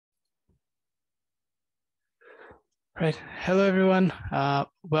Right. Hello, everyone.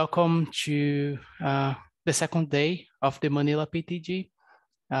 Welcome to the second day of the Manila PTG.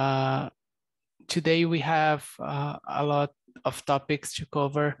 Today we have a lot of topics to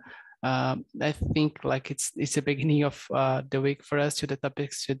cover. I think it's the beginning of the week for us, to the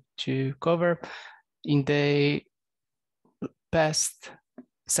topics to cover. In the past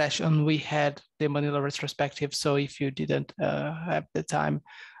session, we had the Manila retrospective. So if you didn't have the time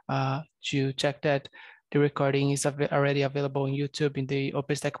to check that, the recording is already available on YouTube in the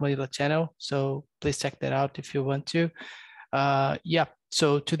OpenStack Manila channel. So please check that out if you want to.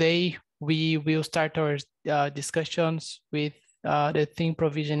 So today we will start our discussions with the theme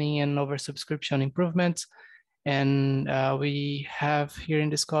provisioning and oversubscription improvements. And we have here in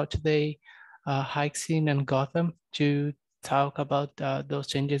this call today, Haixin and Gotham to talk about those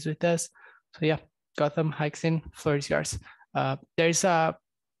changes with us. So yeah, Gotham, Haixin, floor is yours. There's a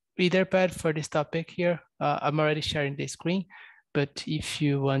Etherpad for this topic here. I'm already sharing the screen, but if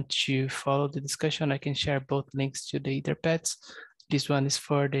you want to follow the discussion, I can share both links to the Etherpads. This one is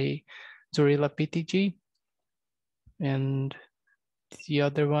for the Zorilla PTG, and the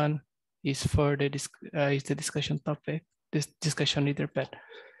other one is for the discussion topic, this discussion Etherpad.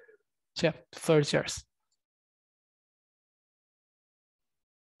 So yeah, the floor is yours.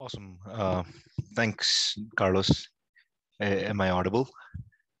 Awesome. Thanks, Carlos. Am I audible?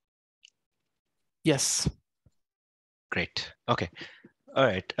 Yes. Great. Okay. All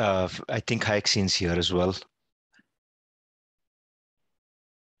right. I think Haixin's here as well.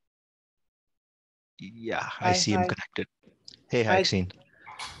 Yeah, I see him connected. Hey, Haixin.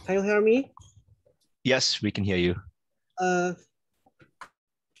 Can you hear me? Yes, we can hear you. The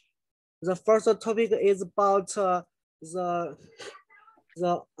first topic is about the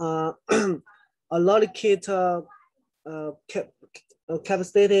allocate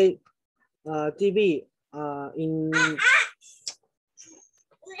capacity DB in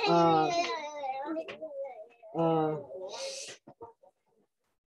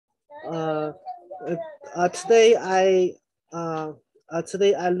today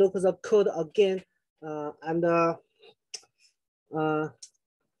I look the code again and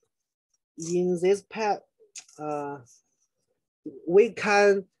in this pad we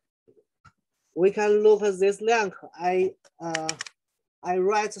can look at this link. I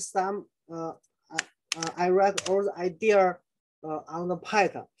write some I write all the idea on the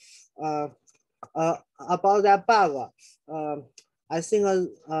pad about that bug. I think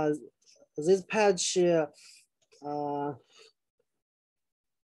this patch can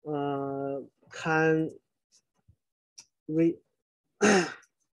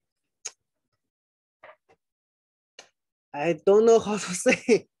I don't know how to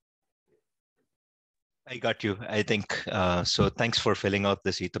say. I got you. I think so. Thanks for filling out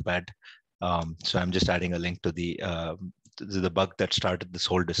this Etherpad. So I'm just adding a link to the bug that started this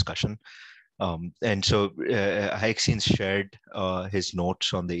whole discussion. And so Haixin shared his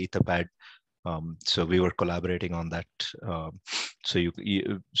notes on the Etherpad. So we were collaborating on that. So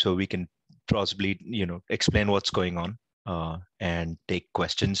we can possibly explain what's going on and take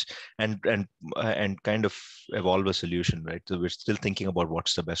questions and kind of evolve a solution, right? So we're still thinking about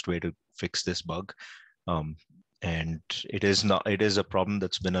what's the best way to fix this bug. And it is a problem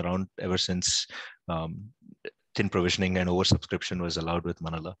that's been around ever since thin provisioning and oversubscription was allowed with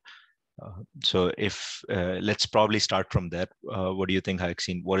Manila. So if let's probably start from there. What do you think,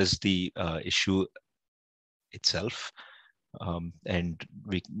 Haixin? What is the issue itself? And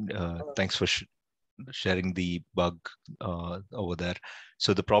we thanks for sharing the bug over there.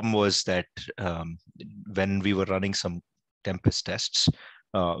 So the problem was that when we were running some Tempest tests,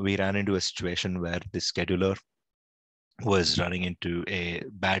 we ran into a situation where the scheduler was running into a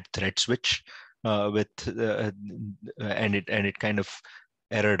bad thread switch and it kind of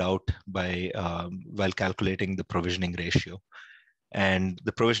errored out by while calculating the provisioning ratio. And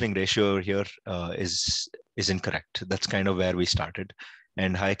the provisioning ratio here is incorrect. That's kind of where we started.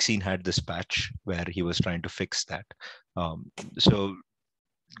 And Haixin had this patch where he was trying to fix that. So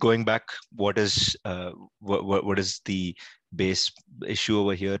going back, what is the base issue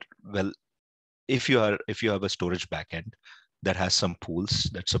over here? Well, if you have a storage backend that has some pools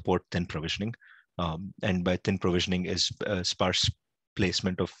that support thin provisioning, and by thin provisioning is sparse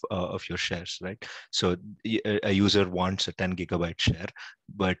placement of your shares, right? So a user wants a 10 gigabyte share,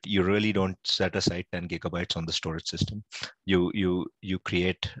 but you really don't set aside 10 gigabytes on the storage system. You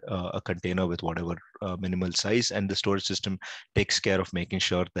create a container with whatever minimal size, and the storage system takes care of making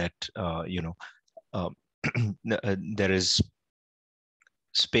sure that there is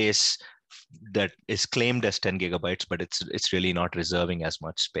space that is claimed as 10 gigabytes, but it's really not reserving as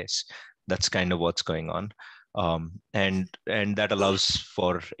much space. That's kind of what's going on. And that allows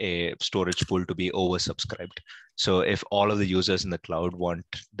for a storage pool to be oversubscribed. So if all of the users in the cloud want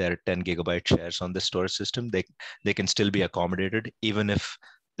their 10 gigabyte shares on the storage system, they can still be accommodated, even if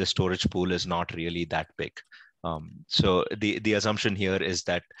the storage pool is not really that big. So the assumption here is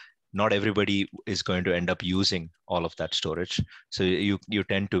that not everybody is going to end up using all of that storage. So you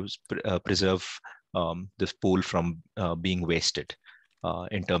tend to preserve this pool from being wasted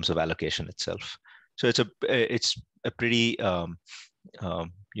in terms of allocation itself. So it's a pretty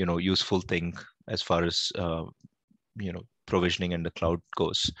useful thing as far as provisioning in the cloud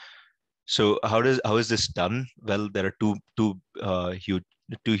goes. So how is this done? Well, there are two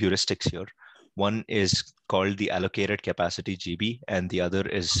heuristics here. One is called the allocated capacity GB, and the other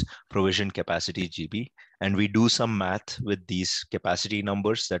is provision capacity GB. And we do some math with these capacity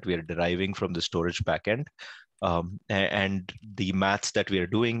numbers that we are deriving from the storage backend. And the maths that we are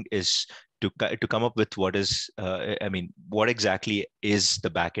doing is to come up with what is, what exactly is the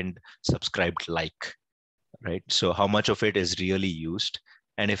backend subscribed like, right? So how much of it is really used,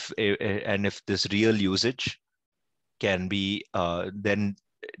 and if this real usage can be then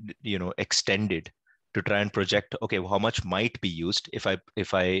extended to try and project, okay, how much might be used if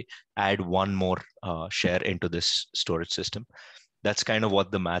I add one more share into this storage system. That's kind of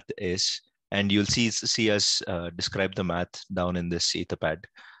what the math is, and you'll see us describe the math down in this Etherpad.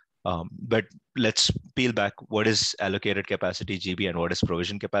 But let's peel back. What is allocated capacity GB and what is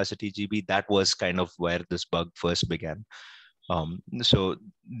provision capacity GB? That was kind of where this bug first began. So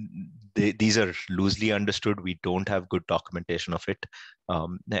these are loosely understood. We don't have good documentation of it.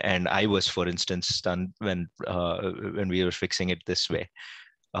 And I was, for instance, stunned when we were fixing it this way.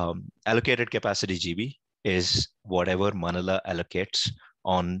 Allocated capacity GB is whatever Manila allocates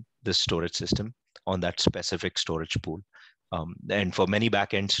on the storage system on that specific storage pool. And for many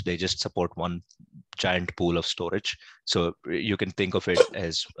backends, they just support one giant pool of storage. So you can think of it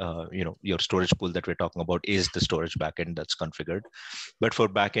as, your storage pool that we're talking about is the storage backend that's configured. But for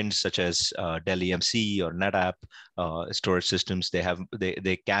backends such as Dell EMC or NetApp storage systems,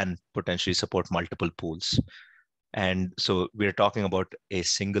 they can potentially support multiple pools. And so we're talking about a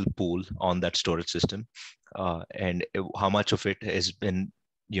single pool on that storage system, and how much of it has been,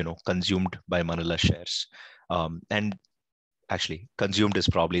 consumed by Manila shares. And actually, consumed is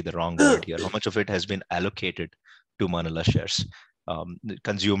probably the wrong word here. How much of it has been allocated to Manila shares?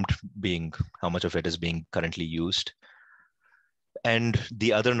 Consumed being how much of it is being currently used. And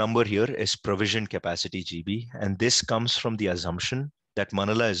the other number here is provision capacity GB. And this comes from the assumption that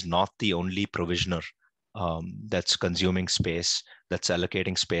Manila is not the only provisioner that's consuming space, that's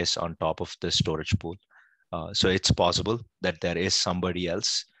allocating space on top of the storage pool. So it's possible that there is somebody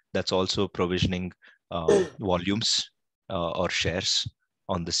else that's also provisioning volumes or shares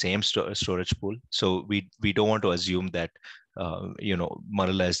on the same storage pool. So we don't want to assume that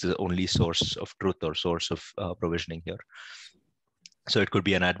Manila is the only source of truth or source of provisioning here. So it could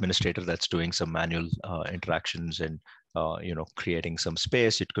be an administrator that's doing some manual interactions and creating some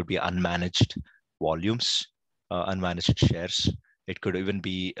space. It could be unmanaged volumes, unmanaged shares. It could even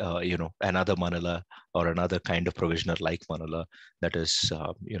be another Manila or another kind of provisioner like Manila that is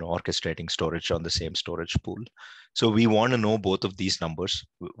orchestrating storage on the same storage pool. So we want to know both of these numbers.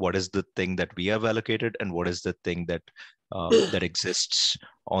 What is the thing that we have allocated, and what is the thing that that exists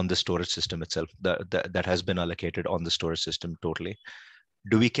on the storage system itself, that has been allocated on the storage system totally.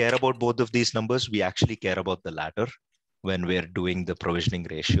 Do we care about both of these numbers? We actually care about the latter when we're doing the provisioning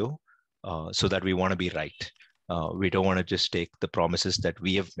ratio, so that we want to be right. We don't want to just take the promises that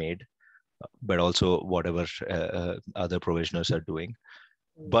we have made, but also whatever other provisioners are doing.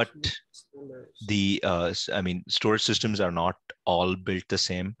 But the storage systems are not all built the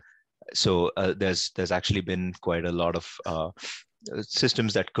same. So there's actually been quite a lot of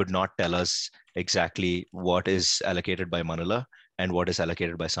systems that could not tell us exactly what is allocated by Manila and what is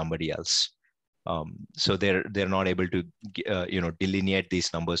allocated by somebody else. So they're not able to delineate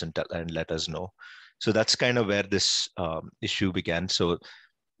these numbers and let us know. So that's kind of where this issue began. So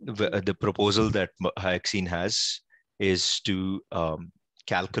the proposal that Hyaxene has is to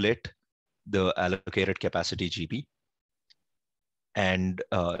calculate the allocated capacity GB and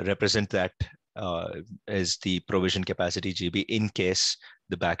represent that as the provision capacity GB in case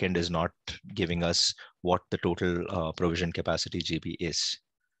the backend is not giving us what the total provision capacity GB is.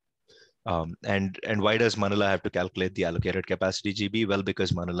 And why does Manila have to calculate the allocated capacity GB? Well,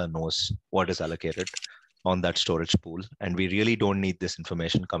 because Manila knows what is allocated on that storage pool, and we really don't need this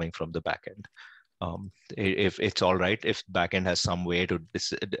information coming from the backend. If it's all right, if backend has some way to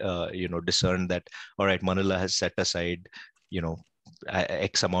discern that, all right, Manila has set aside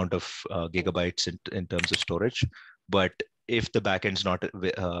X amount of gigabytes in terms of storage. But if the backend's not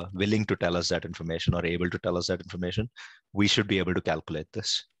willing to tell us that information or able to tell us that information, we should be able to calculate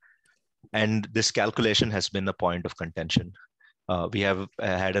this. And this calculation has been a point of contention. We have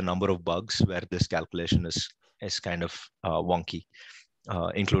had a number of bugs where this calculation is kind of wonky,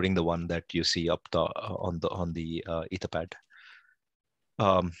 including the one that you see up on the Etherpad.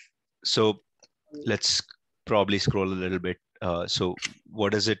 So let's probably scroll a little bit. So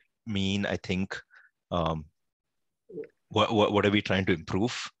what does it mean? I think what are we trying to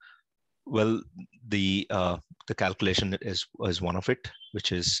improve? Well, the calculation is one of it,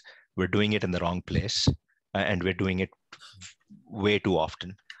 which is we're doing it in the wrong place, and we're doing it way too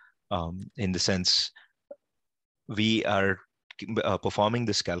often. In the sense, we are performing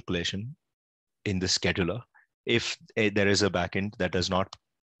this calculation in the scheduler. If there is a backend that does not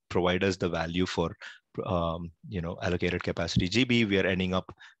provide us the value for allocated capacity GB, we are ending up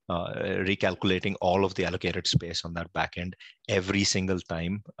recalculating all of the allocated space on that backend every single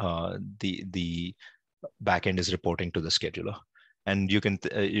time the backend is reporting to the scheduler. And you can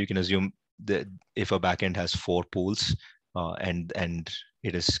assume that if a backend has 4 pools and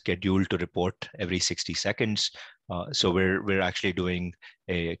it is scheduled to report every 60 seconds, so we're actually doing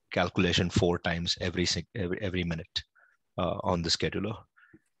a calculation 4 times every minute on the scheduler.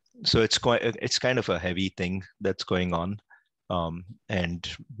 So it's kind of a heavy thing that's going on, and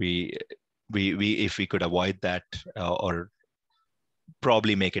we if we could avoid that or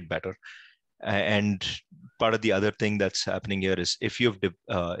probably make it better. And part of the other thing that's happening here is if you've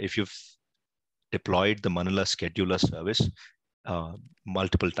deployed the Manila scheduler service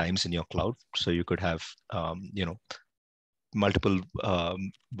multiple times in your cloud, so you could have multiple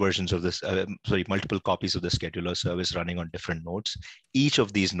versions of this, multiple copies of the scheduler service running on different nodes. Each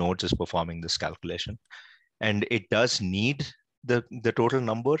of these nodes is performing this calculation, and it does need the total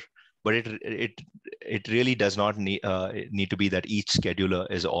number, but it really does not need to be that each scheduler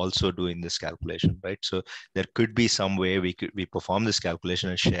is also doing this calculation, right? So there could be some way we perform this calculation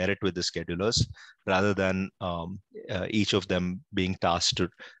and share it with the schedulers rather than each of them being tasked to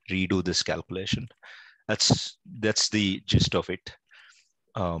redo this calculation. That's the gist of it,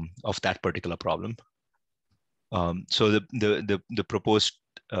 of that particular problem. So the proposed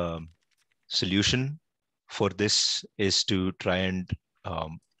solution for this is to try and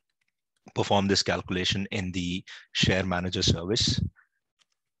perform this calculation in the share manager service,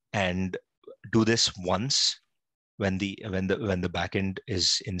 and do this once when the backend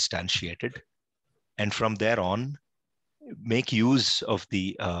is instantiated, and from there on make use of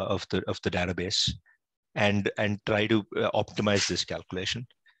the database and try to optimize this calculation.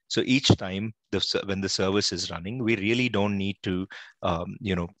 So each time when the service is running, we really don't need to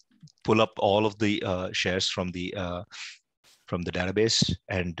pull up all of the shares from the database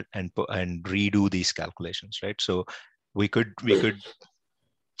and redo these calculations, right? So we could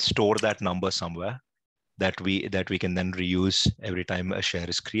store that number somewhere that we can then reuse every time a share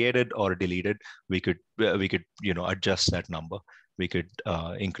is created or deleted. We could adjust that number. We could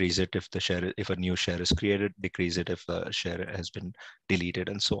increase it if a new share is created, decrease it if a share has been deleted,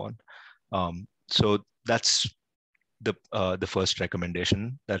 and so on. So that's the first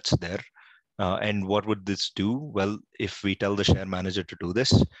recommendation that's there. And what would this do? Well, if we tell the share manager to do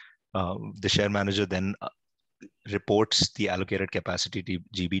this, the share manager then reports the allocated capacity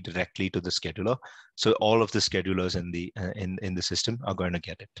GB directly to the scheduler. So all of the schedulers in the system are going to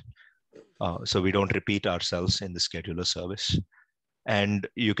get it. So we don't repeat ourselves in the scheduler service. And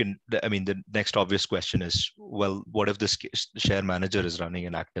the next obvious question is, well, what if the share manager is running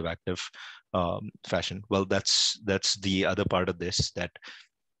in active fashion? Well, that's the other part of this, that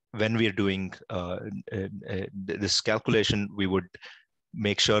when we're doing this calculation, we would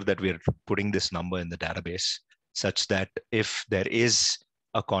make sure that we're putting this number in the database such that if there is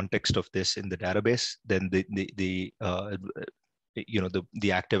a context of this in the database, then the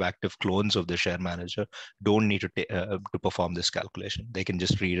active clones of the share manager don't need to perform this calculation. They can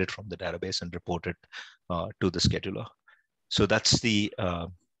just read it from the database and report it to the scheduler. So that's the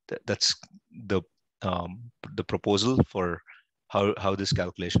proposal for how this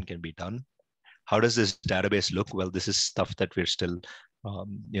calculation can be done. How does this database look? Well, this is stuff that we're still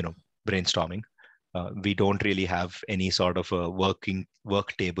brainstorming. We don't really have any sort of a work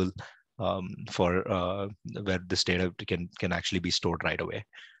table for where this data can actually be stored right away.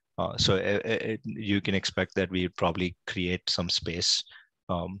 So you can expect that we probably create some space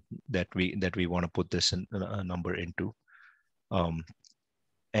that we want to put this number into,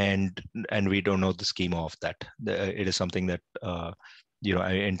 and we don't know the schema of that. It is something that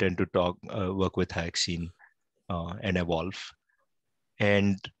I intend to work with Hyaxine and evolve.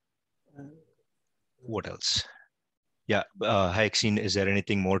 And what else? Yeah, Haixin, is there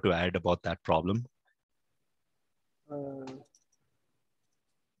anything more to add about that problem?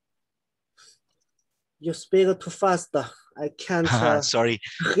 You speak too fast. I can't. Sorry.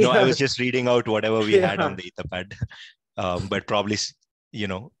 Yeah. No, I was just reading out whatever we had on Yeah. the Etherpad, but probably,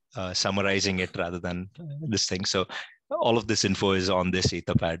 summarizing it rather than this thing. So all of this info is on this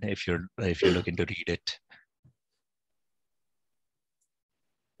Etherpad if you're looking to read it.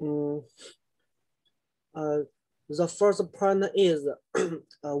 The first point is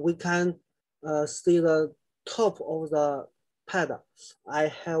we can see the top of the pad. I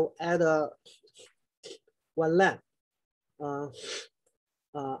have added one line.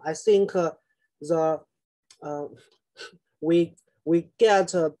 I think we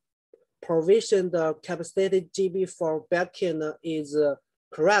get provisioned capacity GB for backend is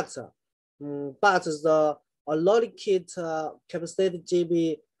correct, but the allocated capacity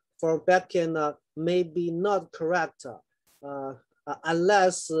GB for backend may be not correct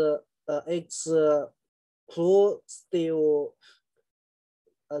unless it's still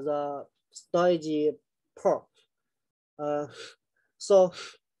the storage port. So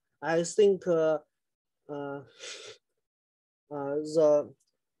I think the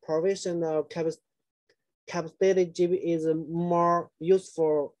provisional capacity GB is more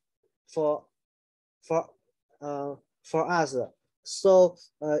useful for us. So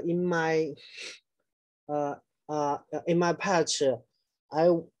in my patch, I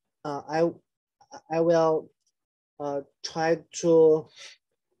will try to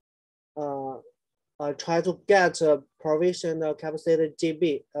get provisional capacity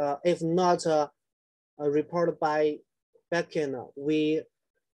GB. If not reported by backend, we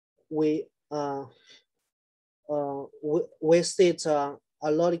set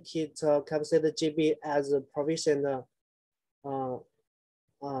allocated capacity GB as provisional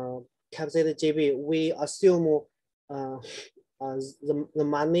capacity GB. We assume the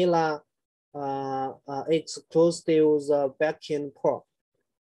Manila it's close to the backend port.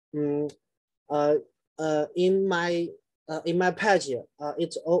 In my patch,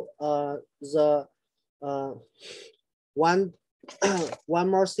 it's the one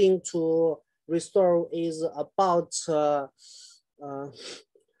more thing to restore is about the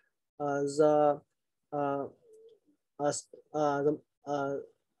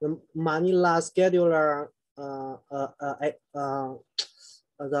Manila scheduler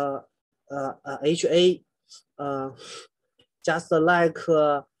the HA just like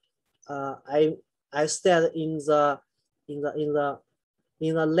I said in the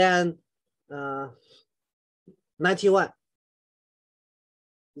line 91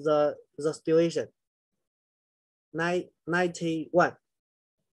 the situation 91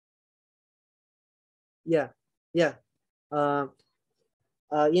 yeah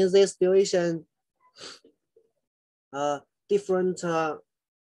in this situation different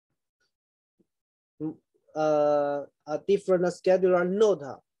different scheduler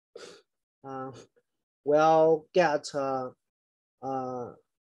node will get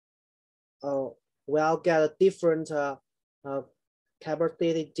different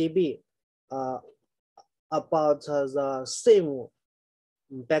capacity GB about the same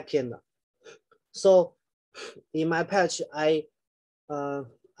backend. So in my patch, I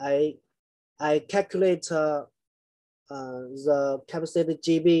calculate the capacity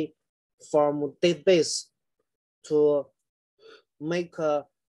GB from database to make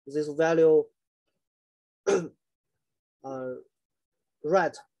this value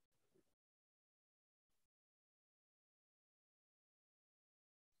right.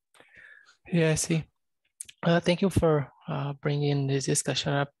 Yeah, I see. Thank you for bringing this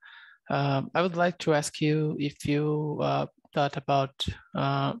discussion up. I would like to ask you if you thought about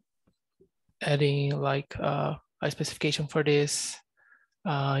adding like a specification for this,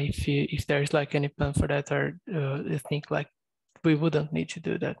 if there's like any plan for that, or you think like we wouldn't need to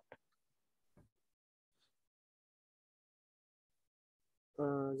do that?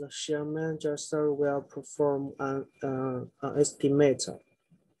 The share manager server will perform an estimate.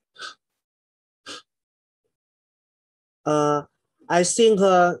 I think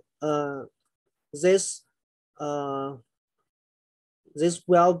this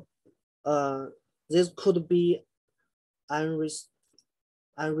could be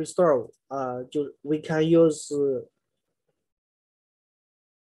unrestored. We can use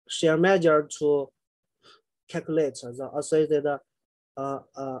share manager to calculate the associated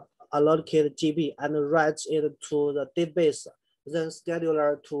allocated GB and write it to the database. Then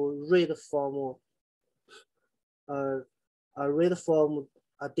scheduler to read from a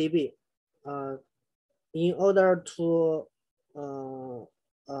DB. In order to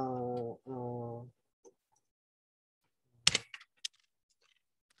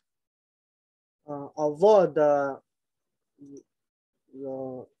avoid the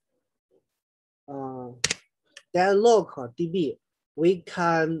deadlock DB, we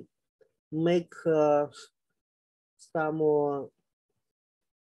can make some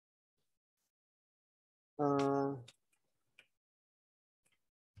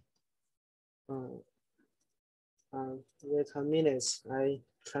wait a minute, I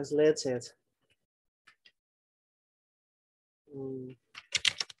translate it.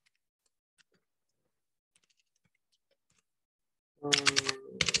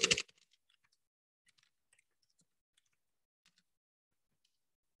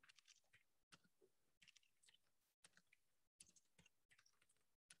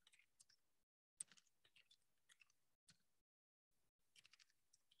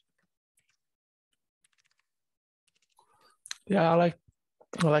 Yeah, I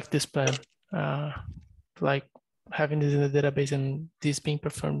like this plan. Like having this in the database and this being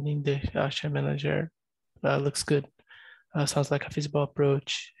performed in the share manager looks good. Sounds like a feasible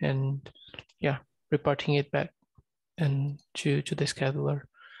approach, and yeah, reporting it back and to the scheduler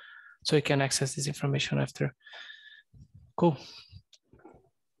so you can access this information after. Cool.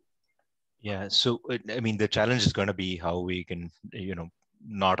 Yeah, so I mean, the challenge is going to be how we can,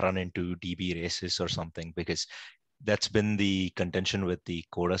 not run into DB races or something, because that's been the contention with the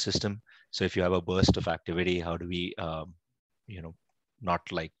CODA system. So if you have a burst of activity, how do we, not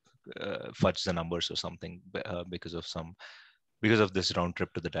like fudge the numbers or something because of this round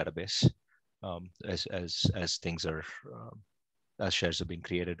trip to the database, as things are, as shares are being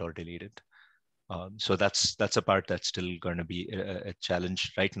created or deleted. So that's a part that's still going to be a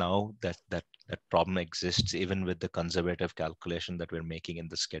challenge right now. That problem exists even with the conservative calculation that we're making in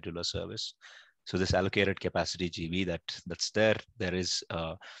the scheduler service. So this allocated capacity GB that's there is,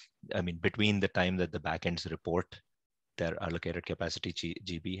 I mean, between the time that the backends report their allocated capacity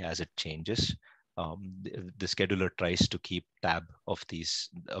GB as it changes, the scheduler tries to keep tab of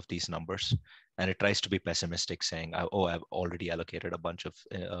these numbers, and it tries to be pessimistic, saying, "Oh, I've already allocated a bunch of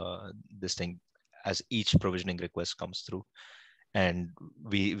this thing," as each provisioning request comes through. And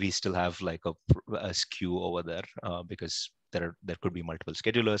we still have like a skew over there because there could be multiple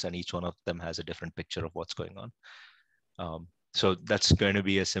schedulers, and each one of them has a different picture of what's going on. So that's going to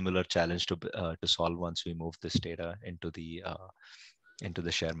be a similar challenge to solve once we move this data into the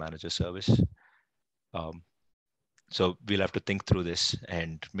share manager service. So we'll have to think through this,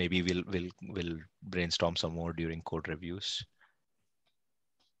 and maybe we'll brainstorm some more during code reviews.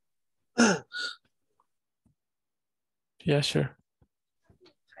 Yeah, sure.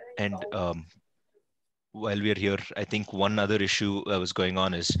 And while we're here, I think one other issue that was going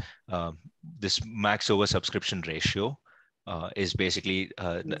on is this max oversubscription ratio is basically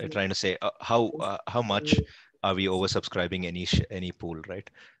trying to say how much are we oversubscribing any pool, right?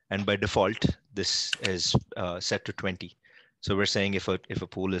 And by default, this is set to 20. So we're saying if a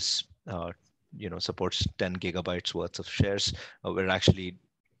pool is supports 10 gigabytes worth of shares, we're actually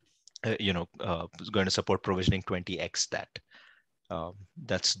going to support provisioning 20x that.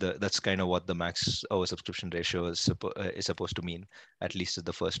 That's kind of what the max oversubscription ratio is supposed to mean, at least at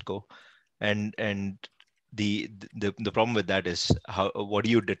the first go. And the problem with that is what do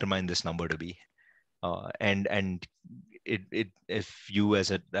you determine this number to be? And if you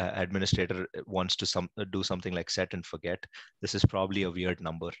as an administrator wants to do something like set and forget, this is probably a weird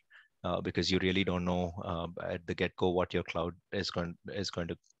number because you really don't know at the get-go what your cloud is going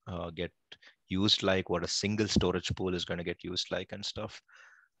to get used like, what a single storage pool is going to get used like, and stuff.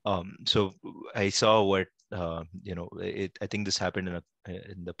 So I saw what I think this happened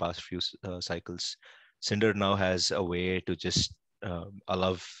in the past few cycles. Cinder now has a way to just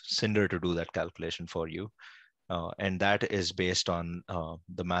allow Cinder to do that calculation for you, and that is based on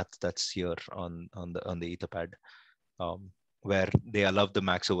the math that's here on the Etherpad, where they allow the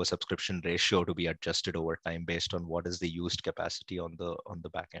max oversubscription ratio to be adjusted over time based on what is the used capacity on the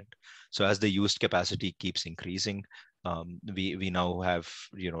back end. So as the used capacity keeps increasing, we now have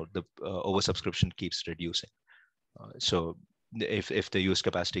the oversubscription keeps reducing. So if the used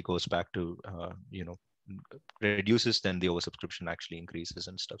capacity goes back to reduces, then the oversubscription actually increases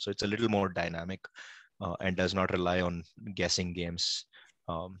and stuff. So it's a little more dynamic and does not rely on guessing games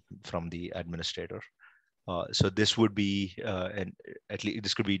from the administrator. So this would be, and at least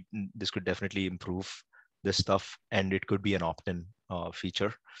this could definitely improve this stuff, and it could be an opt-in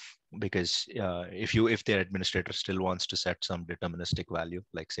feature, because if their administrator still wants to set some deterministic value,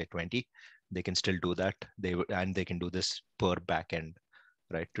 like say 20, they can still do that. They can do this per backend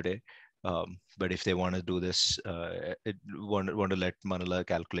right today. But if they want to do this, want to let Manila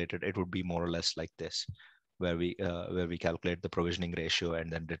calculate it, it would be more or less like this, where we calculate the provisioning ratio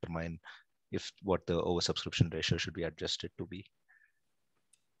and then determine if what the oversubscription ratio should be adjusted to be.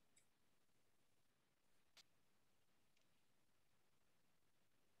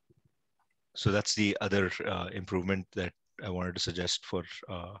 So that's the other improvement that I wanted to suggest for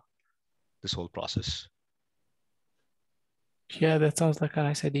this whole process. Yeah, that sounds like a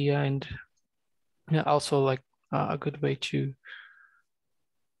nice idea, and yeah, also like a good way to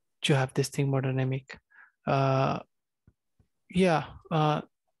have this thing more dynamic. Yeah, as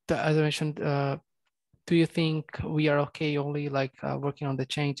I mentioned, do you think we are okay only like working on the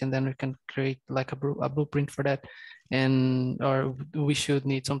change and then we can create like a blueprint for that, and or we should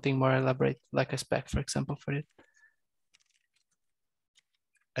need something more elaborate, like a spec, for example, for it?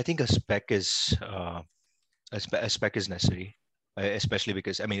 I think a spec is necessary, especially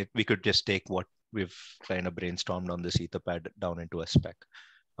because I mean we could just take what we've kind of brainstormed on this Etherpad down into a spec,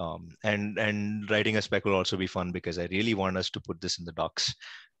 and writing a spec will also be fun because I really want us to put this in the docs.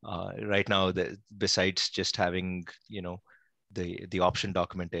 Right now, besides just having the option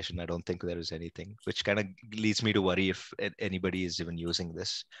documentation, I don't think there is anything, which kind of leads me to worry if anybody is even using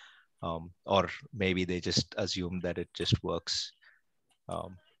this, or maybe they just assume that it just works.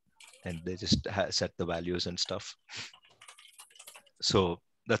 And they just set the values and stuff. So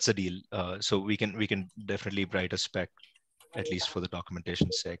that's the deal. So we can definitely write a spec, at least for the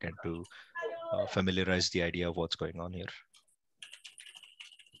documentation's sake, and to familiarize the idea of what's going on here.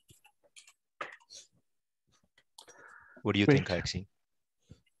 What do you think, Haixin?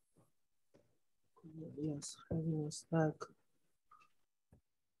 Yes, having a spec.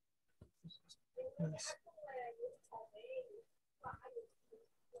 Yes.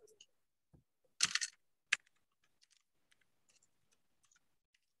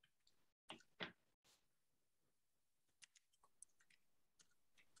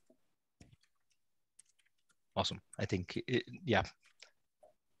 Awesome. I think, yeah,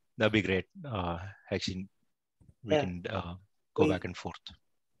 that'd be great. Haixin, we can go back and forth.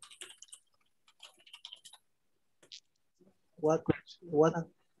 What?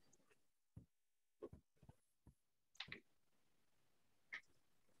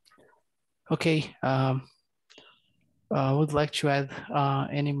 Okay. Would like to add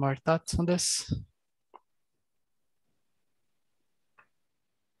any more thoughts on this?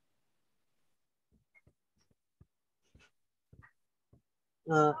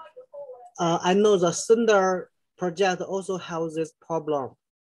 I know the Thunder project also has this problem.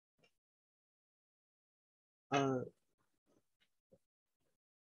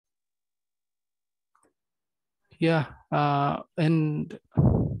 Yeah, and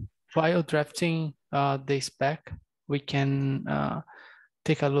while drafting the spec, we can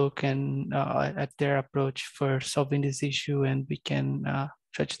take a look and at their approach for solving this issue, and we can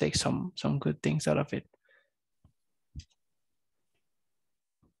try to take some good things out of it.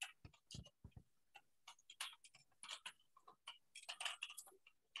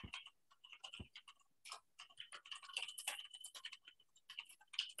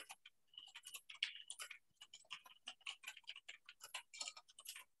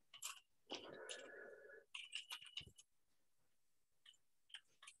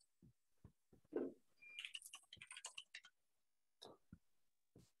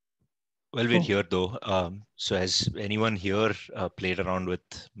 Well, we're here though. So has anyone here played around with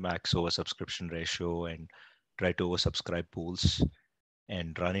max oversubscription ratio and tried to oversubscribe pools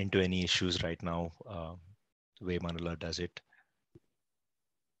and run into any issues right now, the way Manila does it?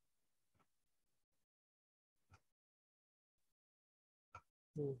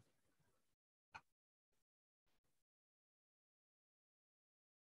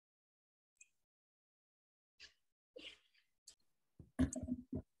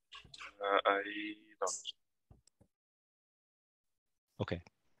 I don't. Okay.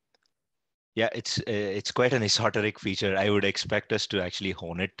 Yeah, it's quite an esoteric feature. I would expect us to actually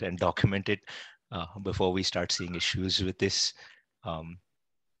hone it and document it before we start seeing issues with this.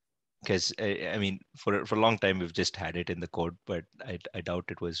 Because I mean, for a long time we've just had it in the code, but I doubt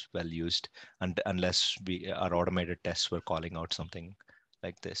it was well used, unless our automated tests were calling out something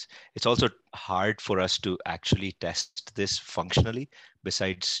like this. It's also hard for us to actually test this functionally,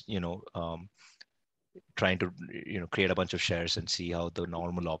 besides trying to create a bunch of shares and see how the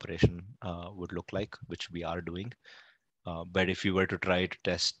normal operation would look like, which we are doing. But if you were to try to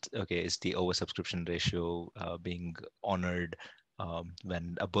test, okay, is the oversubscription ratio being honored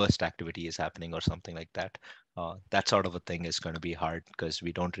when a burst activity is happening or something like that, that sort of a thing is going to be hard because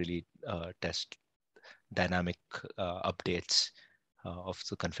we don't really test dynamic updates of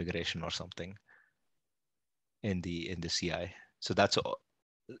the configuration or something in the CI. So that's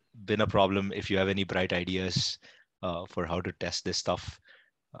been a problem. If you have any bright ideas for how to test this stuff,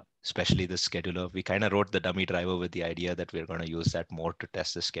 especially the scheduler, we kind of wrote the dummy driver with the idea that we're going to use that more to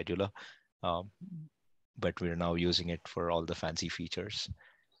test the scheduler, but we're now using it for all the fancy features.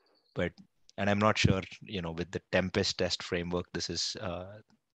 And I'm not sure, with the Tempest test framework, this is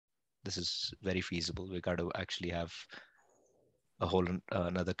very feasible. We got to actually have a whole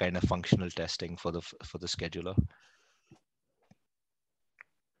another kind of functional testing for the scheduler.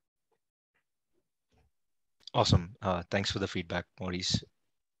 Awesome. Thanks for the feedback, Maurice.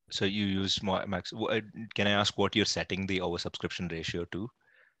 So you use Max. Can I ask what you're setting the oversubscription ratio to?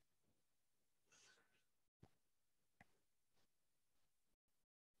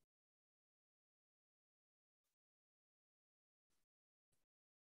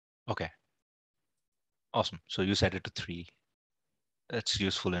 Okay. Awesome. So you set it to 3. That's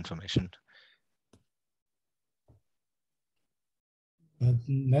useful information. But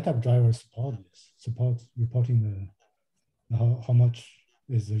NetApp driver supports reporting how much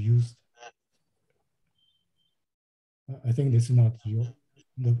is used. I think this is not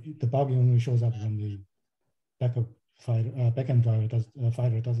the bug only shows up when the backend driver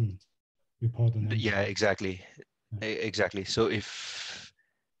filer doesn't report the number. Yeah, exactly. Exactly. So if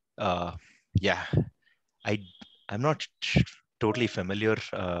I'm not totally familiar,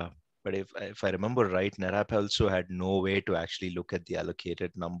 but if I remember right, NetApp also had no way to actually look at the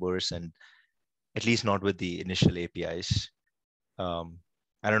allocated numbers, and at least not with the initial APIs.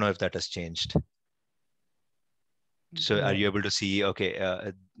 I don't know if that has changed. So are you able to see, okay,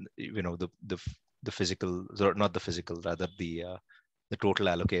 the physical, or not the physical, rather the total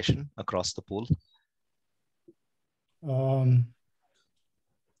allocation across the pool?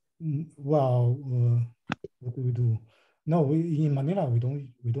 Well, what do we do? No, in Manila we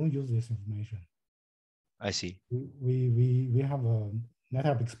don't use this information. I see. We have a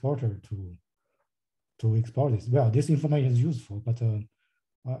NetApp exporter to export this. Well, this information is useful, but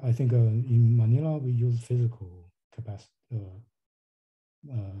I think in Manila we use physical capacity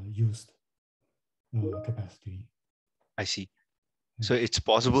used capacity. I see. So it's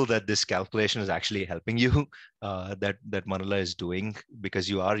possible that this calculation is actually helping you, that Manila is doing, because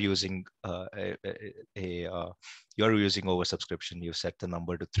you are using you're using oversubscription. You set the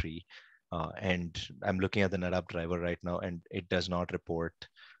number to 3, and I'm looking at the NetApp driver right now, and it does not report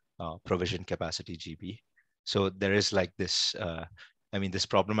provision capacity GB. So there is like this. This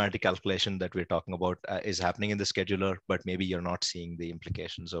problematic calculation that we're talking about is happening in the scheduler, but maybe you're not seeing the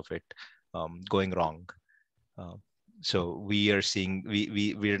implications of it going wrong. So we are seeing,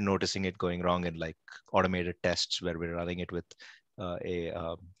 we're noticing it going wrong in like automated tests where we're running it with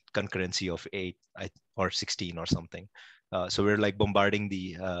a concurrency of 8 or 16 or something. So we're like bombarding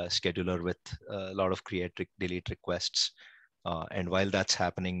the scheduler with a lot of create delete requests. And while that's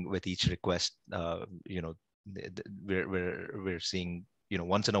happening with each request, we're seeing,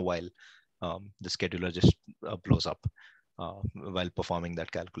 once in a while, the scheduler just blows up while performing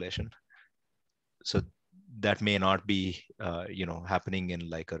that calculation. So that may not be, happening in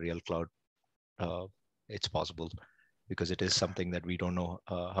like a real cloud. It's possible because it is something that we don't know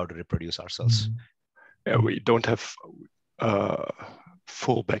how to reproduce ourselves. Yeah, we don't have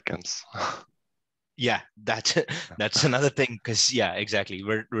full backends. Yeah, that's another thing, because yeah, exactly.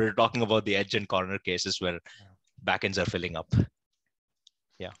 We're talking about the edge and corner cases where backends are filling up.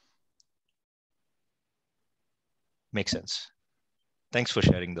 Yeah, makes sense. Thanks for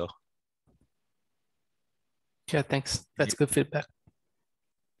sharing, though. Yeah, thanks. That's good feedback.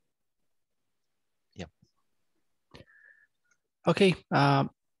 Yeah. Okay.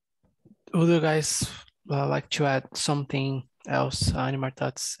 Would you guys like to add something else? Any more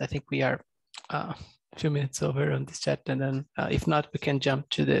thoughts? I think we are a few minutes over on this chat, and then if not, we can jump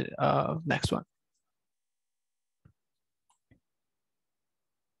to the next one.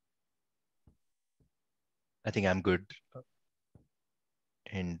 I think I'm good.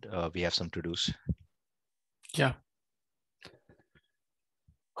 And we have some to-dos. Yeah.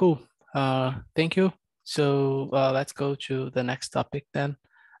 Cool. Thank you. So let's go to the next topic then,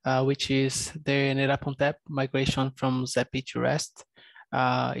 which is the NetApp ONTAP migration from ZAPI to REST.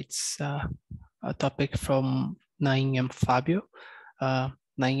 It's a topic from Nain and Fabio.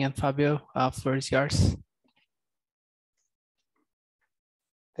 Nain and Fabio, floor is yours.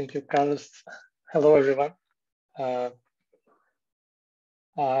 Thank you, Carlos. Hello, everyone.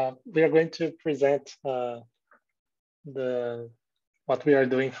 We are going to present what we are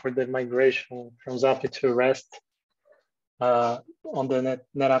doing for the migration from ZAPI to REST on the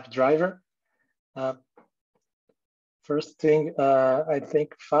NetApp driver. first thing, I think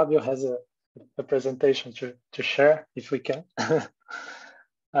Fabio has a presentation to share, if we can.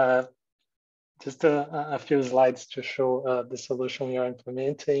 Just a few slides to show the solution we are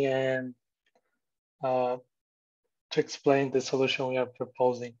implementing and to explain the solution we are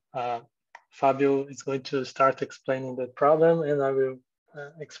proposing. Fabio is going to start explaining the problem, and I will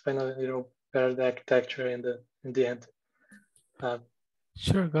explain a little better the architecture in the end.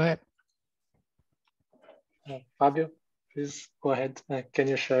 Sure, go ahead. Fabio, please go ahead. Can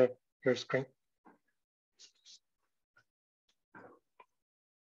you share your screen?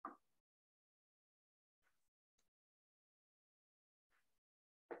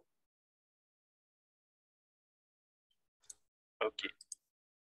 Okay.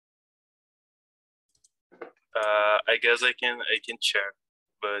 I guess I can share,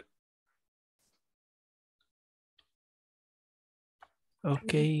 but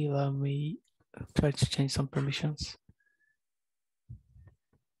okay, let me try to change some permissions.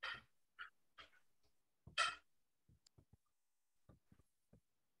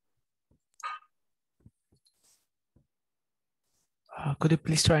 Could you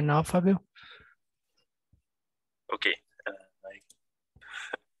please try now, Fabio? okay.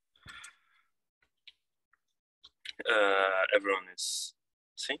 Everyone is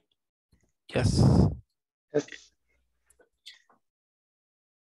seeing? Yes. Yes.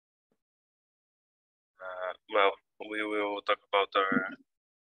 Well, we will talk about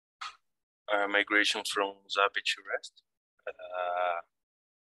our migration from ZAPI to REST.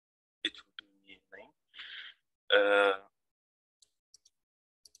 It will be name.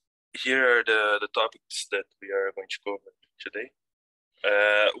 Here are the topics that we are going to cover today.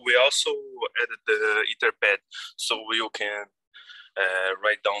 We also added the Etherpad, so you can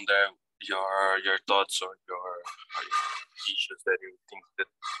write down there your thoughts or your issues that you think that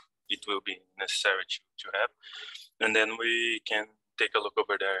it will be necessary to have, and then we can take a look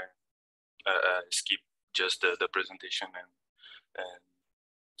over there, skip just the presentation and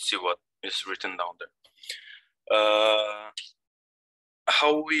see what is written down there.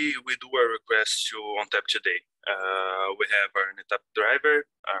 How we do a request to ONTAP today? We have our NetApp driver,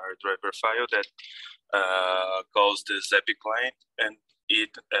 our driver file that calls the ZAPI client, and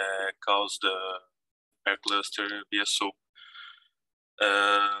it calls our cluster via SOAP.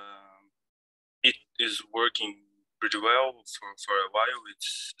 It is working pretty well for a while.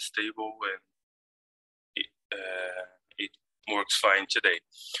 It's stable and it works fine today.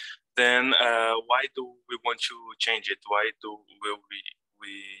 Then why do we want to change it? Why will we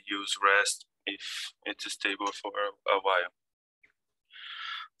use REST if it's stable for a while?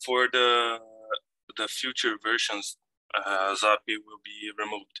 For the future versions, ZAPI will be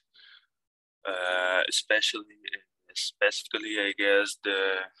removed, specifically, I guess,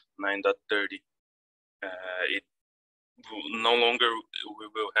 the 9.30. It no longer we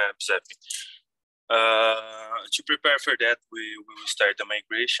will have ZAPI. To prepare for that, we will start the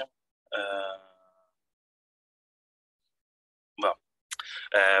migration.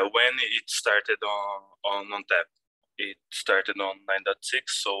 When it started on ONTAP, it started on 9.6,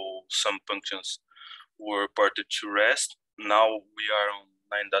 so some functions were ported to REST. Now we are on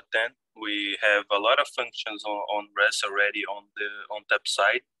 9.10. We have a lot of functions on REST already on the ONTAP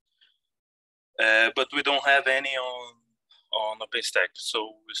side, but we don't have any on OpenStack,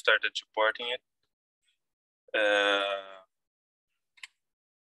 so we started supporting it. I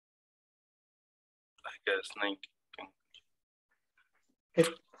guess Nick can. Okay.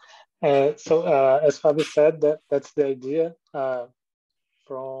 So as Fabio said, that's the idea.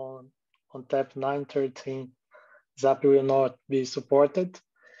 From ONTAP 9.13, ZAPI will not be supported.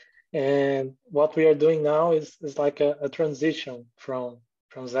 And what we are doing now is like a transition from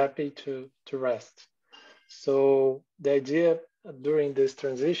ZAPI to REST. So the idea during this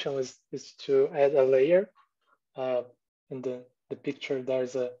transition is to add a layer. In the picture,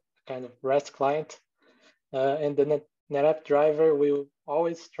 there's a kind of REST client. And the NetApp driver will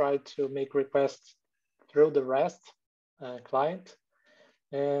always try to make requests through the REST client.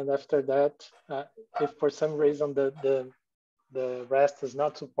 And after that, if for some reason the REST is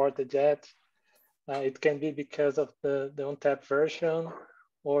not supported yet, it can be because of the ONTAP version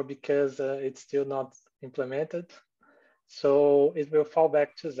or because it's still not implemented. So it will fall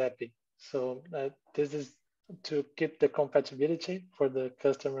back to ZAPI. So this is to keep the compatibility for the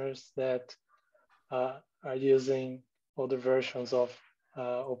customers that are using older versions of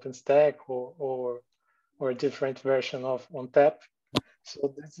OpenStack or a different version of ONTAP.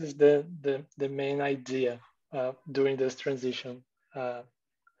 So this is the main idea during this transition.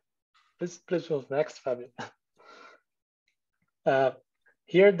 Please move next, Fabio.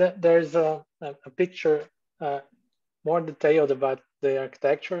 Here there's a picture more detailed about the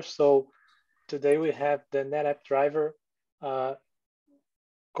architecture. So today we have the NetApp driver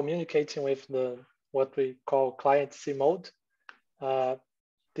communicating with what we call client C mode.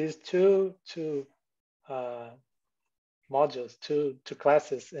 These two modules, two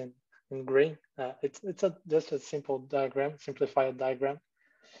classes in green. It's just a simple diagram, simplified diagram.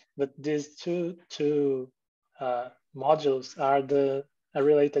 But these two modules are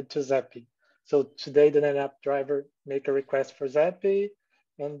related to ZAPI. So today the NetApp driver make a request for ZAPI,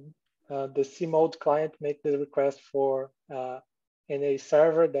 and the C mode client make the request for NA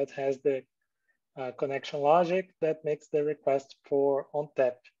server that has the connection logic that makes the request for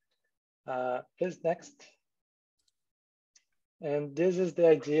ONTAP. Please next. And this is the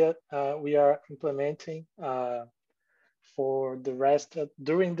idea we are implementing for the rest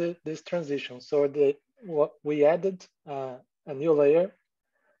during this transition. So we added a new layer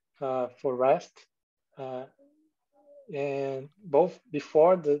for REST, and both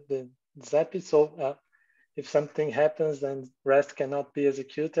before the ZAPI. So if something happens and REST cannot be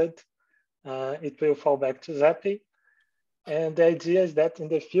executed, it will fall back to ZAPI. And the idea is that in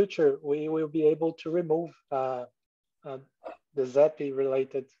the future, we will be able to remove the ZAPI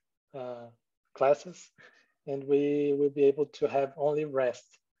related classes, and we will be able to have only REST.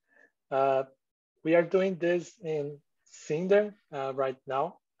 We are doing this in Cinder right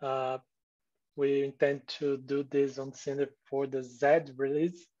now. We intend to do this on Cinder for the Zed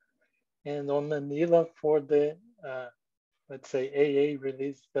release, and on Manila for the, let's say, AA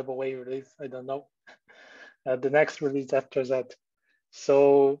release, AA release, I don't know, the next release after that.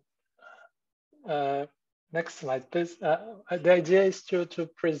 So next slide, please. The idea is to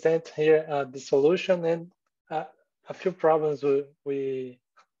present here the solution and a few problems we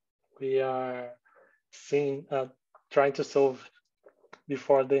are seeing, trying to solve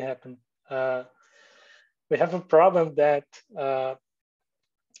before they happen. We have a problem that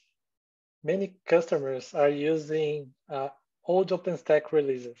many customers are using old OpenStack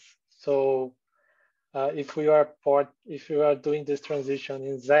releases. So if you are doing this transition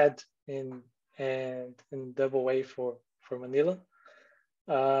in Zed and in AA for Manila,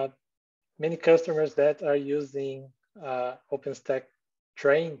 many customers that are using OpenStack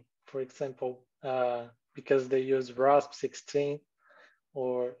train, for example, because they use ROSP 16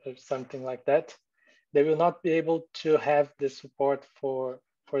 or something like that, they will not be able to have the support for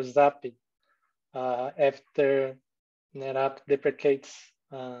ZAPI after NetApp deprecates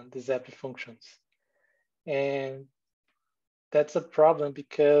the ZAPI functions. And that's a problem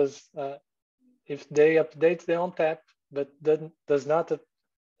because if they update the ONTAP, but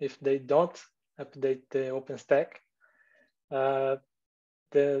if they don't update the OpenStack,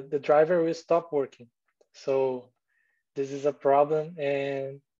 the driver will stop working. So this is a problem,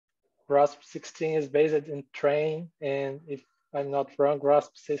 and ROSP 16 is based in train, and if I'm not wrong,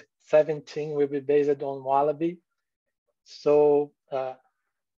 ROSP 17 will be based on Wallaby. So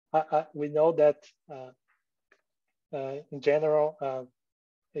we know that in general,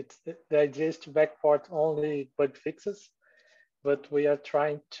 the idea is to backport only bug fixes, but we are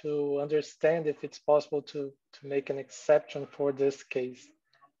trying to understand if it's possible to make an exception for this case,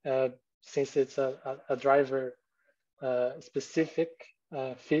 since it's a driver specific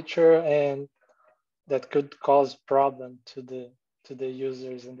feature, and that could cause problem to the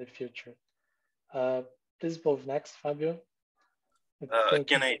users in the future. Please move next, Fabio.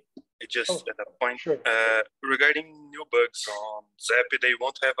 Can I just at a point? Sure. Regarding new bugs on ZAPI, they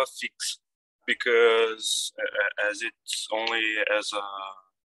won't have a fix because as it's only as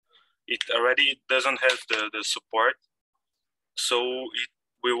it already doesn't have the support, so it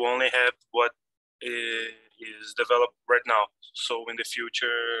will only have what is developed right now. So in the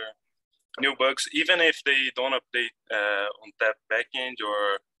future, new bugs, even if they don't update ONTAP backend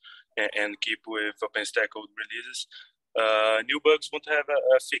or and keep with OpenStack code releases, new bugs won't have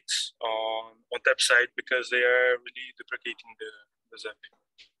a fix on ONTAP side because they are really deprecating the ZAPI.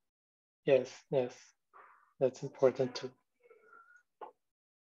 Yes, that's important too.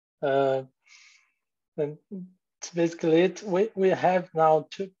 And it's basically it. We have now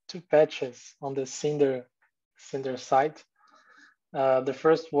two patches on the Cinder side. The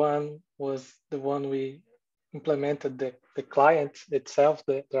first one was the one we implemented the client itself,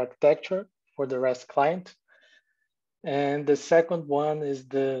 the architecture for the REST client. And the second one is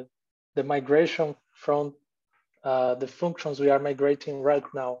the migration from the functions we are migrating right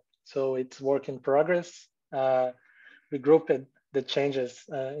now. So it's work in progress. We grouped the changes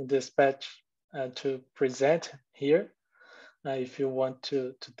in this patch to present here. If you want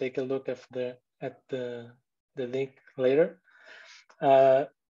to take a look at the link later.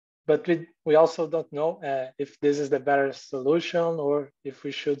 but we also don't know if this is the better solution or if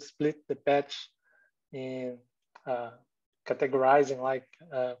we should split the patch in categorizing like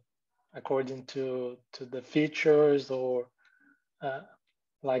according to the features or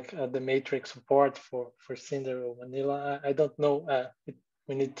like the matrix support for Cinder or Manila. I don't know.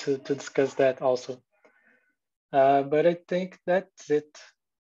 We need to discuss that also. But I think that's it.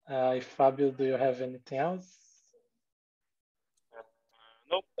 Fabio, do you have anything else?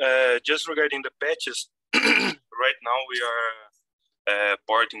 No, just regarding the patches, right now we are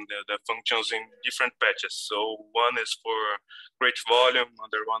porting the functions in different patches. So one is for create volume,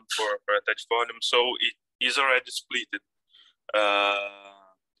 other one for attach volume. So it is already split.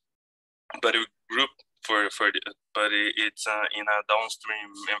 But we group but it's in a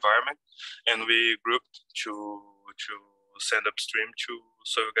downstream environment, and we grouped to send upstream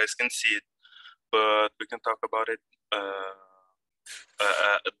so you guys can see it. But we can talk about it.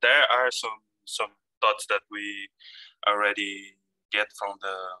 There are some thoughts that we already get from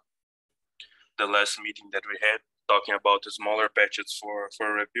the last meeting that we had, talking about the smaller patches for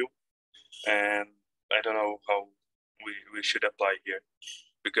review, and I don't know how we should apply here,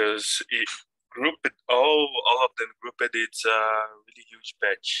 because it grouped all of them grouped. It's a really huge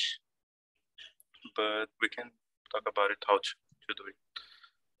patch, but we can talk about it how to do it.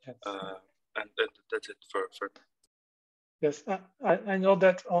 Yes. And that's it for. Yes, I know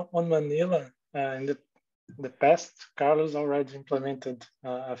that on Manila in the past, Carlos already implemented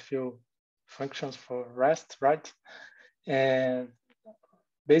a few functions for REST, right? And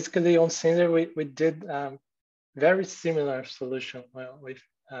basically on Cinder, we did very similar solution with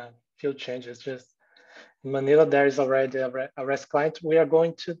few changes. Just in Manila, there is already a REST client. We are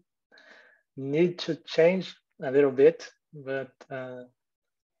going to need to change a little bit, but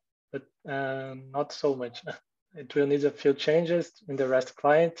not so much. It will need a few changes in the REST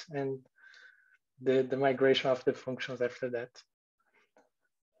client and the migration of the functions after that.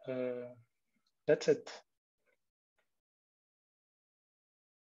 That's it.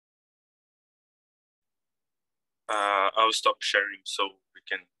 I'll stop sharing so we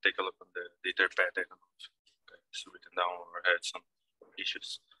can take a look on the Etherpad. I don't know if it's written down or had some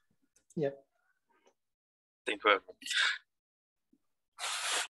issues. Yeah. Thank you.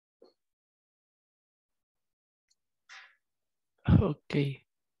 Okay,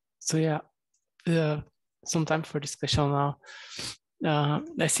 so yeah, some time for discussion now.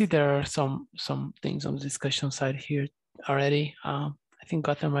 I see there are some things on the discussion side here already. I think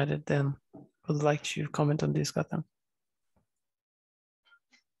Gotham added them. Would like to comment on this, Gotham?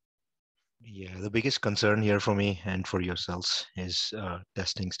 Yeah, the biggest concern here for me and for yourselves is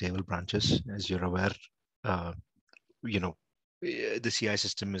testing stable branches. As you're aware, the CI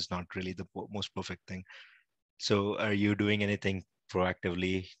system is not really the most perfect thing. So are you doing anything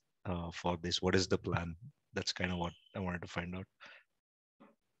proactively for this? What is the plan? That's kind of what I wanted to find out.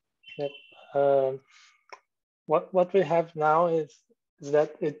 Yep. What we have now is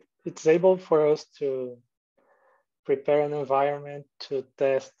that it's able for us to prepare an environment to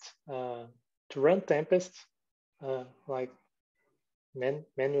test, to run Tempest like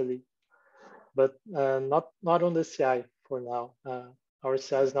manually, but not on the CI for now. Our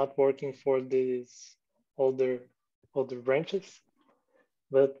CI is not working for these older branches,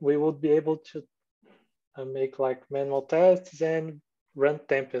 but we would be able to make like manual tests and run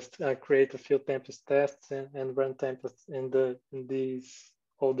Tempest, create a few Tempest tests and run Tempest in these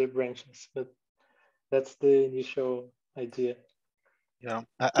older branches. But that's the initial idea. Yeah,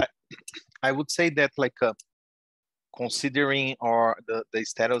 I would say that like considering the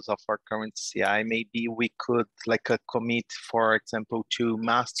status of our current CI, maybe we could like commit, for example, to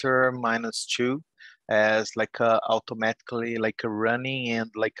master -2 as like automatically like running, and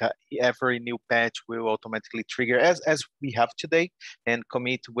like every new patch will automatically trigger as we have today, and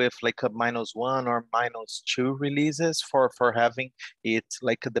commit with like a -1 or -2 releases for having it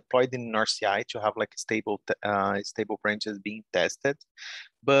like deployed in our CI to have like stable branches being tested.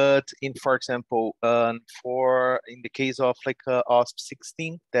 But for example, in the case of like OSP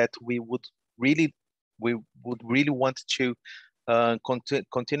 16, that we would really want to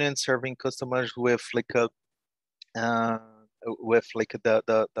continue serving customers with like a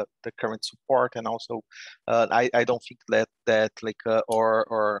the current support, and also I don't think that like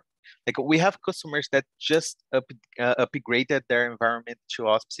or like we have customers that just upgraded their environment to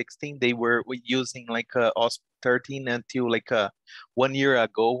OSP 16. They were using like OSP 13 until like 1 year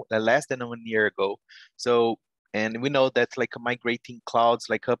ago, less than 1 year ago. So, and we know that like migrating clouds,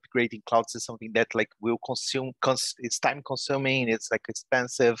 like upgrading clouds is something that like will consume, it's time consuming, it's like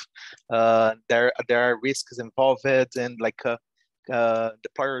expensive. There are risks involved, and like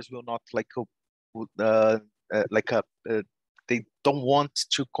deployers will not they don't want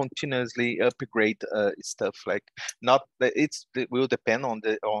to continuously upgrade stuff. Like not it will depend on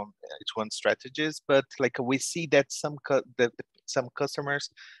each one's strategies, but like we see that some customers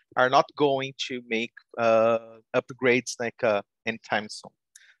are not going to make upgrades like anytime soon.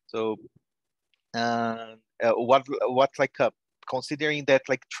 So what like considering that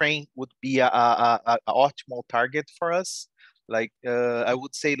like train would be a optimal target for us, like I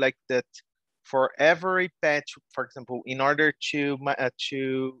would say like that for every patch, for example, in order to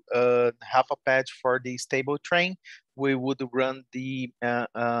have a patch for the stable train, we would run the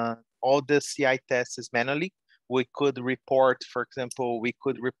all the CI tests manually. We could report, for example, we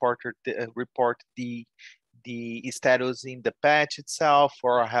could report the status in the patch itself,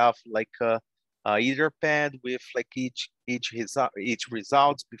 or have like a Etherpad with like each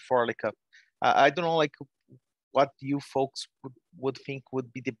results before like I don't know like what you folks would think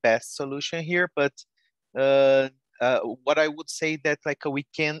would be the best solution here, but what I would say that like we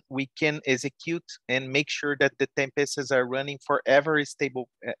can execute and make sure that the tempests are running for every stable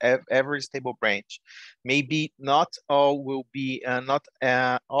branch. Maybe not all will be not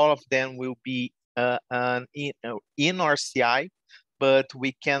all of them will be in our CI, but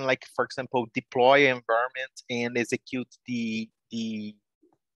we can like, for example, deploy environment and execute the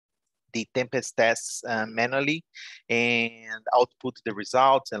tempest tests manually and output the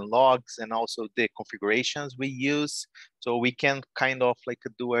results and logs and also the configurations we use. So we can kind of like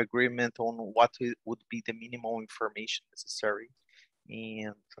do agreement on what would be the minimal information necessary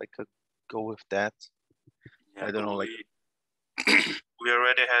and like go with that. Yeah, I don't know, like we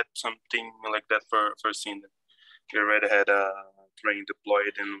already had something like that for Cinder. We already had a train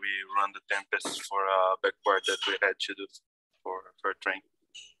deployed and we run the tempest for a backward that we had to do for a train.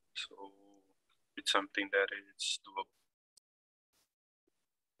 So it's something that is doable.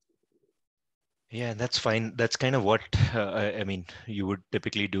 Yeah, that's fine. That's kind of what I mean, you would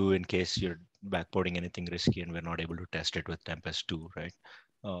typically do in case you're backporting anything risky and we're not able to test it with Tempest 2, right?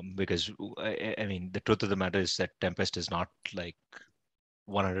 Because I mean, the truth of the matter is that Tempest is not like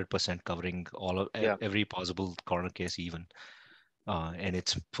 100% covering all of every possible corner case even. And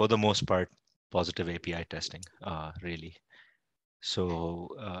it's for the most part positive API testing, really. So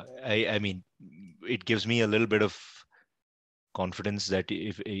I mean, it gives me a little bit of confidence that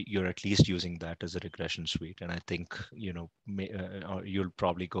if you're at least using that as a regression suite, and I think you'll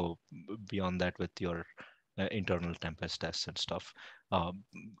probably go beyond that with your internal Tempest tests and stuff,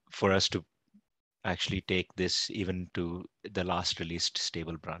 for us to actually take this even to the last released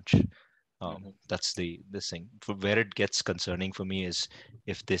stable branch. That's the thing. For where it gets concerning for me is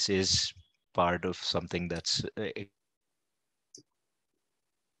if this is part of something that's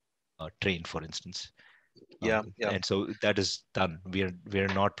trained, for instance. And so that is done.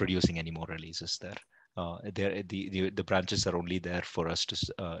 We're not producing any more releases there. The branches are only there for us to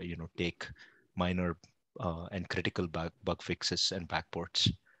take minor and critical bug fixes and backports.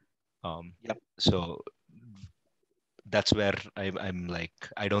 So that's where I'm like,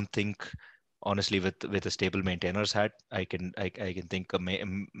 I don't think honestly with a stable maintainer's hat, I can think a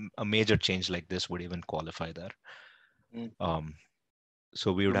major change like this would even qualify there.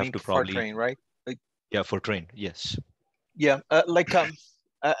 So we would have to probably for train, right? Like, yeah, for train, yes. Yeah, like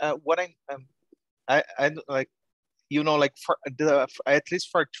what I like, like for at least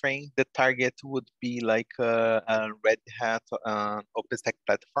for train, the target would be like a Red Hat OpenStack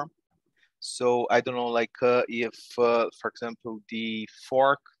platform. So I don't know, like if for example the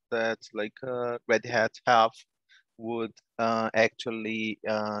fork that like Red Hat have would actually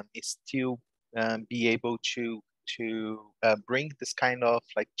still be able to bring this kind of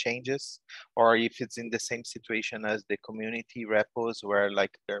like changes, or if it's in the same situation as the community repos where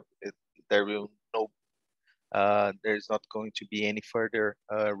like there will there's not going to be any further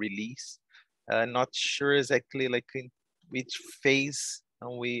release. Not sure exactly like in which phase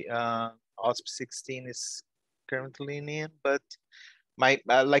we OSP 16 is currently in, but my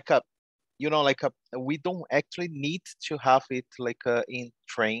we don't actually need to have it like in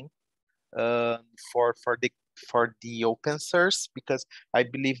train for the open source, because I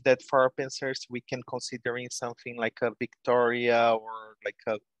believe that for open source we can considering something like a Victoria or like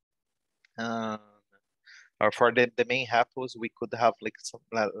a or for the main repos we could have like some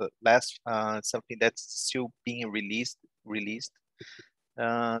less something that's still being released.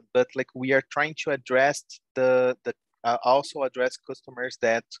 But like we are trying to address the also address customers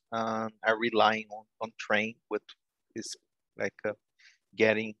that are relying on train, with is like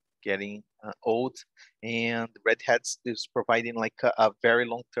getting old, and Red Hat is providing like a very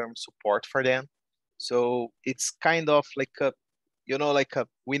long-term support for them. So it's kind of like you know, like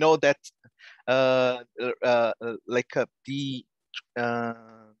we know that the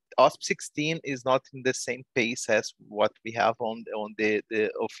OSP 16 is not in the same pace as what we have on the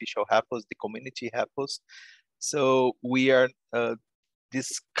official repos, the community repos. So we are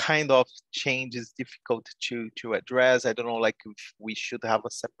this kind of change is difficult to address. I don't know, like if we should have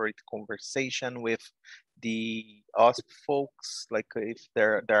a separate conversation with the OSP folks, like if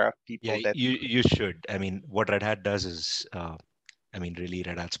there are people that you should. I mean, what Red Hat does is, I mean, really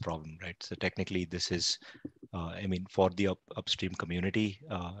Red Hat's problem, right? So technically, this is, I mean, for the upstream community,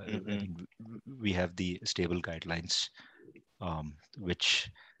 I mean, we have the stable guidelines,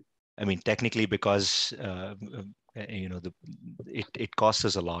 which, I mean, technically, because you know, it costs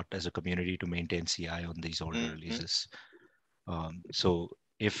us a lot as a community to maintain CI on these older releases. So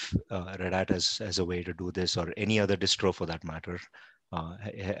if Red Hat has a way to do this, or any other distro for that matter,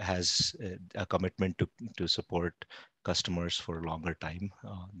 has a commitment to support customers for a longer time,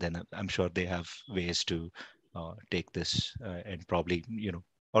 then I'm sure they have ways to take this and probably, you know,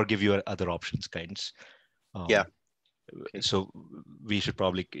 or give you other options kinds. Yeah. Okay. So we should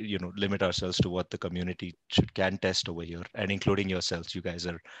probably, you know, limit ourselves to what the community can test over here, and including yourselves. You guys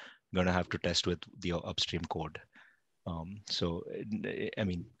are going to have to test with the upstream code. So, I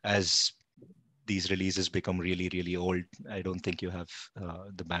mean, as these releases become really, really old, I don't think you have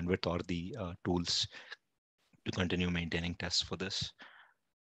the bandwidth or the tools to continue maintaining tests for this.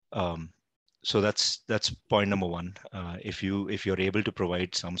 So that's point number one. If you're able to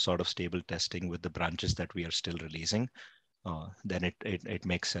provide some sort of stable testing with the branches that we are still releasing, then it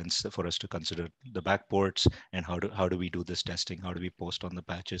makes sense for us to consider the backports and how do we do this testing? How do we post on the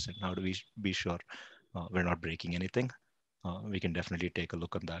patches, and how do we be sure we're not breaking anything? We can definitely take a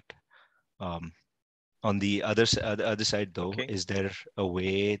look on that. On the other side, though, is there a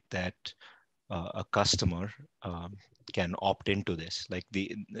way that a customer can opt into this? Like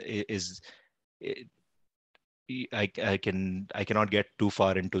I cannot get too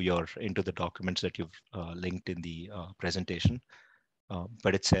far into the documents that you've linked in the presentation,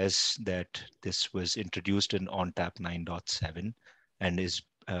 but it says that this was introduced in ONTAP 9.7 and is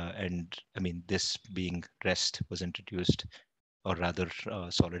and I mean, this being REST was introduced, or rather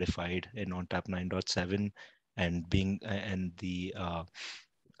solidified in ONTAP 9.7, and the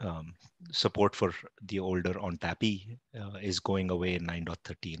support for the older ONTAP is going away in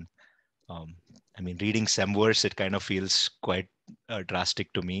 9.13. I mean, reading SemVerse, it kind of feels quite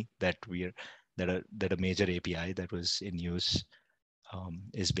drastic to me that that a major API that was in use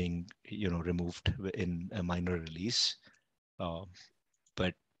is being, you know, removed in a minor release.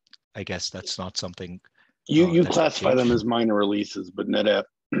 But I guess that's not something. You classify them as minor releases, but NetApp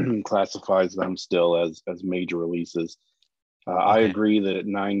classifies them still as major releases. I agree that at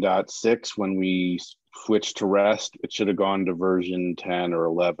 9.6, when we switched to REST, it should have gone to version 10 or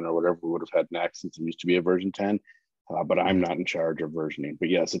 11 or whatever we would have had next, since it used to be a version 10. But I'm not in charge of versioning. But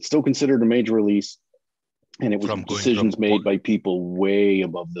yes, it's still considered a major release, and it was decisions made by people way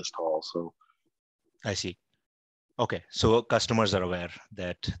above this call. So I see. Okay, so customers are aware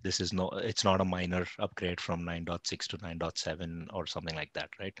that this is it's not a minor upgrade from 9.6 to 9.7 or something like that,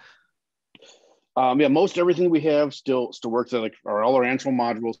 right? Yeah, most everything we have still works. Like all our Ansible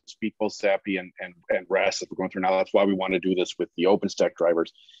modules speak both ZAPI and REST that we're going through now. That's why we want to do this with the OpenStack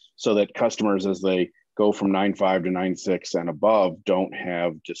drivers, so that customers, as they go from 9.5 to 9.6 and above, don't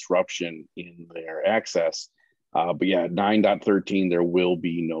have disruption in their access. But yeah, 9.13, there will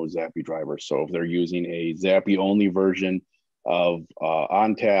be no ZAPI drivers. So if they're using a ZAPI only version of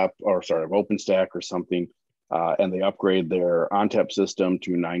ONTAP, or sorry, of OpenStack or something, and they upgrade their ONTAP system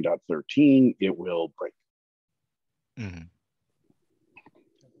to 9.13, it will break. Mm-hmm.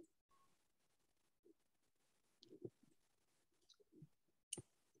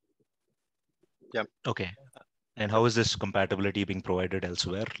 Yeah. Okay. And how is this compatibility being provided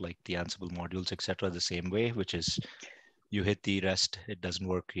elsewhere, like the Ansible modules, etc., the same way, which is you hit the REST, it doesn't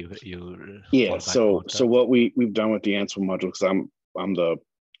work, you yeah. So what we've done with the Ansible module, because I'm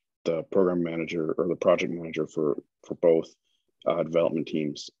the program manager or the project manager for both development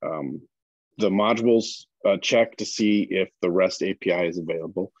teams. The modules check to see if the REST API is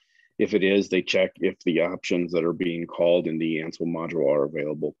available. If it is, they check if the options that are being called in the Ansible module are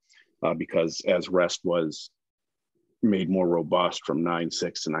available, because as REST was made more robust from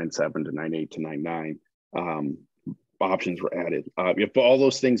 9.6 to 9.7 to 9.8 to 9.9, options were added. If all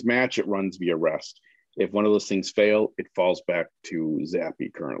those things match, it runs via REST. If one of those things fail, it falls back to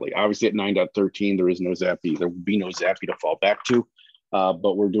ZAPI currently. Obviously at 9.13, there is no ZAPI. There will be no ZAPI to fall back to,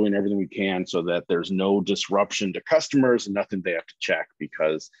 but we're doing everything we can so that there's no disruption to customers and nothing they have to check,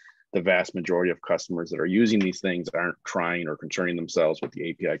 because the vast majority of customers that are using these things aren't trying or concerning themselves with the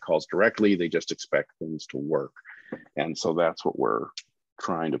API calls directly. They just expect things to work. And so that's what we're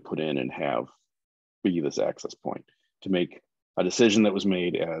trying to put in and have be this access point to make a decision that was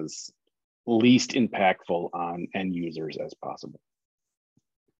made as least impactful on end users as possible.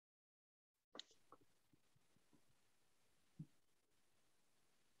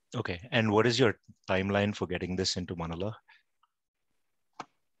 Okay, and what is your timeline for getting this into Manila?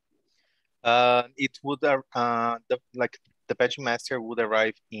 It would the patching master would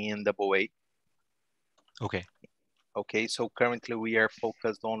arrive in AA. Okay. Okay, so currently we are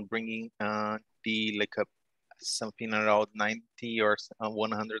focused on bringing something around 90 or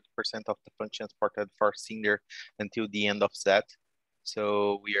 100% of the functions ported for Cinder until the end of Zed.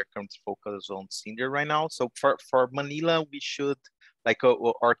 So we are currently focused on Cinder right now. So for Manila, we should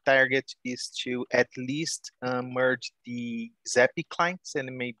our target is to at least merge the ZAPI clients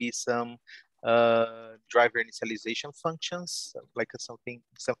and maybe some driver initialization functions, like something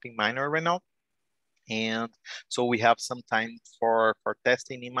minor right now. And so we have some time for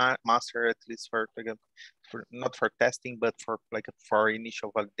testing in master, at least for not for testing, but for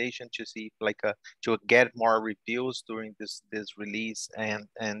initial validation to see to get more reviews during this release and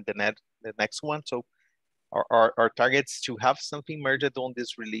the next one. So our targets to have something merged on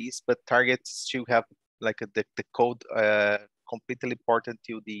this release, but targets to have the code completely ported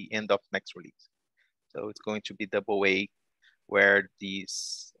till the end of next release. So it's going to be AA, where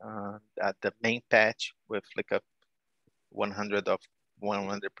these the main patch with 100% of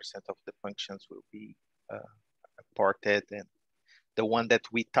the functions will be ported, and the one that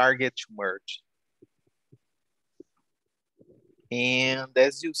we target to merge. And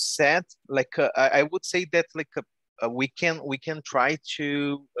as you said, I would say that we can try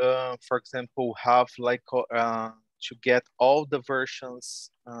to, for example, have to get all the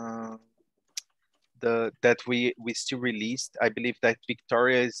versions that we still released. I believe that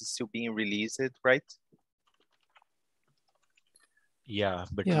Victoria is still being released, right? Yeah,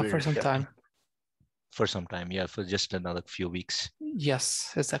 but yeah, for some time. For some time, yeah, for just another few weeks.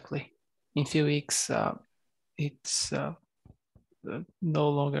 Yes, exactly. In a few weeks, it's no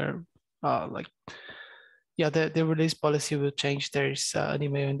longer the release policy will change. There is an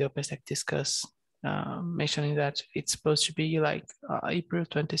email in the OpenStack Discuss mentioning that it's supposed to be April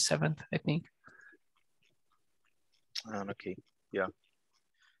 27th, I think. Okay, yeah.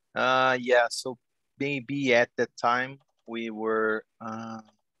 Yeah, so maybe at that time we were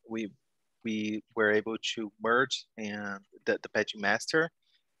we were able to merge and the patching master.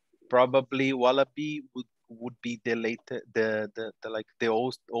 Probably Wallaby would be the latest,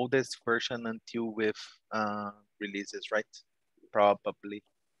 the oldest version until with releases, right? Probably.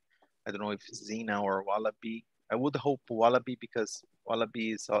 I don't know if it's Xena or Wallaby. I would hope Wallaby, because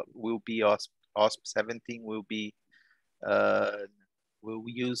Wallaby will be OSP 17 will be will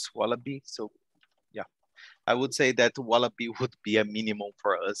use Wallaby. So yeah, I would say that Wallaby would be a minimum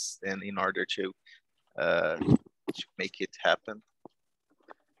for us, and in order to make it happen.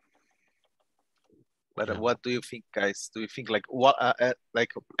 But what do you think, guys? Do you think what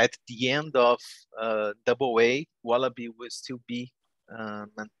at the end of AA, Wallaby will still be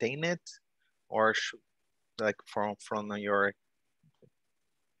maintained, or should, from your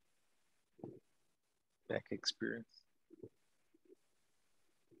back experience?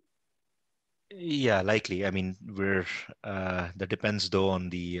 Yeah, likely. I mean, we're that depends though on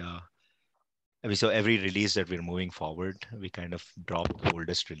the so every release that we're moving forward, we kind of drop the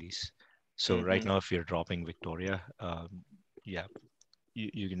oldest release. So right now, if you're dropping Victoria, yeah,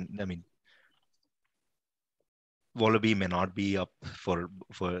 you can. I mean, Wallaby may not be up for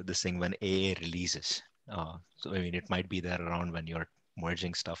this thing when AA releases. So I mean, it might be there around when you're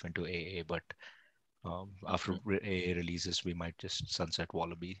merging stuff into AA, but after AA releases, we might just sunset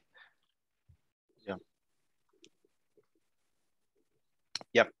Wallaby. Yeah.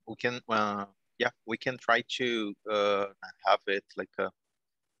 Yeah, we can. Yeah, we can try to have it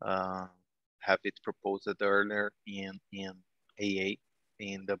have it proposed earlier in AA,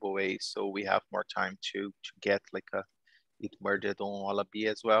 in AA, so we have more time to get it merged on Wallaby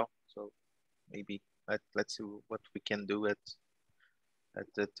as well. So maybe let's see what we can do at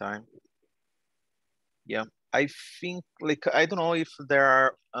that time. Yeah, I think I don't know if there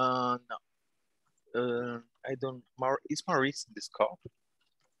are I don't. Is Maurice in this call?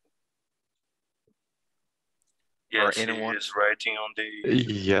 Yes, or anyone? he is writing on the.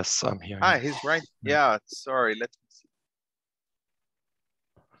 Yes, I'm here. He's right. Yeah, sorry. Let me see.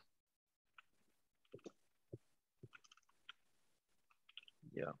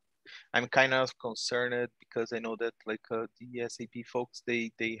 Yeah, I'm kind of concerned because I know that like the SAP folks,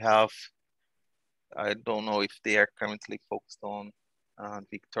 they have, I don't know if they are currently focused on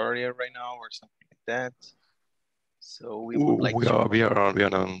Victoria right now or something like that. So we would like we are on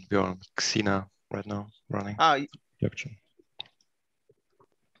Xena right now running. Production.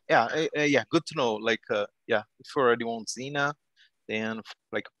 Yeah, yeah, good to know. Like, yeah, if we're already on Xena, then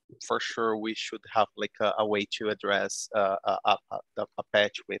like for sure we should have like a way to address a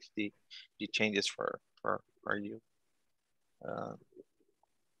patch with the changes for you.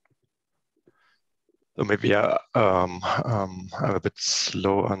 So maybe I'm a bit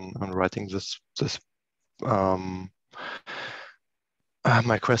slow on writing this.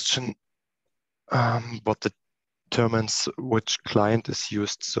 My question: what determines which client is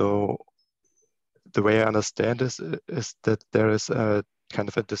used? So the way I understand this is that there is a kind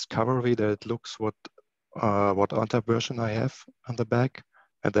of a discovery that it looks what ONTAP version I have on the back,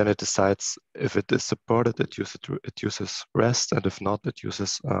 and then it decides if it is supported, it uses REST, and if not, it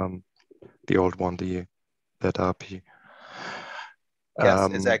uses the old one, the ZAPI.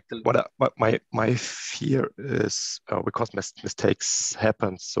 Yes, exactly. What my fear is because mistakes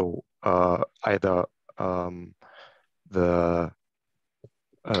happen. So either the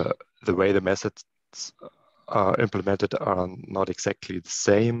way the methods are implemented are not exactly the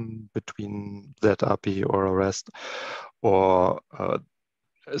same between ZAPI or REST, or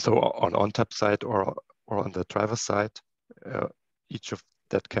so on ONTAP side or on the driver side, each of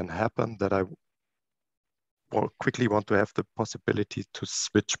that can happen. That I quickly want to have the possibility to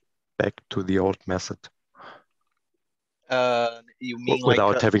switch back to the old method. You mean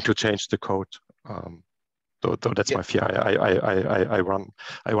without like having to change the code? So that's my fear. I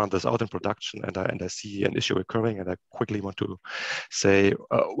run this out in production, and I see an issue occurring, and I quickly want to say,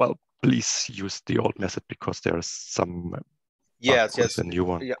 well, please use the old method because there's some yes, a new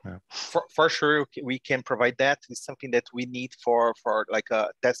one. Yeah. For sure, we can provide that. It's something that we need for like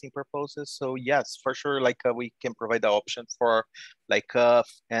testing purposes. So yes, for sure, like we can provide the option for like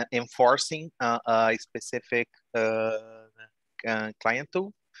enforcing a specific client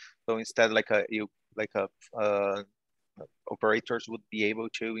tool. So instead, like operators would be able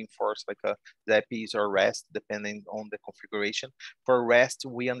to enforce like a ZAPIs or REST depending on the configuration. For REST,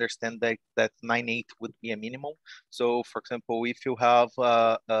 we understand that 9.8 would be a minimum. So for example, if you have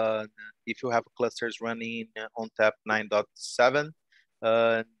clusters running on ONTAP 9.7,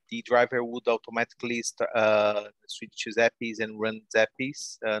 the driver would automatically switch to ZAPIs and run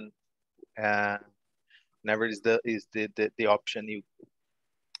ZAPIs, and never is the option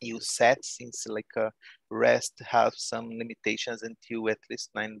you set, since like REST have some limitations until at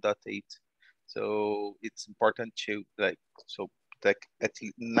least 9.8. So it's important to like at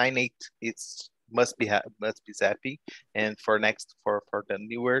 9.8 must be ZAPI, and for the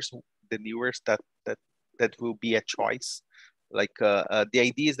newest that will be a choice. Like the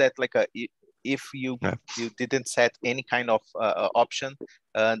idea is that like if you didn't set any kind of option,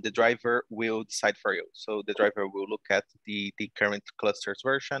 the driver will decide for you. So the driver will look at the current clusters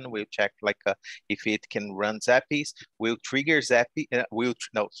version, will check like if it can run ZAPIs, will trigger ZAPI,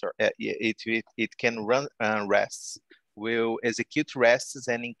 it can run RESTs, will execute RESTs,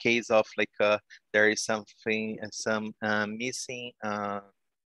 and in case of like there is some missing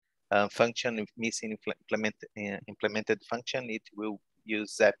function, missing implemented function, it will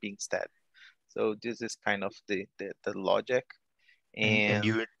use ZAPI instead. So this is kind of the logic. And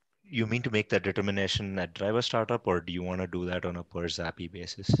you mean to make that determination at driver startup, or do you want to do that on a per ZAPI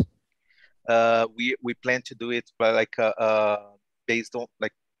basis? We plan to do it by like based on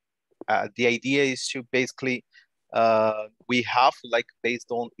like the idea is to basically we have like based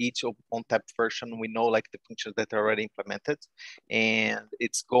on each ONTAP version, we know like the functions that are already implemented, and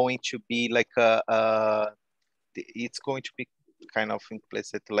it's going to be like it's going to be kind of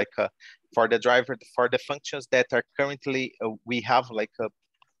implicit like for the driver, for the functions that are currently we have like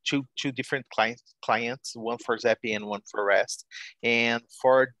two different clients, one for ZAPI and one for REST, and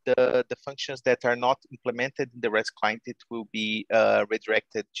for the functions that are not implemented in the REST client, it will be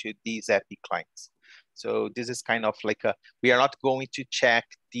redirected to the ZAPI clients. So this is kind of like we are not going to check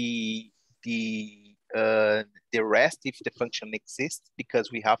the REST if the function exists,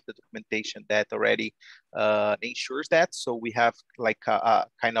 because we have the documentation that already ensures that. So we have like a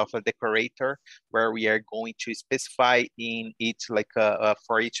kind of a decorator where we are going to specify in each like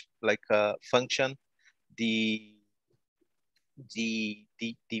for each like function the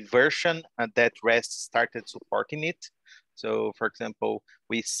version that REST started supporting it. So for example,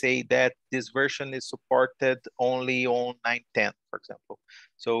 we say that this version is supported only on 9.10, for example.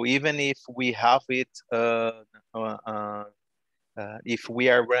 So even if we have it if we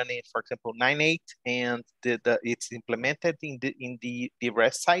are running, for example, 9.8 and it's implemented in the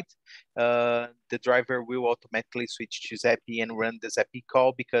REST side, the driver will automatically switch to ZAPI and run the ZAPI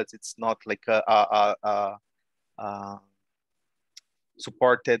call because it's not like a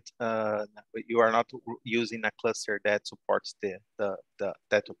supported. You are not using a cluster that supports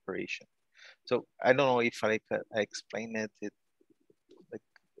that operation. So I don't know if I explained it. Like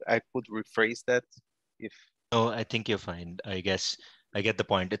I could rephrase that if. No, I think you're fine. I guess I get the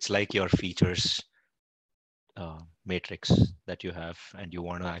point. It's like your features matrix that you have, and you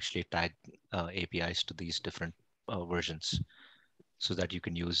want to actually tag APIs to these different versions so that you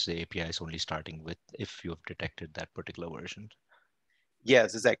can use the APIs only starting with if you've detected that particular version.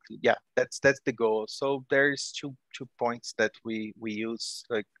 Yes, exactly. Yeah, that's the goal. So there's two points that we use.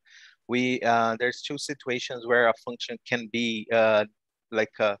 Like there's two situations where a function can be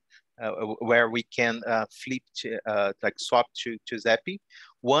where we can flip to like swap to ZAPI.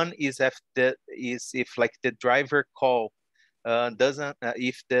 One is if like the driver call doesn't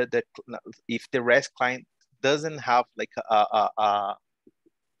if the REST client doesn't have like a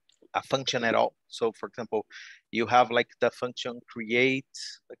function at all. So for example, you have like the function create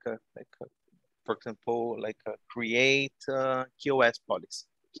for example like a create QoS policy,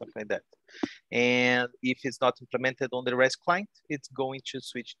 something like that. And if it's not implemented on the REST client, it's going to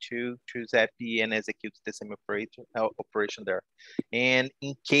switch to ZAPI and execute the same operation there. And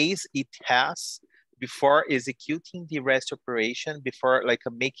in case it has, before executing the REST operation, before like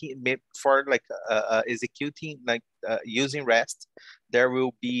executing like using REST, there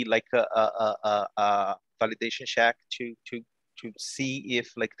will be like a validation check to see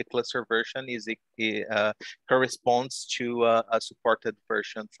if like the cluster version is corresponds to a supported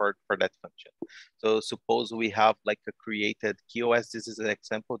version for that function. So suppose we have like a created QoS. This is an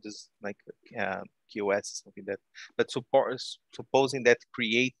example. This is like QoS is something that, but supposing that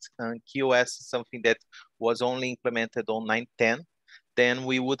create QoS is something that was only implemented on 9.10. Then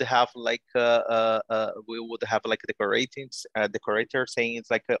we would have like a decorator saying it's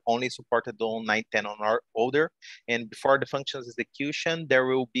like only supported on 9.10 on our older. And before the function's execution, there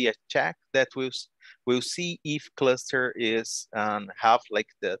will be a check that will see if cluster is have like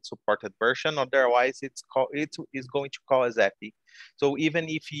the supported version. Otherwise, it is going to call a ZAPI. So even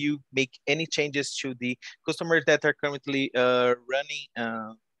if you make any changes to the customers that are currently running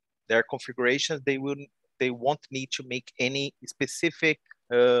their configurations, they won't need to make any specific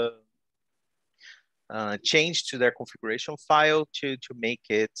change to their configuration file to make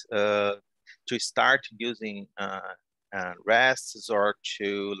it to start using RESTs or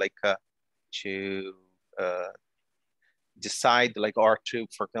to like decide like or to,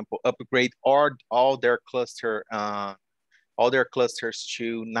 for example, upgrade all their clusters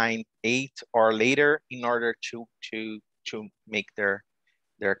to 9.8 or later in order to make their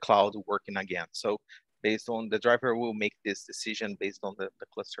cloud working again. So based on the driver will make this decision based on the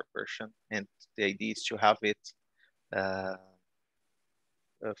cluster version. And the idea is to have it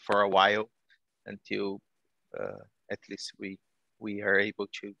for a while until at least we are able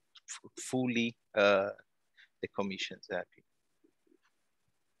to fully decommission ZAPI.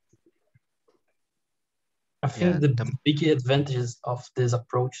 I think the big advantages of this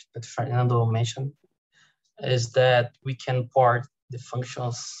approach that Fernando mentioned is that we can part the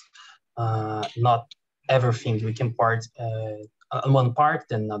functions, not everything. We can part on one part,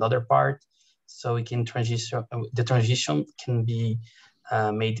 then another part, so we can transition. The transition can be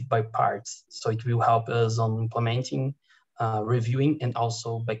made by parts, so it will help us on implementing, reviewing, and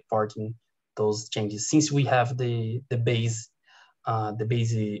also backporting those changes. Since we have the base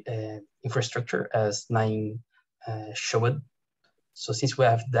infrastructure as 9 showed, so since we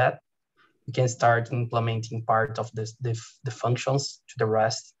have that, we can start implementing part of the functions to the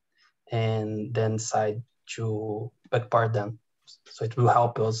REST, and then decide to backpart them. So it will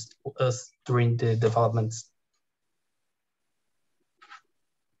help us during the developments.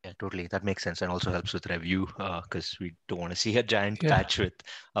 Yeah, totally. That makes sense, and also helps with review because we don't want to see a giant patch with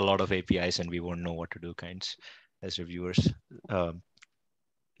a lot of APIs and we won't know what to do as reviewers.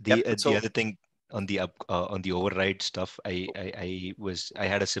 The other thing on the override stuff, I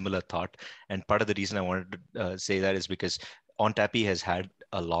had a similar thought, and part of the reason I wanted to say that is because ONTAP has had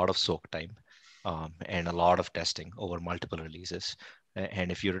a lot of soak time and a lot of testing over multiple releases.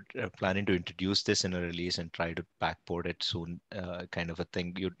 And if you're planning to introduce this in a release and try to backport it soon, kind of a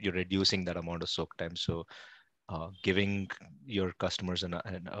thing, you're reducing that amount of soak time. So giving your customers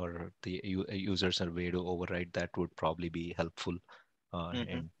or the users a way to override that would probably be helpful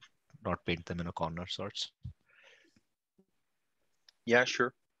and not paint them in a corner sorts. Yeah,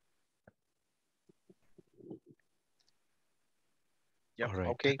 sure. Yeah. All right.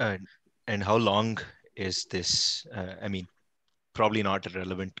 Okay. And how long is this? I mean, probably not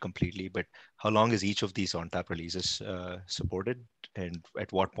relevant completely, but how long is each of these ONTAP releases supported? And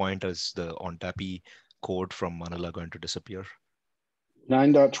at what point is the ONTAP code from Manila going to disappear?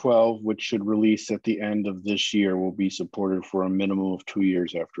 9.12, which should release at the end of this year, will be supported for a minimum of 2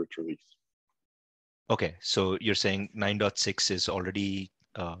 years after its release. Okay, so you're saying 9.6 is already,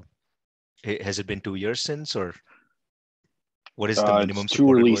 has it been 2 years since, or what is the minimum it's 2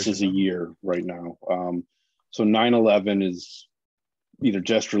 supported releases version? a year right now. So 9.11 is either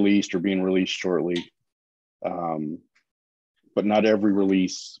just released or being released shortly. But not every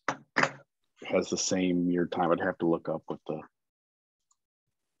release has the same year time. I'd have to look up what the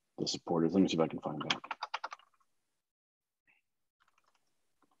support is. Let me see if I can find that.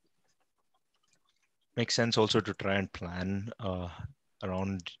 Makes sense also to try and plan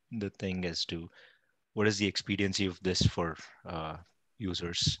around the thing as to what is the expediency of this for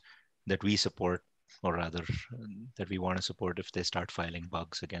users that we support, or rather that we want to support if they start filing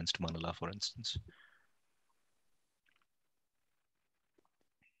bugs against Manila, for instance.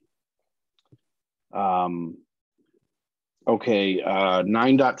 Okay,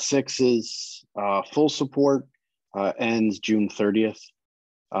 9.6's full support ends June 30th.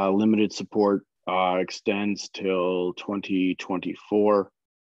 Limited support extends till 2024.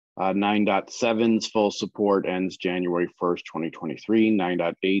 9.7's full support ends January 1st, 2023.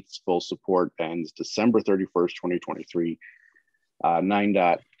 9.8's full support ends December 31st, 2023.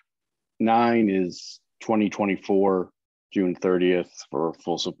 9.9 is 2024, June 30th for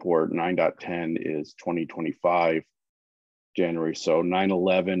full support. 9.10 is 2025, January. So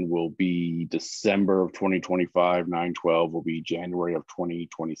 9.11 will be December of 2025. 9.12 will be January of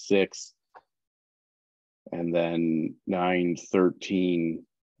 2026. And then 9.13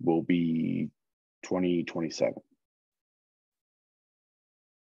 will be 2027.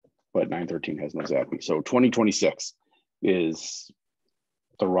 But 9.13 has no ZAPI. So 2026 is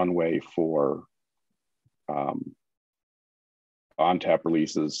the runway for ONTAP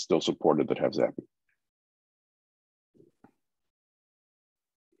releases still supported that have ZAPI.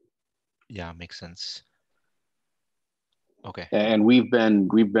 Yeah, makes sense. Okay. And we've been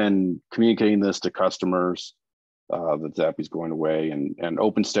communicating this to customers that ZAPI is going away, and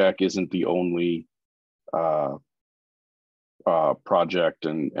OpenStack isn't the only project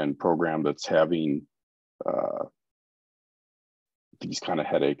and program that's having these kind of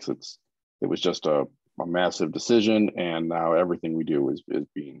headaches. It was just a massive decision, and now everything we do is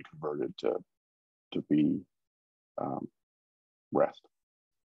being converted to be REST.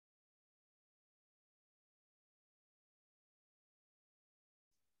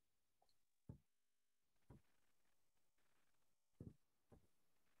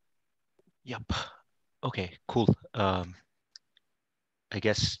 Yep. Okay, cool. I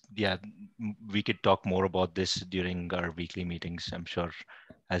guess, yeah, we could talk more about this during our weekly meetings. I'm sure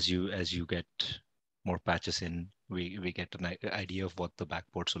as you get more patches in, we get an idea of what the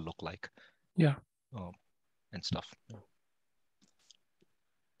backports will look like. Yeah. And stuff.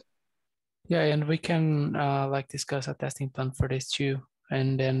 Yeah, and we can like discuss a testing plan for this too.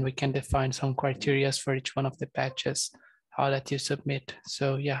 And then we can define some criteria for each one of the patches, how that you submit.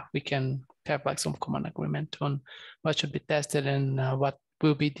 So yeah, we can have like some common agreement on what should be tested and what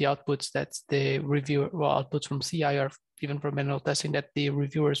will be the outputs that the reviewer, well, outputs from CI or even from manual testing that the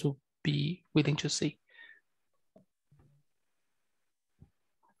reviewers will be willing to see.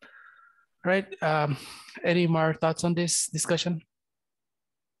 Right. Any more thoughts on this discussion?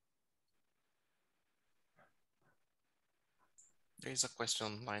 There is a question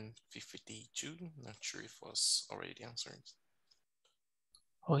on line 52. Not sure if it was already answered.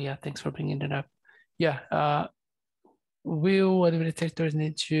 Oh yeah, thanks for bringing it up. Yeah, will administrators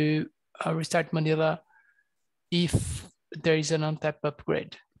need to restart Manila if there is an ONTAP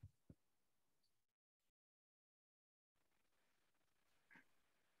upgrade?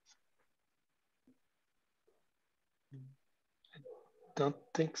 Don't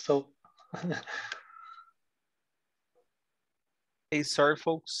think so. Hey, sorry,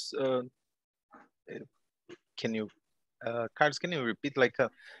 folks. Can you, Carlos, can you repeat? Like,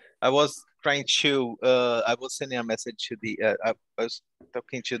 I was trying to, I was sending a message to the, I was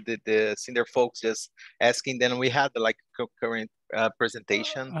talking to the senior folks, just asking. Then we had like concurrent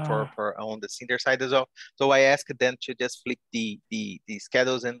presentation for on the senior side as well. So I asked them to just flip the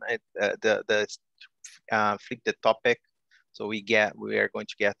schedules and flip the topic. So we are going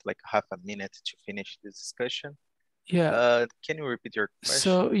to get like half a minute to finish this discussion. Yeah. Can you repeat your question?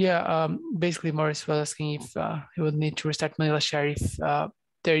 So yeah, basically Maurice was asking if he would need to restart Manila Share if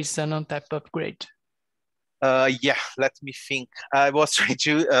there is an ONTAP upgrade. Yeah, let me think. I was trying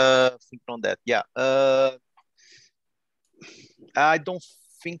to think on that. Yeah. I don't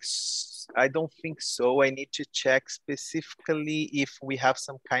think so. I need to check specifically if we have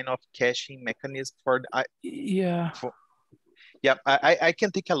some kind of caching mechanism for yeah. Yeah, I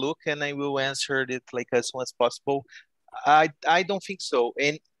can take a look and I will answer it like as soon as possible. I don't think so.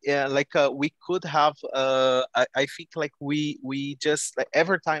 And like we could have I think like we just like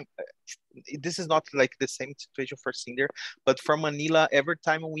every time this is not like the same situation for Cinder, but for Manila, every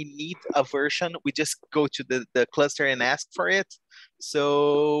time we need a version, we just go to the cluster and ask for it.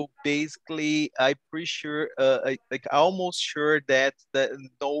 So basically, I'm pretty sure, like almost sure that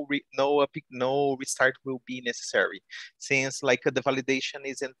no restart will be necessary, since like the validation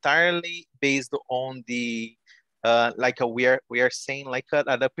is entirely based on the like we are saying like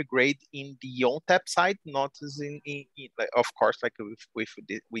an upgrade in the ONTAP side, not as in like, of course, like if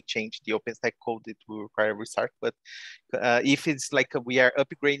we change the OpenStack code, it will require a restart. But if it's like we are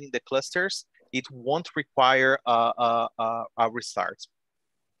upgrading the clusters, it won't require a restart.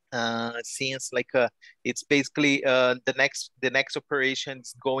 Since like it's basically the next operation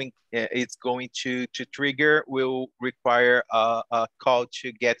is going it's going to trigger will require a call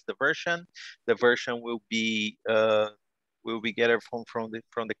to get the version. The version will be gathered from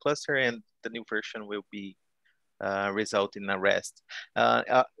the cluster, and the new version will be result in a rest.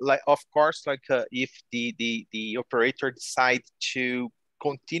 Like of course, like if the operator decide to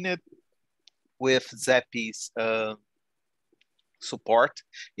continue with ZAPI's support,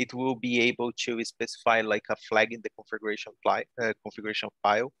 it will be able to specify like a flag in the configuration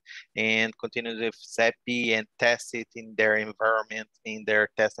file and continue with ZAPI and test it in their environment, in their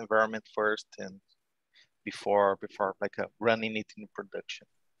test environment first, and before like running it in production.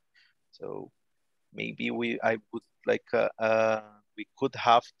 So maybe I would like we could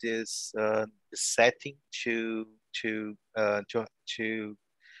have this setting to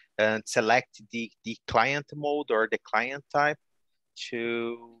select the client mode or the client type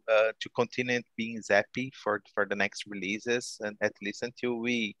to continue being ZAPI for the next releases, and at least until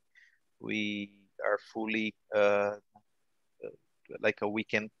we are fully like we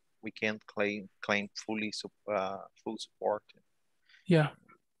can claim fully full support. Yeah.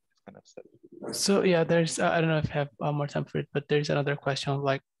 Kind of stuff. So yeah, there's I don't know if I have more time for it, but there's another question.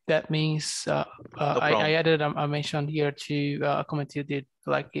 Like that means I added a mention here to a comment you did,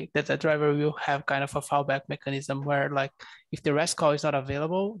 like that the driver will have kind of a fallback mechanism where like if the REST call is not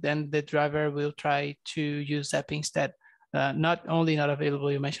available, then the driver will try to use ZAPI instead. Not only not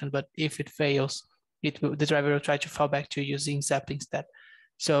available, you mentioned, but if it fails, the driver will try to fall back to using ZAPI instead.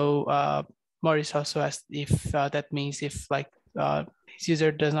 So Maurice also asked if that means if like his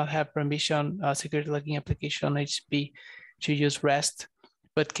user does not have permission security logging application HTTP to use REST,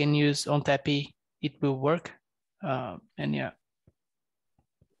 but can use ONTAP, it will work. And yeah.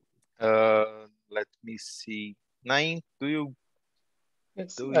 Let me see. Nine, do you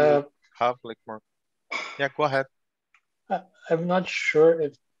have like more? Yeah, go ahead. I'm not sure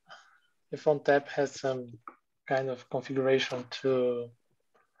if ONTAP has some kind of configuration to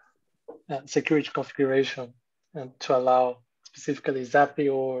security configuration and to allow specifically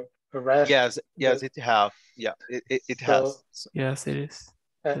ZAPI or REST. Yes, it have. Yeah, it has. Yes, it is.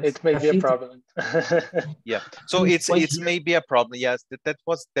 It may be a problem. Yeah, so it's maybe a problem. Yes,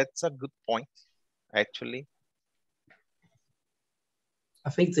 that's a good point, actually. I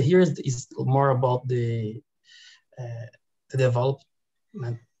think here is more about the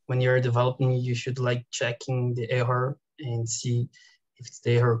development. When you're developing, you should like checking the error and see if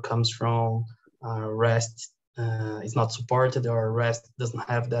the error comes from REST is not supported or REST doesn't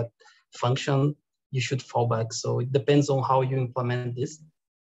have that function. You should fall back. So it depends on how you implement this.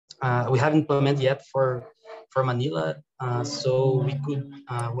 We haven't implemented yet for Manila, so we could,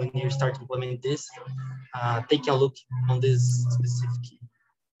 when you start implementing this, take a look on this specific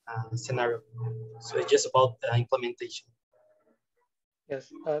scenario. So it's just about the implementation.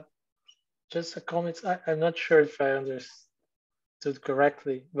 Yes, just a comment. I'm not sure if I understood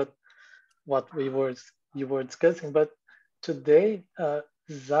correctly, but what you were discussing. But today,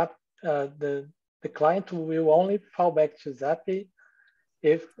 the client will only fall back to ZAPI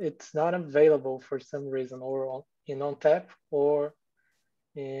if it's not available for some reason, or in ONTAP or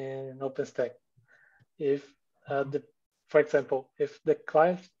in OpenStack. If for example, if the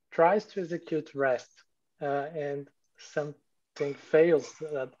client tries to execute REST and something fails,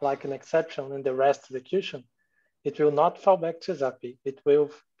 like an exception in the REST execution, it will not fall back to ZAPI. It will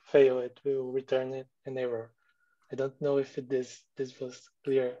fail. It will return an error. I don't know if this was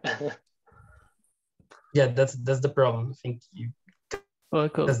clear. Yeah, that's the problem. I think well,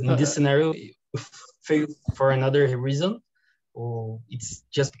 cool. In this scenario, fail for another reason, or it's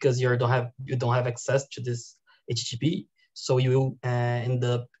just because you don't have access to this HTTP. So you will end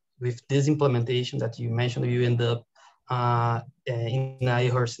up with this implementation that you mentioned. You end up in an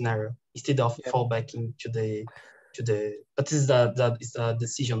error scenario instead of fallbacking to the. But this is a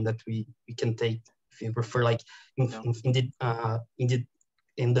decision that we can take if you prefer. Like indeed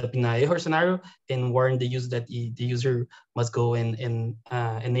end up in an error scenario and warn the user that the user must go and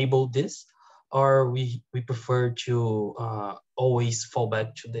enable this, or we prefer to always fall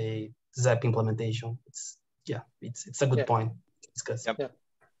back to the ZAPI implementation. It's a good point to discuss. Yep.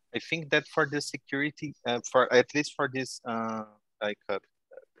 I think that for the security, for at least for this,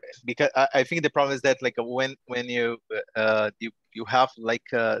 because I think the problem is that like when you have like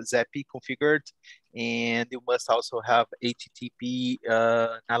ZAPI configured, and you must also have HTTP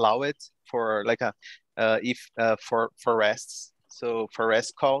allow it for like for RESTs. So for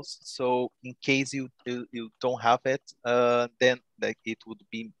REST calls. So in case you don't have it, then like it would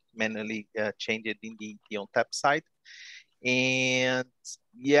be manually changed in the ONTAP side. And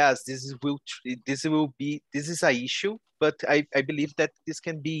yes, this is an issue, but I believe that this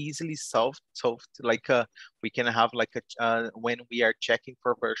can be easily solved. Like we can have like when we are checking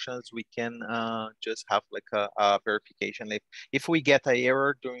for versions, we can just have like a verification. If we get an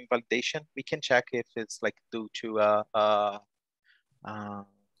error during validation, we can check if it's like due to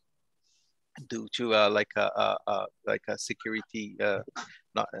like a security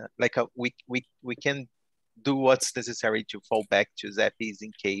we can do what's necessary to fall back to ZAPIs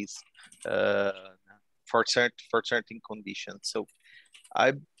in case for certain conditions. So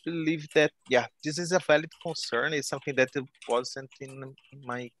I believe that this is a valid concern. It's something that wasn't in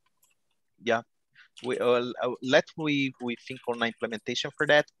my we think on implementation for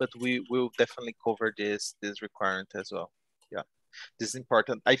that, but we will definitely cover this requirement as well. This is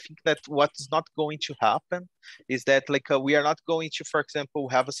important. I think that what's not going to happen is that like we are not going to, for example,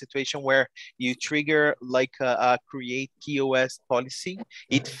 have a situation where you trigger like a create KOS policy,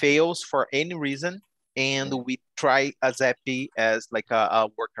 it fails for any reason, and we try a ZAPI as like a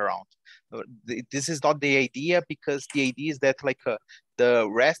workaround. This is not the idea, because the idea is that like the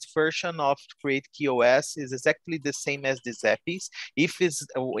REST version of create KOS is exactly the same as the ZAPIs. If it's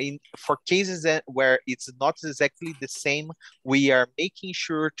for cases where it's not exactly the same, we are making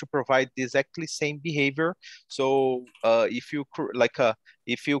sure to provide the exactly same behavior. So if you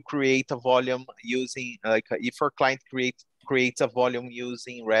create a volume using if our client creates a volume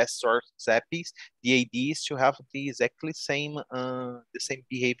using REST or ZAPIs, the idea is to have the exactly same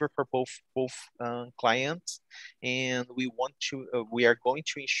behavior for both clients, and we are going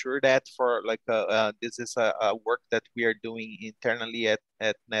to ensure that for like this is a work that we are doing internally at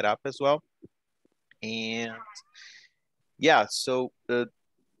NetApp as well. And so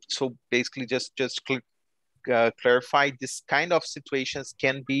basically just clarify, this kind of situations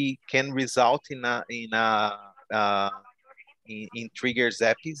can result in trigger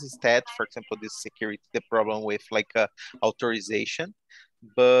ZAPIs instead. For example, this security, the problem with like authorization,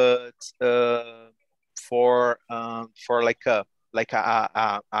 but for like a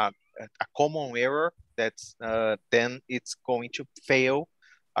common error that's then it's going to fail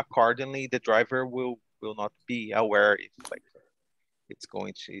accordingly. The driver will not be aware if like it's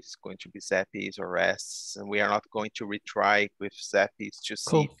going to be ZAPIs or RESTs, and we are not going to retry with ZAPIs to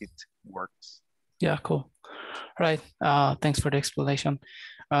see if it works. Yeah, cool. All right. Thanks for the explanation.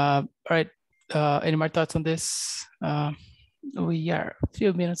 All right. Any more thoughts on this? We are a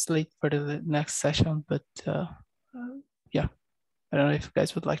few minutes late for the next session, but yeah, I don't know if you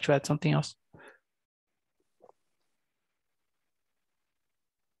guys would like to add something else.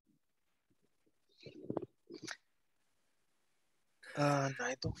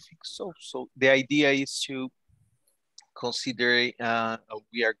 I don't think so. So the idea is to consider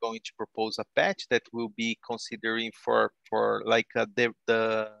we are going to propose a patch that will be considering for like the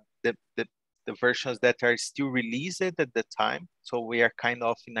versions that are still released at the time. So we are kind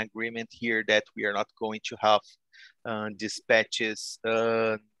of in agreement here that we are not going to have these patches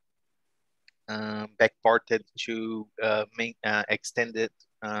backported to extended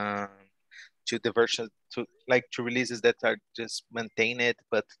to the versions to releases that are just maintained,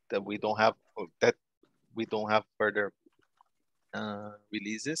 but that we don't have further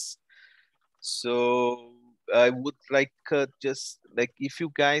releases. So I would like just like if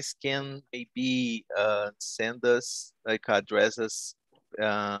you guys can maybe send us like address us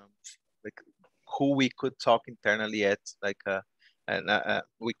like who we could talk internally at, like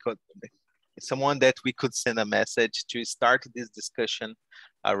we could someone that we could send a message to start this discussion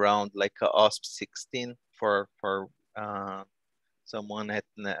around like OSP 16 for someone at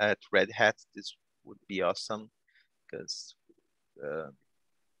Red Hat, this would be awesome, because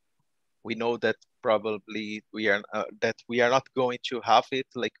we know that probably we are not going to have it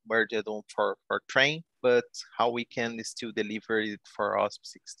like merged on for train, but how we can still deliver it for OSP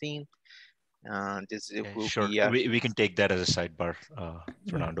 16. This will sure. be we can take that as a sidebar,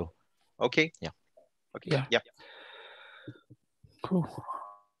 Fernando. Okay. Yeah. Okay. Yeah. Cool.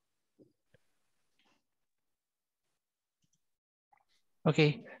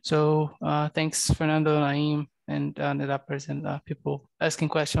 Okay, so thanks, Fernando, Naim, and NetAppers and people asking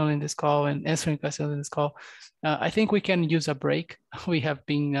questions in this call and answering questions in this call. I think we can use a break. We have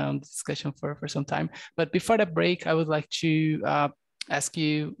been on the discussion for some time, but before the break, I would like to ask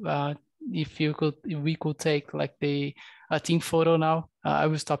you if we could take like the team photo now. I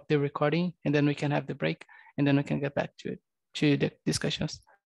will stop the recording and then we can have the break and then we can get back to the discussions.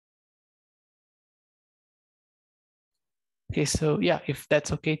 Okay, so yeah, if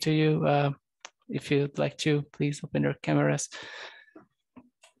that's okay to you, if you'd like to, please open your cameras.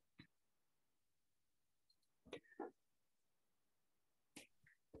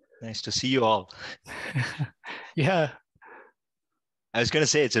 Nice to see you all. Yeah. I was going to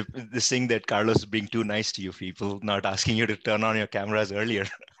say, it's this thing that Carlos is being too nice to you people, not asking you to turn on your cameras earlier.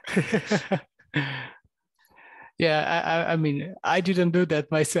 Yeah, I mean, I didn't do that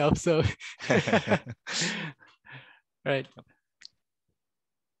myself, so. Right.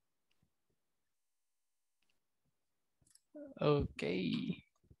 Okay.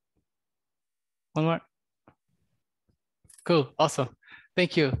 One more. Cool, awesome.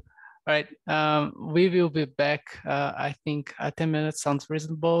 Thank you. All right, we will be back. I think 10 minutes sounds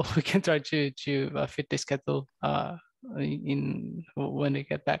reasonable. We can try to fit the schedule in when we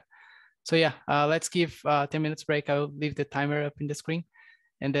get back. So yeah, let's give 10 minutes break. I will leave the timer up in the screen,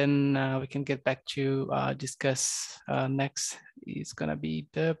 and then we can get back to discuss. Next is gonna be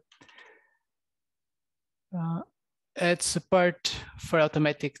the add support for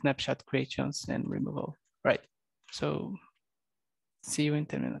automatic snapshot creations and removal. Right. So see you in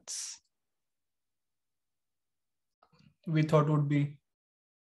 10 minutes. We thought would be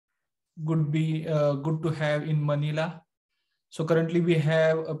good to have in Manila. So currently we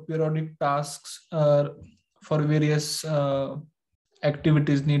have periodic tasks for various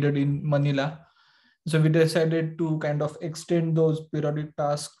activities needed in Manila. So we decided to kind of extend those periodic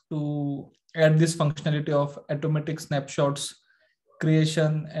tasks to add this functionality of automatic snapshots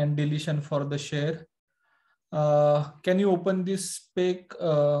creation and deletion for the share. Can you open this spec?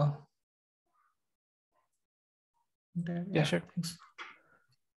 Yeah, sure. Thanks.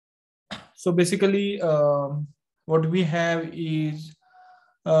 So basically, what we have is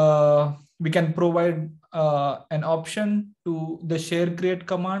we can provide an option to the share create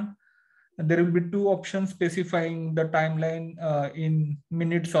command. There will be two options specifying the timeline in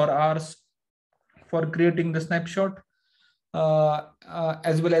minutes or hours for creating the snapshot,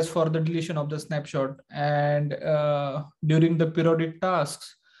 as well as for the deletion of the snapshot. And during the periodic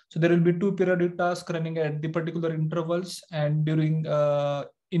tasks, so there will be two periodic tasks running at the particular intervals, and during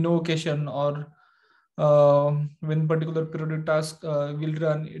invocation or when particular periodic task will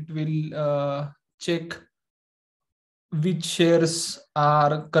run, it will check which shares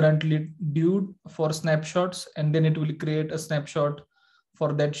are currently due for snapshots, and then it will create a snapshot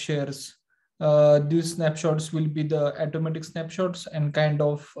for that shares. These snapshots will be the automatic snapshots and kind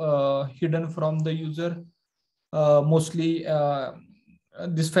of hidden from the user. Mostly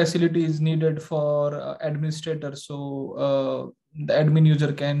this facility is needed for administrators, so the admin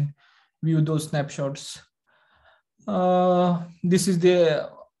user can view those snapshots. This is the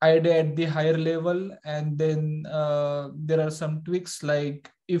idea at the higher level, and then there are some tweaks,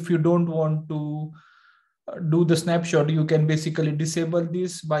 like if you don't want to do the snapshot, you can basically disable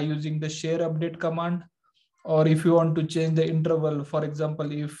this by using the share update command. Or if you want to change the interval, for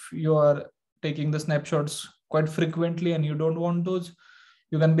example, if you are taking the snapshots quite frequently and you don't want those,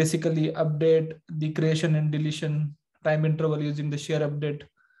 you can basically update the creation and deletion time interval using the share update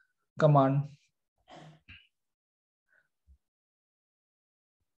command.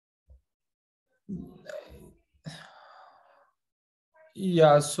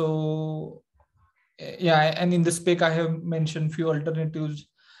 Yeah, so yeah, and in the spec I have mentioned few alternatives,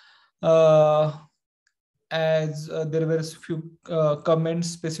 as there were a few comments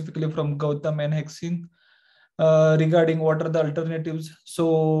specifically from Gautam and Hexin regarding what are the alternatives.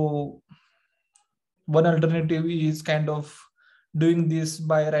 So one alternative is kind of doing this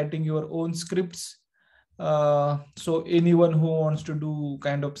by writing your own scripts. So anyone who wants to do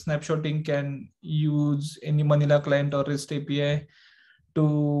kind of snapshotting can use any Manila client or REST API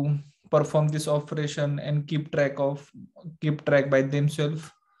to perform this operation and keep track by themselves.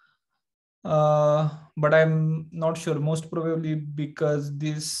 But I'm not sure, most probably because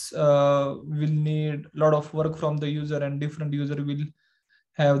this will need a lot of work from the user, and different user will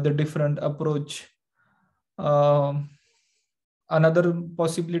have the different approach. Another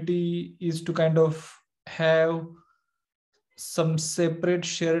possibility is to kind of have some separate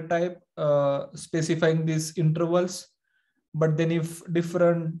share type specifying these intervals. But then if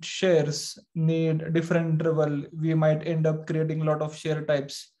different shares need different interval, we might end up creating a lot of share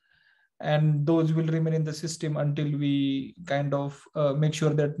types, and those will remain in the system until we kind of make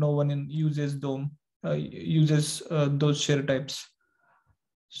sure that no one uses them, those share types.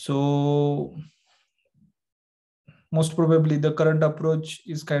 So most probably the current approach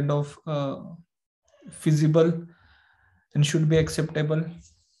is kind of feasible and should be acceptable.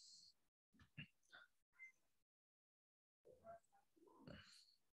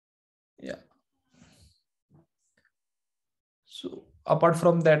 Yeah. So apart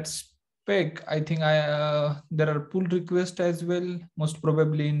from that spec, I think there are pull requests as well, most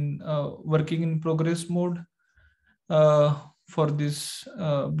probably in working in progress mode for this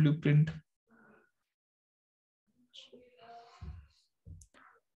blueprint.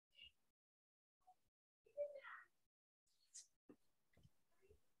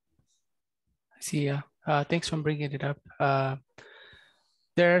 See, thanks for bringing it up.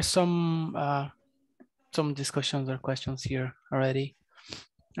 There are some discussions or questions here already.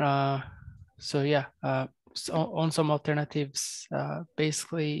 So yeah, so on some alternatives,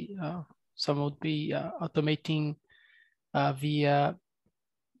 basically some would be automating via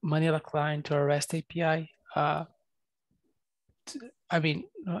Manila client or REST API. I mean,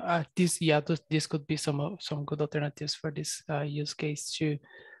 this could be some good alternatives for this use case too.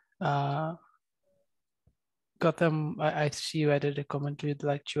 Gotham, I see you added a comment. Would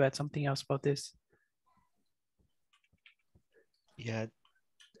like to add something else about this? Yeah,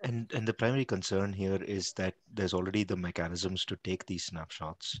 and the primary concern here is that there's already the mechanisms to take these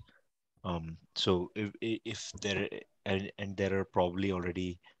snapshots. So if there and there are probably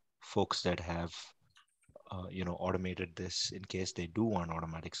already folks that have automated this in case they do want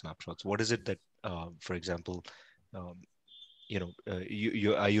automatic snapshots. What is it that, for example, are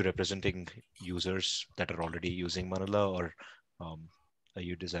you representing users that are already using Manila, or are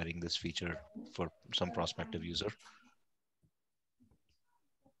you designing this feature for some prospective user?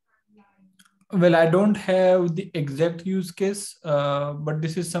 Well, I don't have the exact use case, but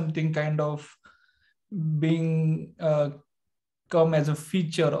this is something kind of being come as a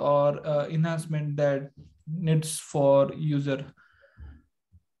feature or enhancement that needs for user.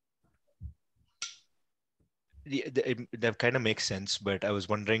 That kind of makes sense, but I was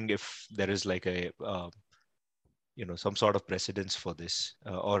wondering if there is like a some sort of precedence for this,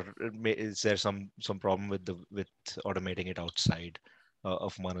 or is there some problem with automating it outside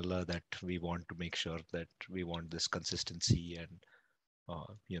of Manila, that we want to make sure that we want this consistency and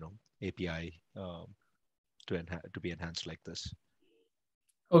API to be enhanced like this.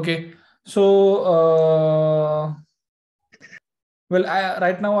 Okay, so well,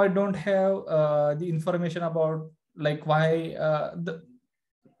 right now I don't have the information about like why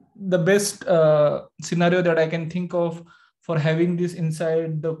the best scenario that I can think of for having this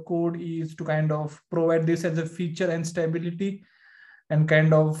inside the code is to kind of provide this as a feature and stability, and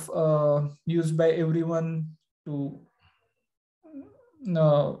kind of used by everyone to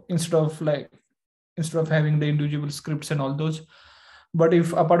instead of having the individual scripts and all those. But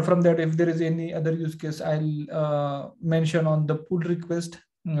if apart from that, if there is any other use case, I'll mention on the pull request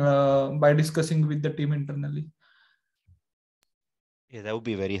by discussing with the team internally. Yeah, that would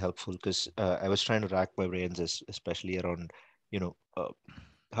be very helpful, because I was trying to rack my brains, especially around,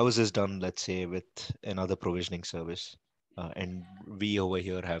 how is this done, let's say, with another provisioning service? And we over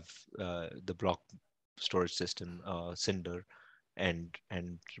here have the block storage system, Cinder, and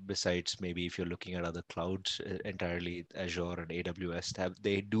besides, maybe if you're looking at other clouds, entirely Azure and AWS,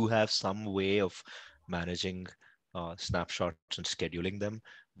 they do have some way of managing snapshots and scheduling them.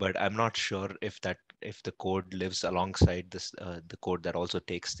 But I'm not sure if the code lives alongside this the code that also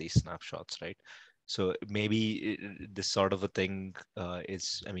takes these snapshots, right? So maybe this sort of a thing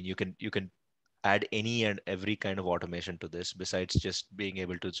is, I mean, you can add any and every kind of automation to this, besides just being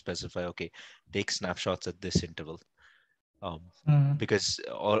able to specify, okay, take snapshots at this interval. Because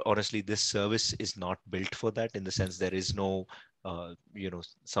honestly, this service is not built for that, in the sense there is no,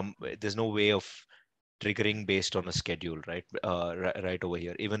 there's no way of triggering based on a schedule, right? Right over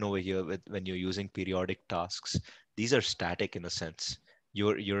here, even over here, when you're using periodic tasks, these are static in a sense.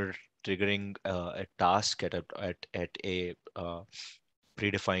 You're triggering a task at a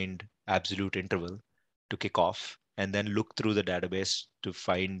predefined absolute interval to kick off, and then look through the database to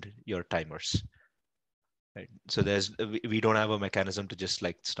find your timers. Right. So we don't have a mechanism to just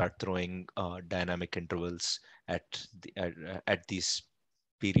like start throwing dynamic intervals at these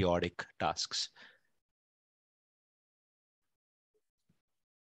periodic tasks.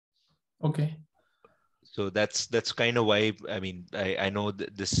 Okay. So that's kind of why, I mean, I know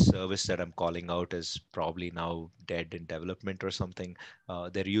that this service that I'm calling out is probably now dead in development or something.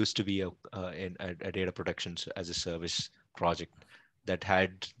 There used to be a data protection as a service project that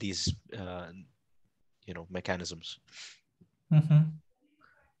had these mechanisms. Mm-hmm.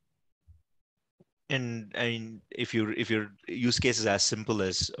 And if your use case is as simple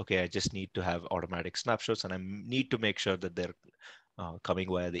as, okay, I just need to have automatic snapshots and I need to make sure that they're coming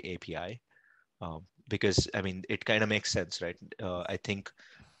via the API, because I mean it kind of makes sense, right? I think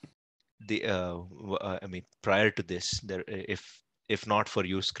I mean prior to this, if not for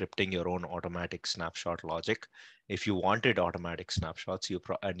you scripting your own automatic snapshot logic, if you wanted automatic snapshots, you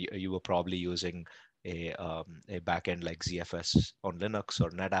were probably using a backend like ZFS on Linux or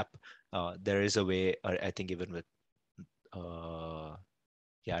NetApp. There is a way, I think even with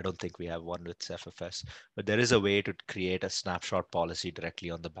yeah, I don't think we have one with FFS, but there is a way to create a snapshot policy directly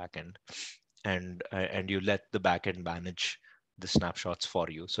on the backend, and you let the backend manage the snapshots for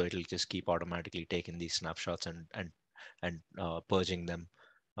you. So it'll just keep automatically taking these snapshots and purging them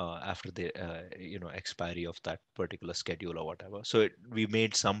after the expiry of that particular schedule or whatever. So we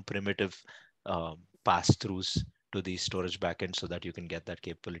made some primitive pass-throughs to the storage backend so that you can get that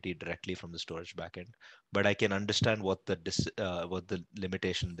capability directly from the storage backend. But I can understand what the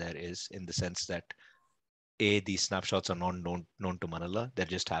limitation there is, in the sense that these snapshots are not known to Manila. They're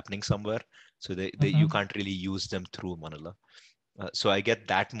just happening somewhere. So you can't really use them through Manila. So I get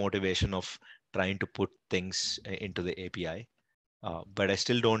that motivation of trying to put things into the API. But I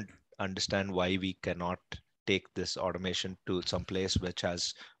still don't understand why we cannot take this automation to some place which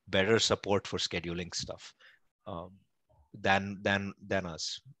has better support for scheduling stuff than the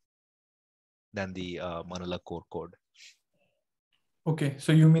Manila core code. Okay,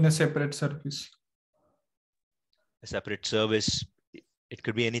 so you mean a separate service? A separate service, it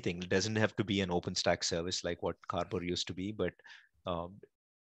could be anything. It doesn't have to be an OpenStack service like what Carbor used to be, but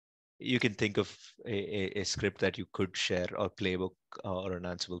you can think of a script that you could share, or playbook or an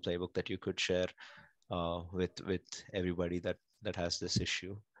Ansible playbook that you could share with everybody that has this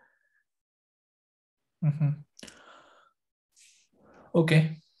issue. Mm-hmm.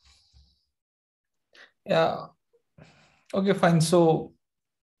 Okay. Yeah. Okay, fine. So,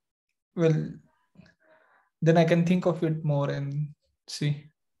 well, then I can think of it more and see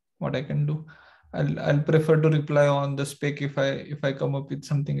what I can do. I'll prefer to reply on the spec if I come up with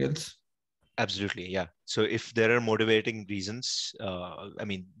something else. Absolutely, yeah. So if there are motivating reasons, I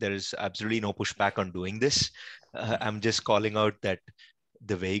mean, there is absolutely no pushback on doing this. I'm just calling out that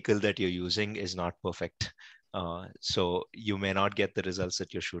the vehicle that you're using is not perfect. So you may not get the results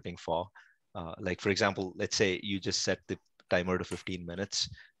that you're shooting for. Like, for example, let's say you just set the timer to 15 minutes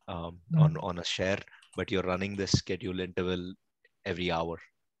on a share, but you're running the schedule interval every hour,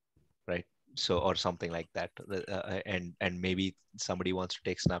 right? So, or something like that. And maybe somebody wants to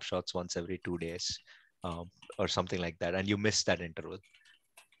take snapshots once every 2 days or something like that, and you miss that interval.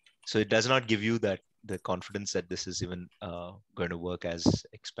 So it does not give you the confidence that this is even going to work as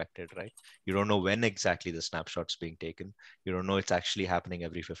expected, right? You don't know when exactly the snapshot's being taken. You don't know it's actually happening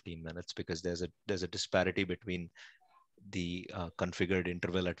every 15 minutes because there's a disparity between the configured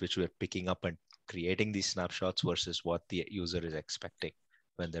interval at which we're picking up and creating these snapshots versus what the user is expecting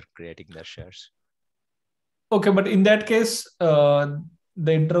when they're creating their shares. Okay, but in that case, the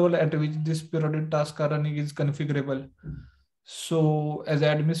interval at which this periodic tasks are running is configurable. So as an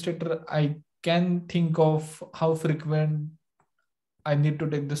administrator, I can think of how frequent I need to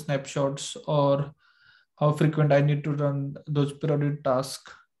take the snapshots or how frequent I need to run those periodic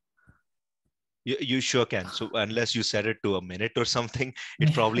tasks. You sure can. So unless you set it to a minute or something,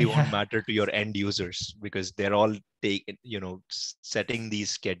 it probably won't matter to your end users because they're all setting these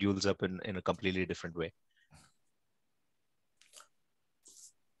schedules up in a completely different way.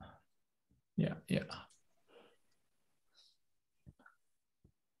 Yeah.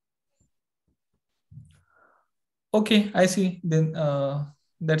 Okay, I see. Then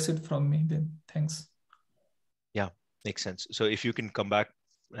that's it from me then. Thanks. Yeah, makes sense. So if you can come back,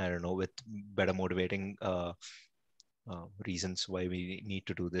 I don't know, with better motivating reasons why we need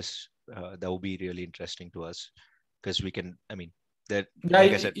to do this, that would be really interesting to us, because we can, I mean,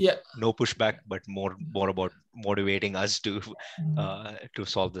 like I said, no pushback, but more about motivating us to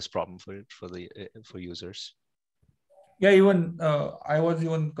solve this problem for users. Yeah, even I was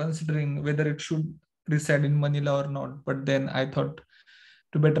even considering whether it should reside in Manila or not, but then I thought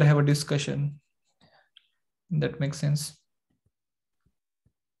to better have a discussion. That makes sense.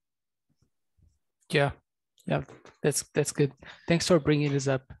 Yeah, that's good. Thanks for bringing this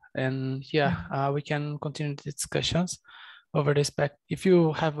up. And yeah, we can continue the discussions over this back. If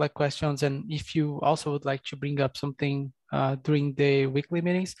you have like questions, and if you also would like to bring up something during the weekly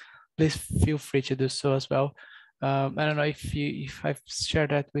meetings, please feel free to do so as well. I don't know if I've shared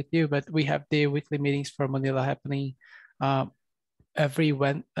that with you, but we have the weekly meetings for Manila happening every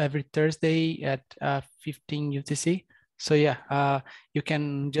Thursday at 15 UTC. So yeah, you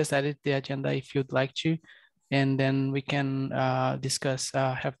can just edit the agenda if you'd like to, and then we can discuss,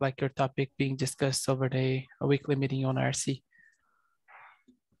 have like your topic being discussed over the weekly meeting on RC.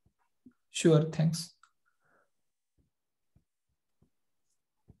 Sure, thanks.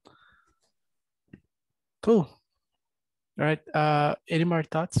 Cool. All right, any more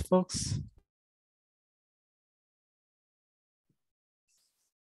thoughts, folks?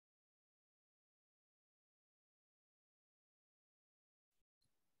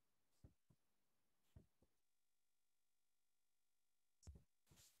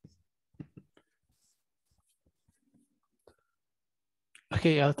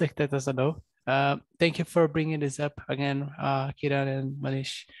 Okay, I'll take that as a no. Thank you for bringing this up again, Kiran and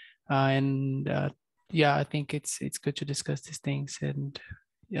Manish. Yeah, I think it's good to discuss these things, and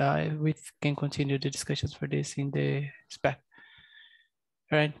yeah, we can continue the discussions for this in the spec.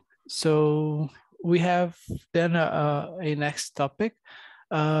 All right, so we have then a next topic.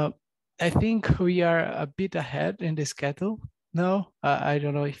 I think we are a bit ahead in the schedule now. I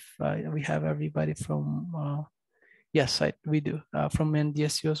don't know if we have everybody from yes, we do, from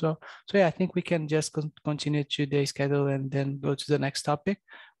NDSU as well. So yeah, I think we can just continue to the schedule and then go to the next topic,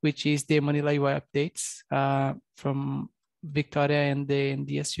 which is the Manila UI updates from Victoria and the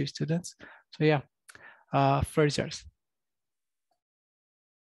NDSU students. So yeah, first yours.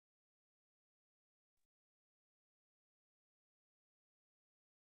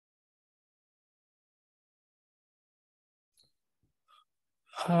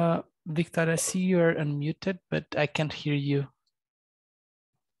 Victoria, I see you're unmuted, but I can't hear you.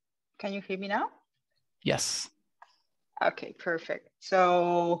 Can you hear me now? Yes. Okay, perfect.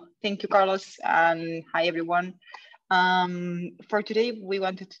 So thank you, Carlos, and hi, everyone. For today, we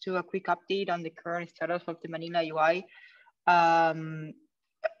wanted to do a quick update on the current status of the Manila UI.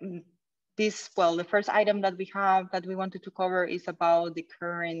 The first item that we wanted to cover is about the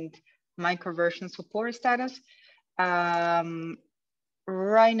current microversion support status.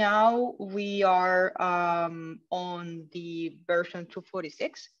 Right now, we are on the version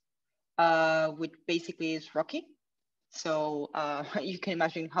 246, which basically is Rocky. So you can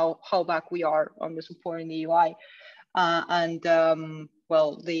imagine how back we are on the support in the UI. The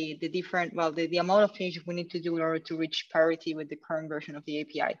amount of changes we need to do in order to reach parity with the current version of the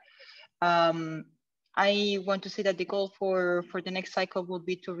API. I want to say that the goal for the next cycle would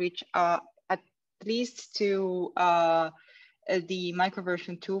be to reach at least to the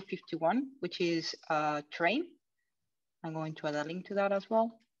microversion 251, which is train. I'm going to add a link to that as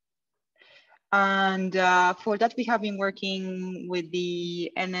well. And for that, we have been working with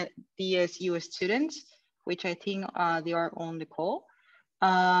the NDSU students, which I think they are on the call.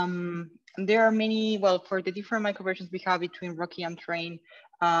 There are many, for the different microversions we have between Rocky and Train,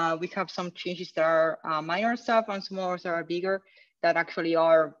 we have some changes that are minor stuff and some others that are bigger that actually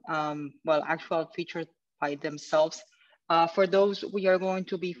are, actual features by themselves. For those, we are going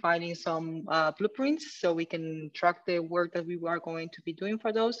to be finding some blueprints so we can track the work that we are going to be doing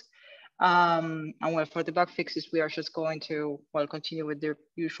for those. For the bug fixes, we are just going to continue with the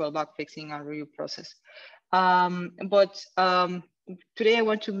usual bug fixing and review process. Today I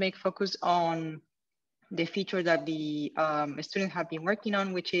want to make focus on the feature that the students have been working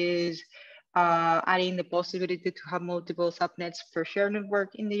on, which is adding the possibility to have multiple subnets per shared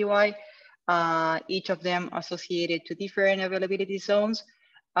network in the UI, each of them associated to different availability zones.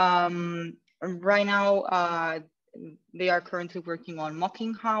 Right now, they are currently working on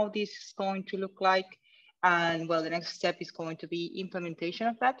mocking how this is going to look like. And the next step is going to be implementation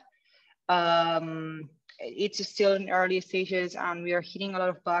of that. It's still in early stages and we are hitting a lot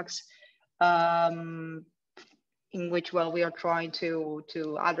of bugs in which, we are trying to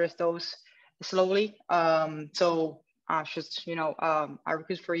address those slowly. Just, our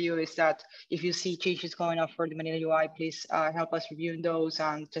request for you is that if you see changes going up for the Manila UI, please help us reviewing those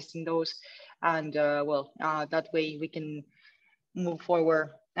and testing those. And that way we can move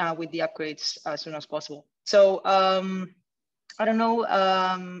forward with the upgrades as soon as possible. So I don't know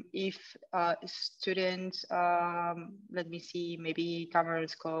if students, let me see, maybe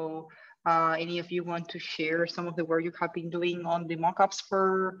Cameron's go, any of you want to share some of the work you have been doing on the mockups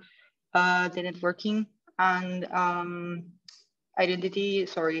for the networking and identity,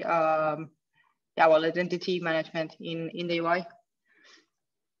 sorry, yeah, well, identity management in the UI?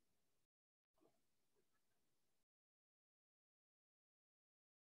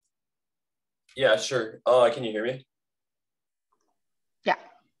 Yeah, sure. Can you hear me? Yeah.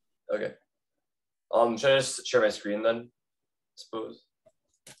 Okay. Should I just share my screen then? I suppose.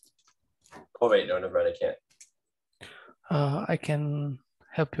 Oh wait, no, never mind. I can't. I can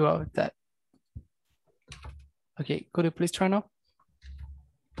help you out with that. Okay, could you please try now?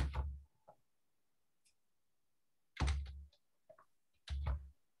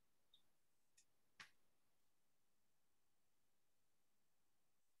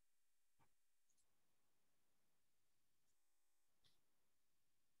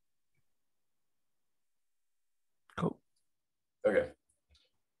 Cool. Okay.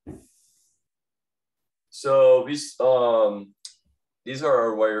 So these are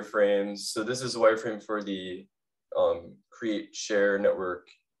our wireframes. So this is a wireframe for the create share network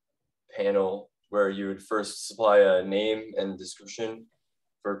panel, where you would first supply a name and description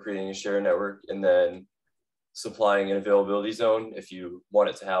for creating a share network, and then supplying an availability zone if you want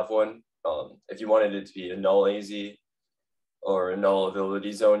it to have one. If you wanted it to be a null AZ or a null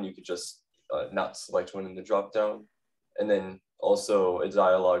availability zone, you could just not select one in the dropdown. And then also a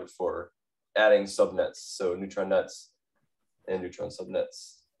dialog for adding subnets, so neutron nets and neutron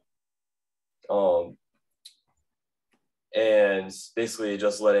subnets. And basically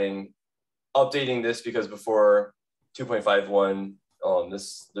just updating this, because before 2.51,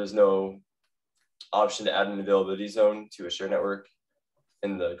 there's no option to add an availability zone to a share network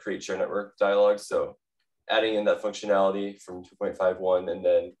in the create share network dialog. So adding in that functionality from 2.51 and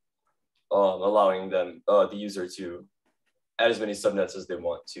then allowing them, the user to add as many subnets as they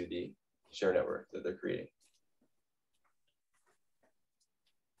want to the share network that they're creating.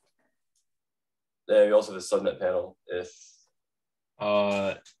 Then we also have a subnet panel if.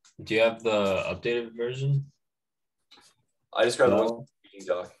 Do you have the updated version? I just grabbed one meeting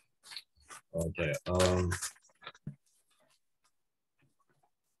doc. Okay.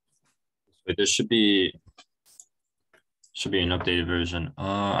 Wait, there should be an updated version.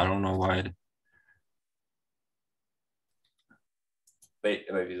 I don't know why. Wait,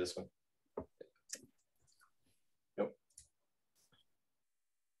 it might be this one. Nope.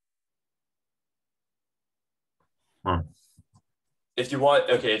 Huh. If you want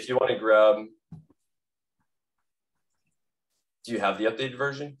to grab, do you have the updated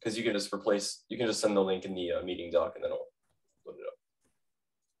version? Because you can just send the link in the meeting doc and then I'll load it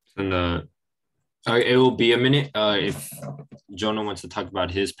up. And it will be a minute if Jonah wants to talk about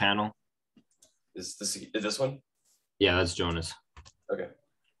his panel. Is this one? Yeah, that's Jonah's. Okay.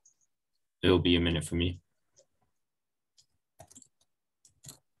 It'll be a minute for me.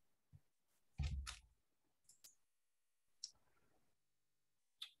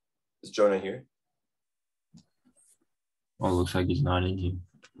 Is Jonah here? Oh, it looks like he's not in here.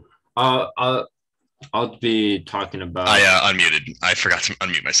 I'll be talking about. I unmuted. I forgot to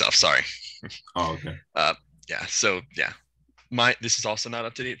unmute myself. Sorry. Oh, okay. Yeah. So yeah, this is also not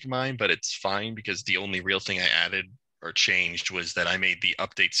up to date for mine, but it's fine because the only real thing I added or changed was that I made the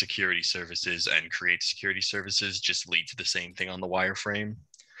update security services and create security services just lead to the same thing on the wireframe.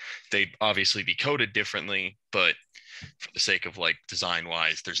 They'd obviously be coded differently, but for the sake of like design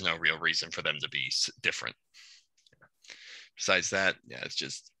wise, there's no real reason for them to be different. Besides that, yeah, it's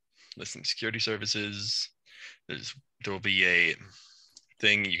just listing security services. There will be a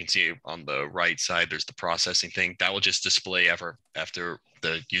thing you can see on the right side. There's the processing thing that will just display after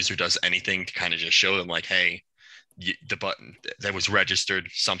the user does anything to kind of just show them like, hey, the button that was registered,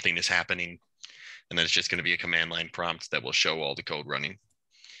 something is happening. And then it's just going to be a command line prompt that will show all the code running.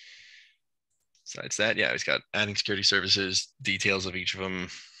 Besides that, yeah, it's got adding security services, details of each of them.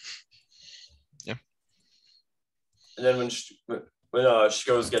 Yeah. And then when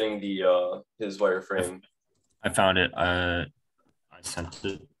Shko's getting the his wireframe. I found it. I sent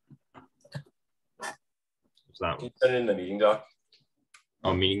it. Can you send it in the meeting doc?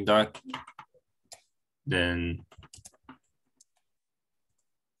 Oh, meeting doc. Then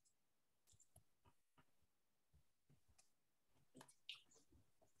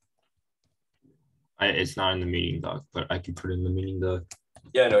it's not in the meeting doc, but I can put it in the meeting doc.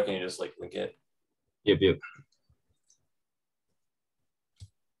 Yeah, no, can you just like link it? Yep.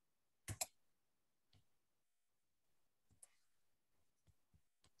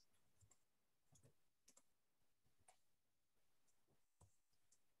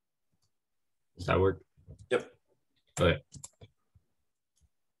 Does that work? Yep. Okay.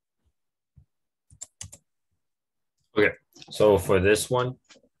 Okay, so for this one,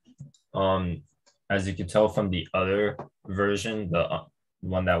 as you can tell from the other version, the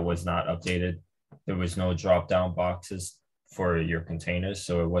one that was not updated, there was no drop-down boxes for your containers,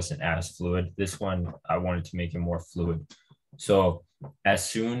 so it wasn't as fluid. This one, I wanted to make it more fluid. So as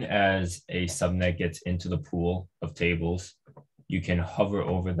soon as a subnet gets into the pool of tables, you can hover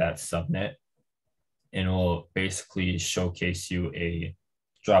over that subnet and it will basically showcase you a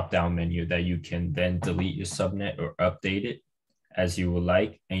drop-down menu that you can then delete your subnet or update it as you would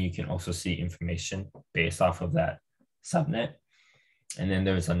like. And you can also see information based off of that subnet. And then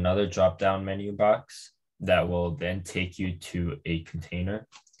there's another drop-down menu box that will then take you to a container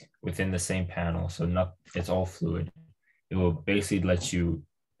within the same panel. So it's all fluid. It will basically let you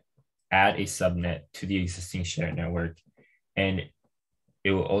add a subnet to the existing shared network. And it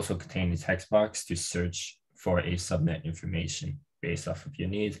will also contain a text box to search for a subnet information based off of your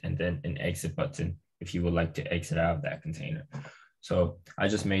needs, and then an exit button if you would like to exit out of that container. So I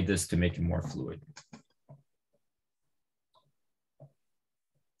just made this to make it more fluid.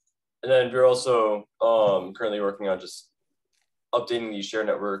 And then we're also currently working on just updating the shared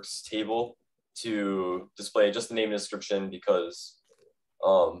networks table to display just the name and description, because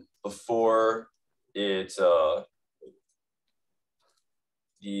before it,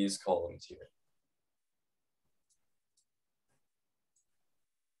 these columns here.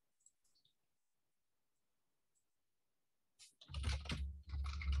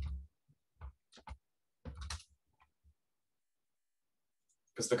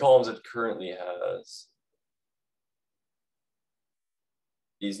 Because the columns it currently has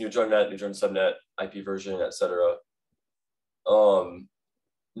these new join net, new join subnet, IP version, etc.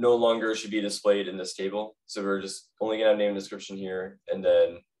 No longer should be displayed in this table. So we're just only gonna have name and description here, and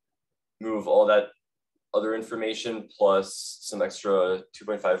then move all that other information plus some extra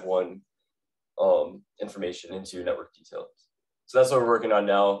 2.51 information into network details. So that's what we're working on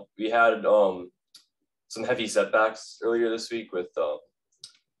now. We had some heavy setbacks earlier this week with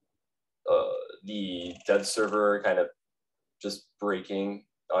the dead server kind of just breaking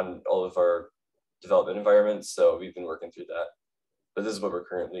on all of our development environments. So we've been working through that. But this is what we're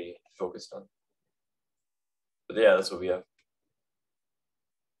currently focused on. But yeah, that's what we have.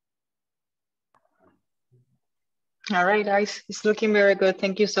 All right, guys, it's looking very good.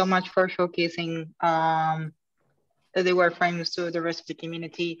 Thank you so much for showcasing the wireframes to the rest of the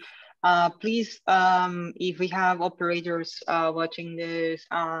community. Please, if we have operators watching this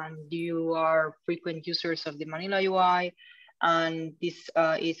and you are frequent users of the Manila UI, and this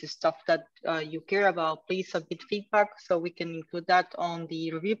is stuff that you care about, please submit feedback so we can include that on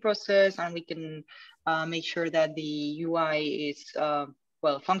the review process, and we can make sure that the UI is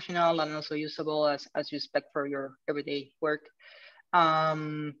well functional and also usable as you expect for your everyday work. I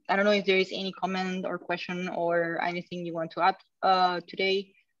don't know if there is any comment or question or anything you want to add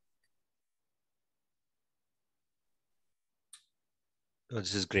today. Oh,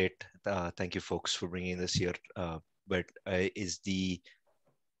 this is great. Thank you, folks, for bringing this here. But I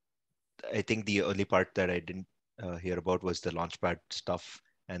think the only part that I didn't hear about was the Launchpad stuff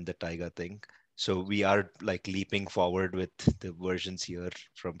and the Taiga thing. So we are like leaping forward with the versions here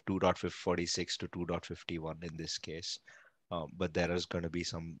from 2.46 to 2.51 in this case. But there is going to be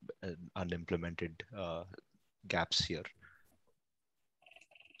some unimplemented gaps here,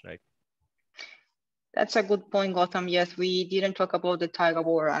 right? That's a good point, Gotham. Yes, we didn't talk about the Taiga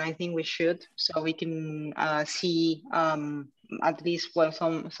war, and I think we should, so we can see at least well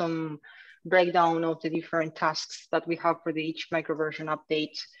some breakdown of the different tasks that we have for each microversion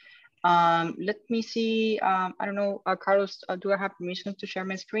update. Let me see. I don't know, Carlos, do I have permission to share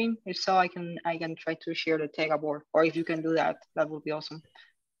my screen? If so, I can try to share the Taiga board, or if you can do that, that would be awesome.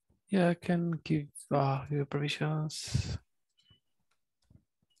 Yeah, I can give your permissions.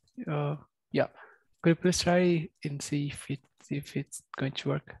 Yeah, could you please try and see if it's going to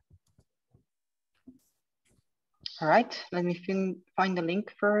work? All right, let me find the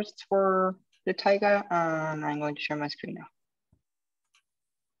link first for the Taiga, and I'm going to share my screen now.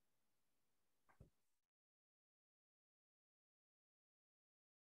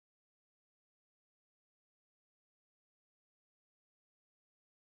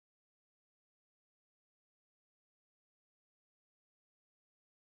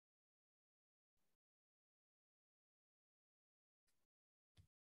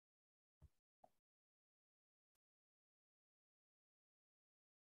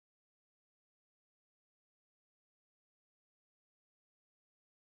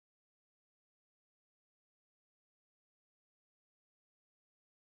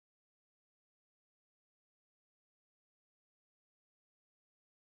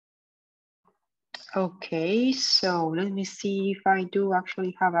 Okay, so let me see if I do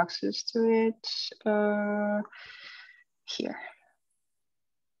actually have access to it here.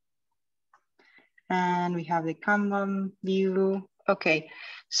 And we have the Kanban view. Okay,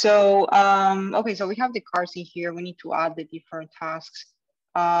 so so we have the cards in here. We need to add the different tasks.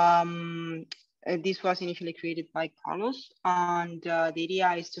 This was initially created by Carlos, and the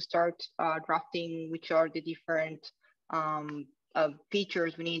idea is to start drafting which are the different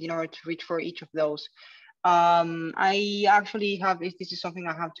features we need in order to reach for each of those. I actually have, this is something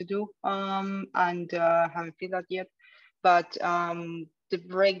I have to do and haven't filled that yet, but the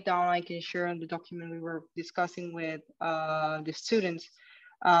breakdown I can share in the document we were discussing with the students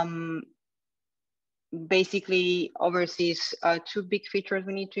basically oversees two big features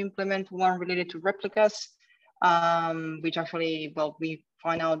we need to implement, one related to replicas, which actually, well, we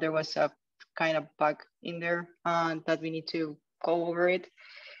find out there was a kind of bug in there that we need to go over it.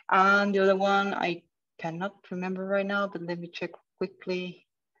 And the other one, I cannot remember right now, but let me check quickly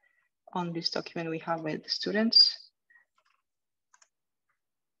on this document we have with the students.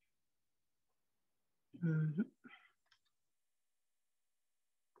 Mm-hmm.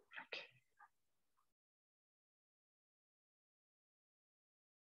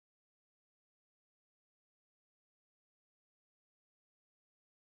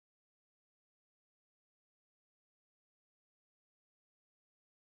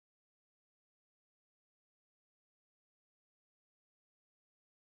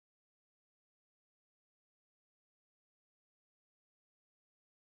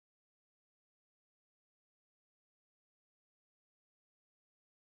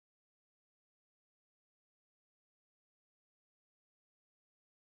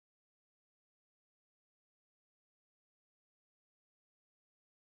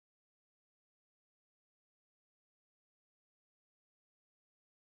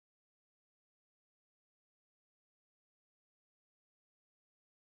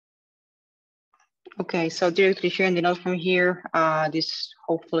 Okay, so directly sharing the notes from here, this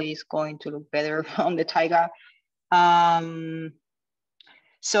hopefully is going to look better on the Taiga.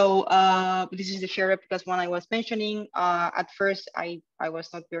 This is the share replicas one I was mentioning. At first, I was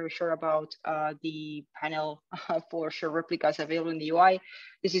not very sure about the panel for share replicas available in the UI.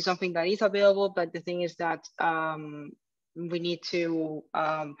 This is something that is available, but the thing is that we need to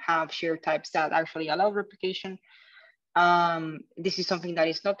have share types that actually allow replication. This is something that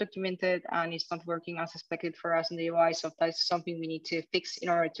is not documented and it's not working as expected for us in the UI. So that's something we need to fix in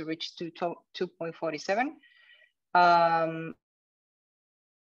order to reach to 2.47. I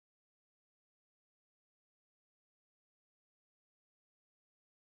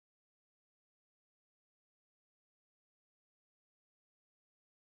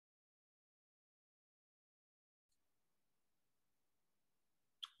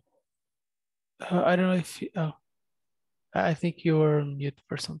don't know if you, I think you were on mute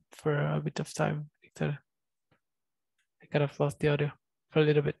for a bit of time, Victor. I kind of lost the audio for a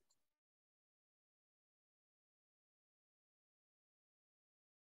little bit.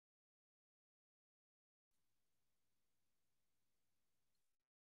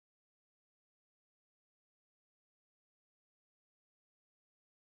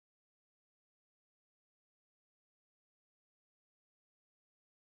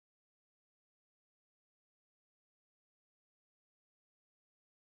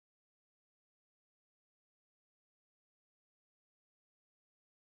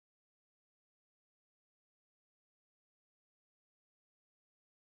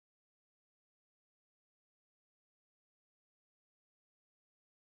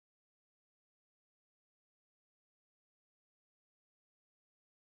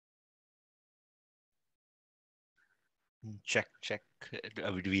 Check.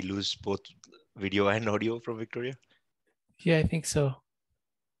 Did we lose both video and audio from Victoria? Yeah, I think so.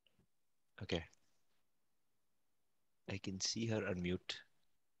 Okay. I can see her unmute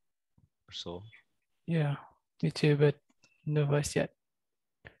or so. Yeah, me too, but no voice yet.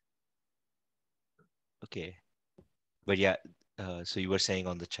 Okay. But yeah, so you were saying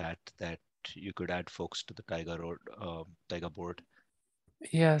on the chat that you could add folks to the Taiga board.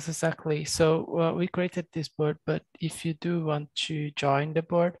 Yes, exactly. So we created this board, but if you do want to join the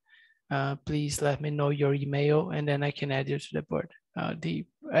board, please let me know your email and then I can add you to the board. The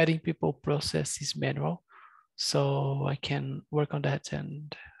adding people process is manual, so I can work on that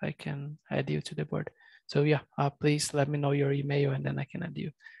and I can add you to the board. So yeah, please let me know your email and then I can add you.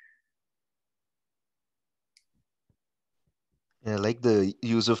 Yeah, I like the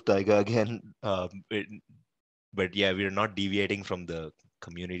use of Taiga again, but yeah, we're not deviating from the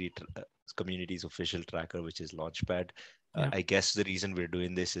community's official tracker, which is Launchpad. Yeah. I guess the reason we're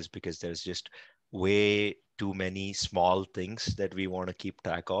doing this is because there's just way too many small things that we want to keep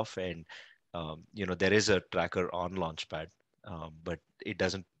track of. And there is a tracker on Launchpad, but it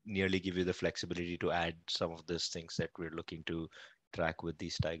doesn't nearly give you the flexibility to add some of those things that we're looking to track with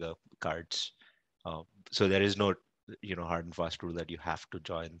these Taiga cards. So there is no hard and fast rule that you have to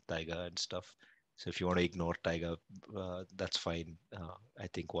join Taiga and stuff. So if you want to ignore Taiga, that's fine. I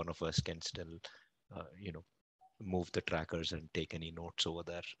think one of us can still move the trackers and take any notes over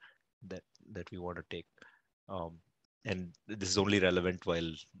there that we want to take. And this is only relevant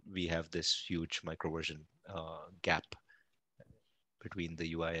while we have this huge microversion gap between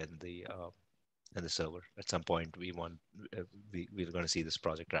the UI and the server. At some point, we're going to see this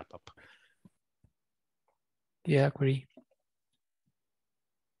project wrap up. Yeah, agree.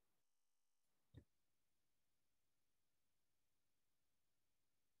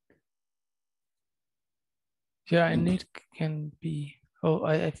 Yeah, and it can be. Oh,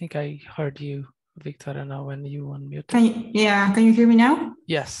 I think I heard you, Victoria, now when you unmuted. Can you hear me now?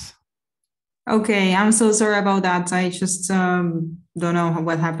 Yes. Okay, I'm so sorry about that. I just don't know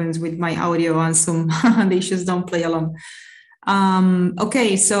what happens with my audio on Zoom. They just don't play along.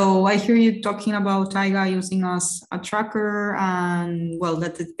 Okay, so I hear you talking about Taiga using us a tracker, and well,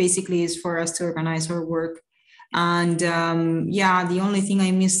 that it basically is for us to organize our work. And yeah, the only thing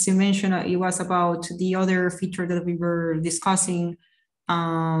I missed to mention, it was about the other feature that we were discussing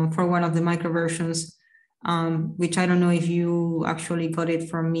for one of the microversions, which I don't know if you actually got it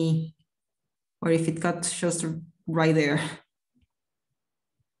from me or if it got just right there.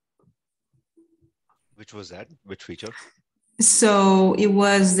 Which was that? Which feature? So it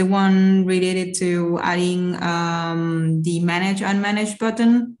was the one related to adding the manage unmanaged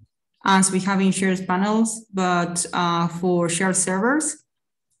button, as we have in shared panels, but for shared servers.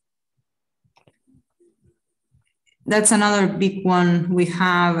 That's another big one we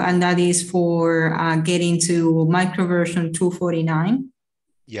have, and that is for getting to microversion 249.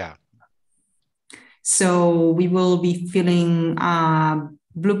 Yeah. So we will be filling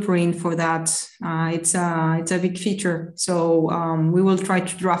blueprint for that. It's a big feature. So we will try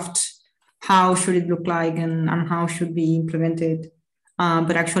to draft how should it look like and how should be implemented.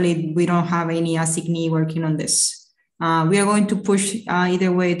 But actually, we don't have any assignee working on this. We are going to push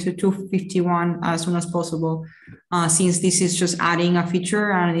either way to 251 as soon as possible, since this is just adding a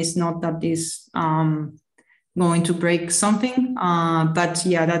feature and it's not that this going to break something. But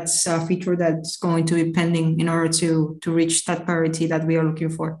yeah, that's a feature that's going to be pending in order to reach that parity that we are looking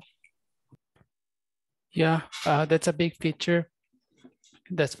for. Yeah, that's a big feature.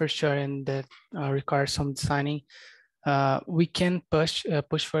 That's for sure, and that requires some designing. We can push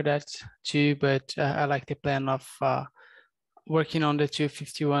for that too, but I like the plan of working on the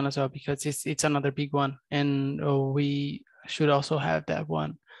 251 as well, because it's another big one, and we should also have that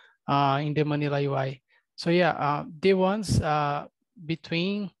one in the Manila UI. So yeah, the ones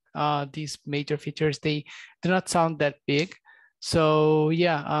between these major features, they do not sound that big. So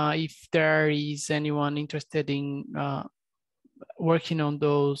yeah, if there is anyone interested in working on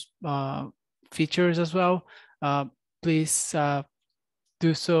those features as well, please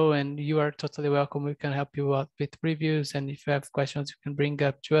do so, and you are totally welcome. We can help you out with reviews, and if you have questions, you can bring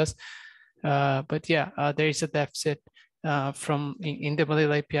up to us. But yeah, there is a deficit in the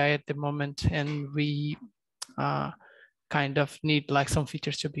Manila API at the moment, and we kind of need like some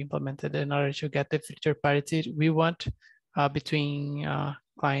features to be implemented in order to get the feature parity we want between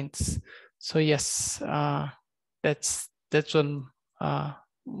clients. So yes, that's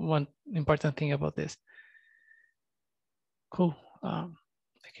one important thing about this. Cool. I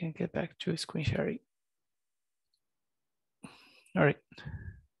can get back to screen sharing. All right.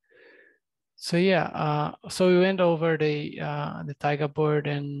 So yeah, so we went over the Taiga board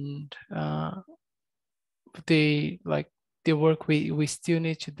and the work we still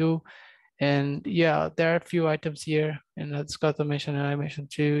need to do. And yeah, there are a few items here, and as Scott mentioned and I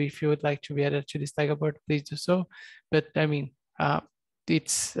mentioned too, if you would like to be added to this Taiga board, please do so. But I mean,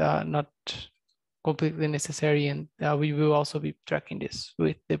 it's not completely necessary, and we will also be tracking this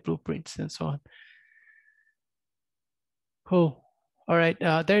with the blueprints and so on. Cool. All right.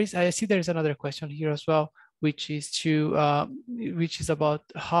 I see there is another question here as well, which is about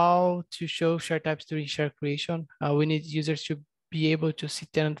how to show share types during share creation. We need users to be able to see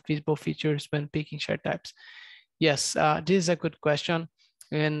tenant visible features when picking share types. Yes, this is a good question,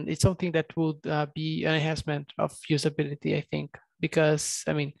 and it's something that would be an enhancement of usability, I think, because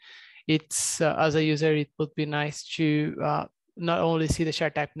I mean, it's as a user, it would be nice to not only see the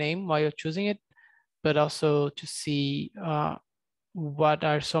share type name while you're choosing it, but also to see what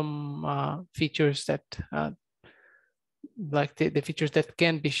are some features that like the features that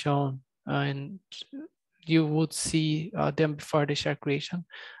can be shown and you would see them before the share creation.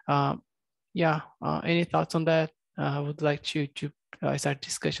 Yeah, any thoughts on that? I would like to start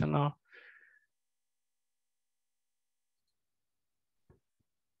discussion now.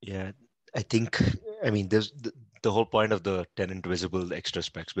 Yeah, I think, I mean, there's the whole point of the tenant visible extra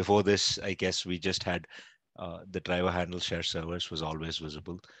specs. Before this, I guess we just had the driver handle share servers was always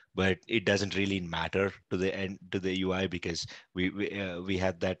visible, but it doesn't really matter to the end, to the UI, because we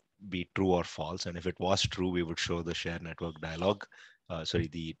had that be true or false. And if it was true, we would show the share network dialog, sorry,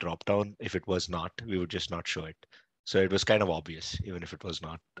 the drop down. If it was not, we would just not show it. So it was kind of obvious, even if it was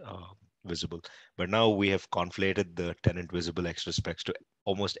not visible. But now we have conflated the tenant visible extra specs to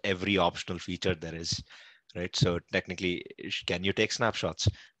almost every optional feature there is, right? So technically, can you take snapshots?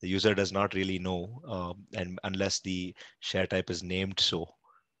 The user does not really know, and unless the share type is named so,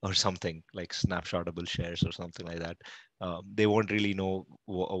 or something like snapshotable shares or something like that, they won't really know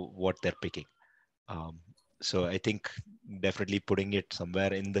what they're picking. So I think definitely putting it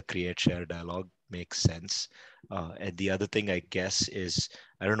somewhere in the create share dialog makes sense. And the other thing, I guess, is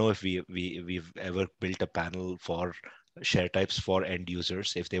I don't know if we've ever built a panel for share types for end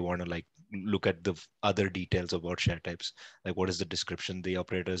users if they want to like look at the other details about share types, like what is the description the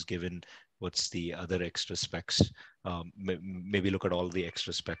operator is given, what's the other extra specs, maybe look at all the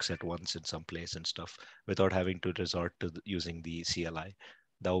extra specs at once in some place and stuff without having to resort to using the CLI.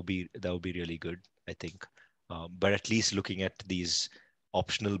 That would be really good, I think. But at least looking at these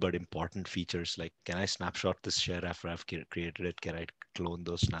optional but important features, like can I snapshot this share after I've created it? Can I clone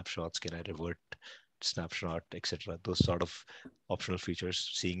those snapshots? Can I revert snapshot, etc.? Those sort of optional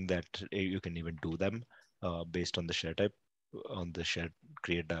features, seeing that you can even do them based on the share type on the share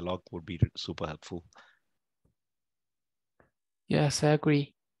create dialog would be super helpful. Yes, I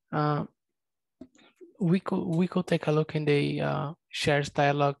agree. We could take a look in the shares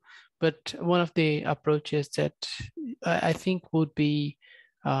dialog, but one of the approaches that I think would be,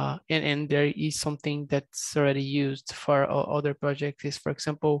 and there is something that's already used for other projects, is, for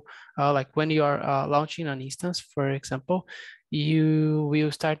example, like when you are launching an instance, for example, you will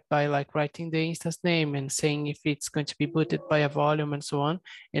start by like writing the instance name and saying if it's going to be booted by a volume and so on.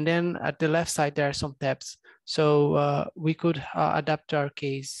 And then at the left side, there are some tabs. So we could adapt our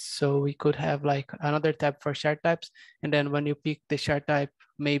case. So we could have like another tab for share types. And then when you pick the share type,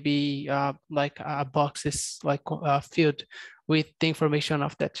 maybe like a box is like filled with the information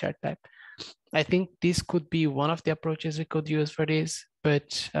of that share type. I think this could be one of the approaches we could use for this,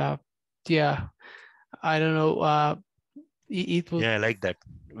 but yeah, I don't know. It would... Yeah, I like that.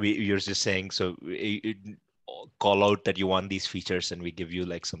 You're just saying, so call out that you want these features and we give you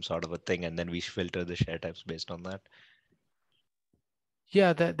like some sort of a thing, and then we filter the share types based on that.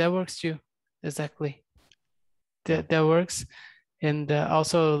 Yeah, that works too. Exactly. That works. And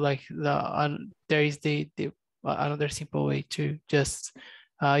also like there is the another simple way to just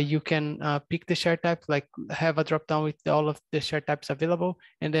you can pick the share type, like have a drop down with all of the share types available,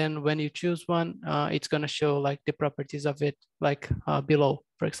 and then when you choose one, it's going to show like the properties of it, like below,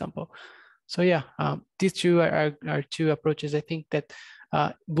 for example. So yeah, these two are two approaches I think that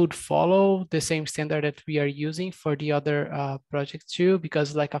would follow the same standard that we are using for the other projects too,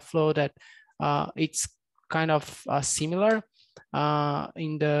 because like a flow that it's kind of similar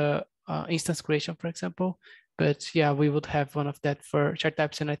in the instance creation, for example. But yeah, we would have one of that for share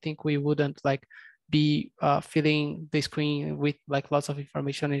types, and I think we wouldn't like be filling the screen with like lots of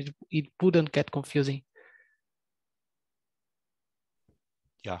information. It wouldn't get confusing.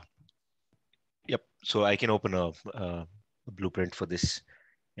 Yeah. Yep. So I can open a blueprint for this,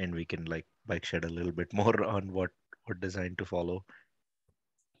 and we can like bike shed a little bit more on what design to follow.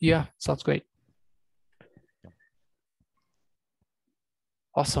 Yeah, sounds great.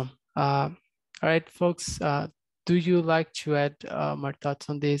 Awesome. All right, folks. Do you like to add more thoughts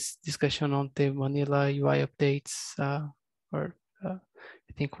on this discussion on the Manila UI updates, or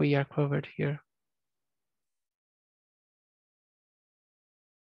I think we are covered here?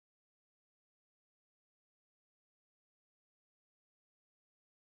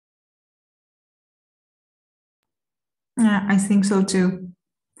 Yeah, I think so too.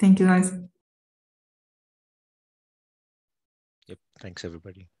 Thank you, guys. Yep. Thanks,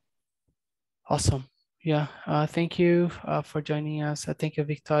 everybody. Awesome. Yeah. Thank you for joining us. Thank you,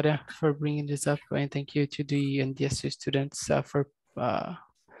 Victoria, for bringing this up, and thank you to the NDSU students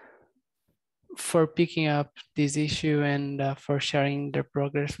for picking up this issue and for sharing their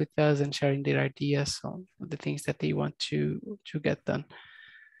progress with us and sharing their ideas on the things that they want to get done.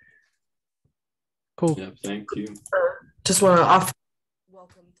 Cool. Yeah, thank you. Just want to offer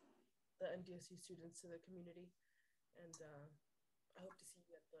welcome the NDSU students to the community, and I hope to see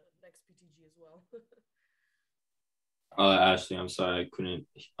you at the next PTG as well. Ashley, I'm sorry, I couldn't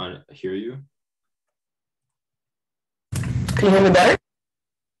hear you. Can you hear me better?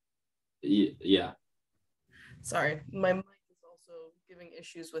 Yeah. Sorry, my mic is also giving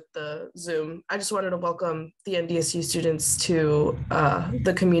issues with the Zoom. I just wanted to welcome the NDSU students to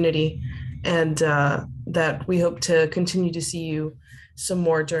the community, and that we hope to continue to see you some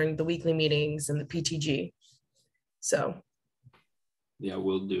more during the weekly meetings and the PTG. So. Yeah,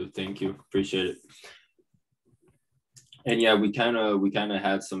 will do. Thank you. Appreciate it. And yeah, we kind of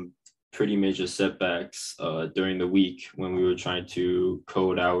had some pretty major setbacks during the week when we were trying to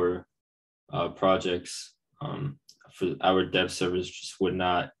code our projects. For our dev servers just would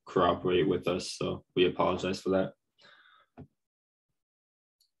not cooperate with us, so we apologize for that.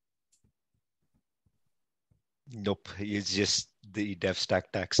 Nope, it's just the dev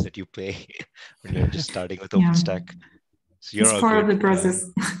stack tax that you pay when you're just starting with OpenStack. So you're it's part of the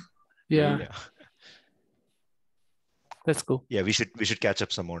process. Yeah. That's cool. Yeah, we should catch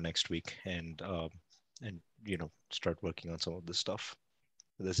up some more next week and start working on some of this stuff.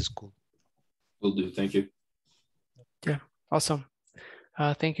 This is cool. Will do. Thank you. Yeah, awesome.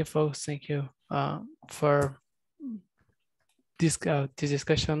 Thank you, folks. Thank you for this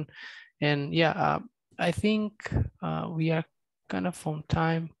discussion. And yeah, I think we are kind of on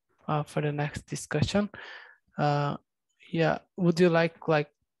time for the next discussion. Yeah, would you like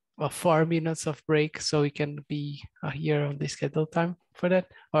a 4 minutes of break so we can be here on the scheduled time for that,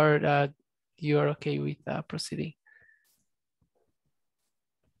 or you are okay with proceeding?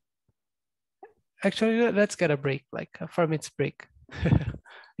 Actually, let's get a break, like a 4 minutes break.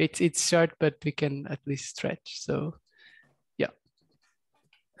 It's short, but we can at least stretch. So yeah,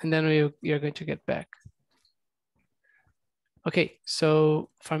 and then we are going to get back. Okay, so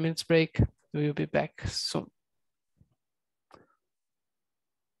 4 minutes break. We will be back soon.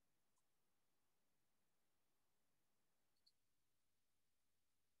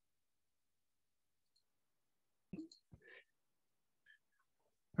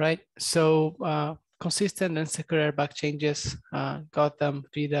 Right, so consistent and secure RBAC changes, Gautam,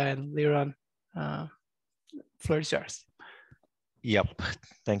 Vida, and Liron, floor is yours. Yep,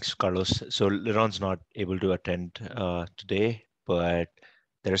 thanks, Carlos. So Liron's not able to attend today, but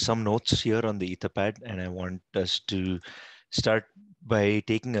there are some notes here on the Etherpad, and I want us to start by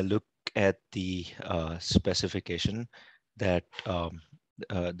taking a look at the specification that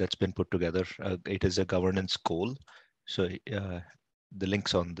that's been put together. It is a governance goal. So the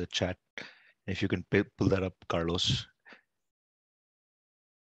link's on the chat. If you can pull that up, Carlos.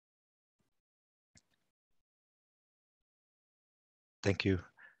 Thank you.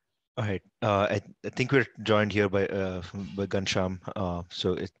 All right. I think we're joined here by Ghanshyam.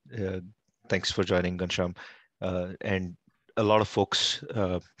 Thanks for joining, Ghanshyam. And a lot of folks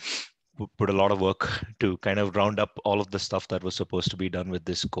put a lot of work to kind of round up all of the stuff that was supposed to be done with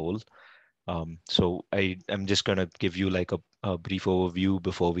this goal. So I'm just going to give you like a brief overview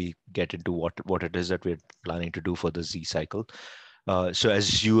before we get into what it is that we're planning to do for the Z cycle. So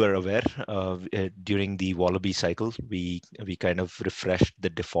as you are aware, during the Wallaby cycle, we kind of refreshed the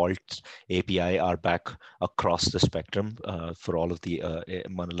default API RBAC across the spectrum for all of the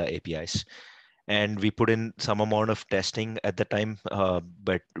Manila APIs. And we put in some amount of testing at the time,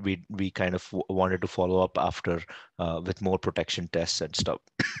 but we kind of wanted to follow up after with more protection tests and stuff.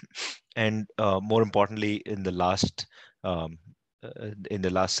 And more importantly, in the last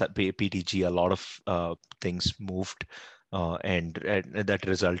PTG, a lot of things moved, and that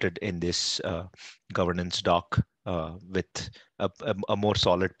resulted in this governance doc with a more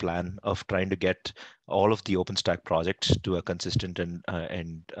solid plan of trying to get all of the OpenStack projects to a consistent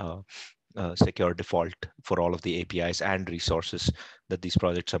and secure default for all of the APIs and resources that these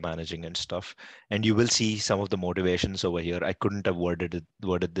projects are managing and stuff. And you will see some of the motivations over here. I couldn't have worded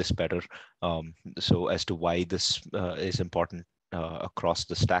this better. So as to why this is important across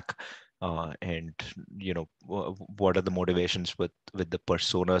the stack, and what are the motivations with the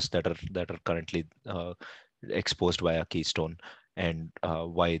personas that are currently exposed via Keystone, and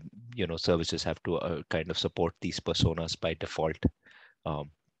why services have to kind of support these personas by default.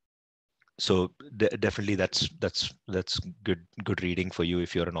 So definitely that's good reading for you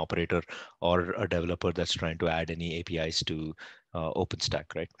if you're an operator or a developer that's trying to add any APIs to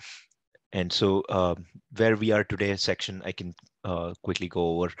OpenStack, right? And so where we are today section, I can quickly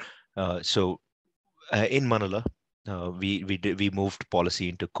go over. So in Manila, we moved policy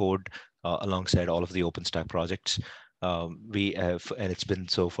into code alongside all of the OpenStack projects. We have, and it's been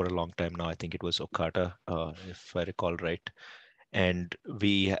so for a long time now. I think it was Okata, if I recall right. And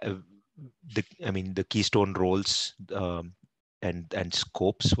we have the Keystone roles and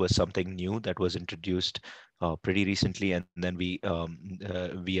scopes was something new that was introduced pretty recently, and then we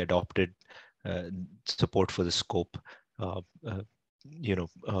adopted support for the scope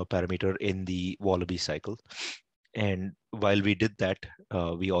parameter in the Wallaby cycle. And while we did that,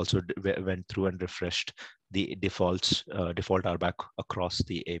 we also went through and refreshed the default RBAC across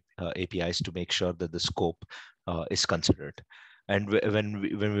the APIs to make sure that the scope is considered. And when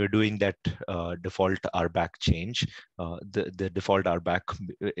we were doing that default RBAC change, the default RBAC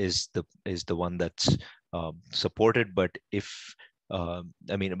is the one that's supported, but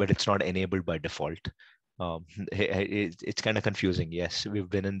but it's not enabled by default. It's kind of confusing. Yes, we've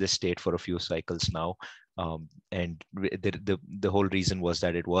been in this state for a few cycles now, and the whole reason was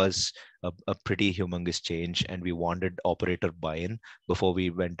that it was a pretty humongous change, and we wanted operator buy-in before we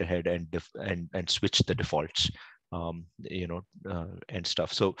went ahead and switched the defaults. And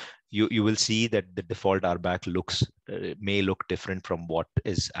stuff. So you will see that the default RBAC may look different from what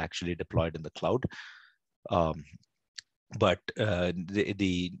is actually deployed in the cloud. But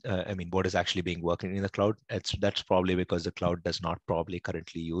what is actually being working in the cloud, that's probably because the cloud does not probably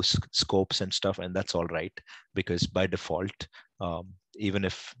currently use scopes and stuff, and that's all right, because by default, even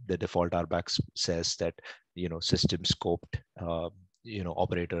if the default RBAC says that system scoped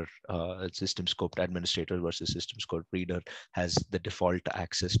operator, system scoped administrator versus system scoped reader has the default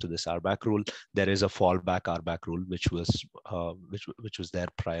access to this RBAC rule, there is a fallback RBAC rule which was there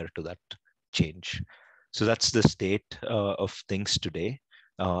prior to that change. So that's the state of things today.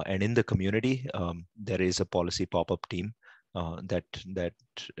 And in the community, there is a policy pop-up team that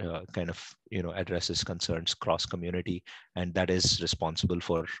kind of addresses concerns cross community, and that is responsible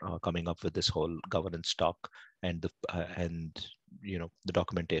for coming up with this whole governance talk and the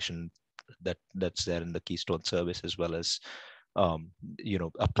documentation that's there in the Keystone service, as well as a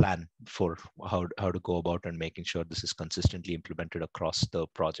plan for how to go about and making sure this is consistently implemented across the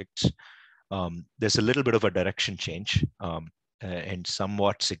projects. There's a little bit of a direction change, and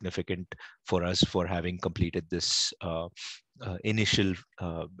somewhat significant for us for having completed this initial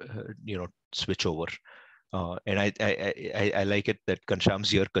switchover. And I like it that Kansham's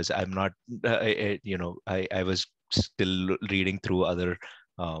here, because I'm not I was still reading through other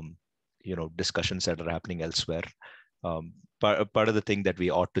discussions that are happening elsewhere. Part of the thing that we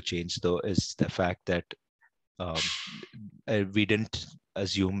ought to change, though, is the fact that we didn't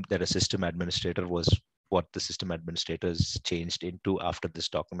assume that a system administrator was what the system administrators changed into after this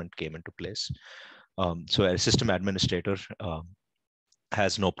document came into place. So a system administrator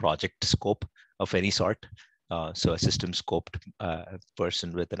has no project scope of any sort. So a system scoped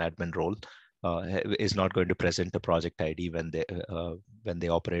person with an admin role is not going to present a project ID when they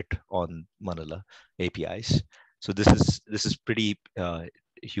operate on Manila APIs. So this is pretty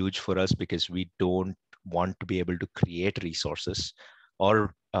huge for us, because we don't want to be able to create resources,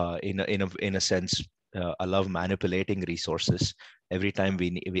 or in a sense allow manipulating resources every time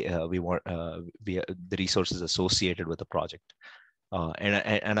we want the resources associated with a project.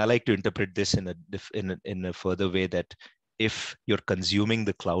 And I like to interpret this in a further way, that if you're consuming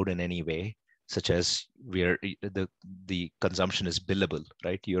the cloud in any way, such as the consumption is billable,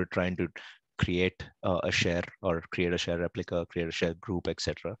 right? You're trying to create a share, or create a share replica, create a share group,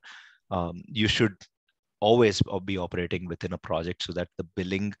 etc. You should always be operating within a project, so that the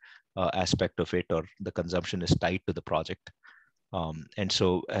billing aspect of it, or the consumption, is tied to the project. And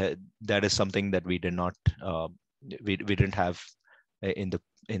so that is something that we did not we didn't have in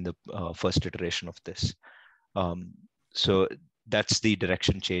the first iteration of this. So that's the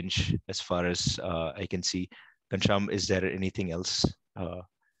direction change as far as I can see. Kansham, is there anything else?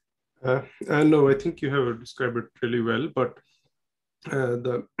 No, I think you have described it really well, but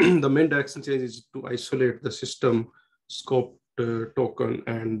the main direction change is to isolate the system scope token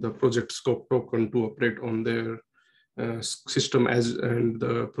and the project scope token to operate on their system and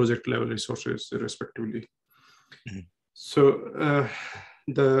the project level resources respectively. Mm-hmm. So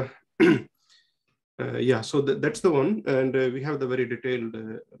so that's the one, and we have the very detailed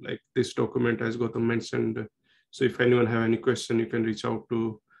like this document, as Gautam mentioned. So if anyone have any question, you can reach out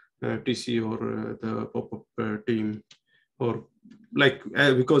to TC or the pop-up team, or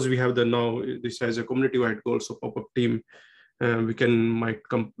because we have now this as a community-wide goal, so pop-up team we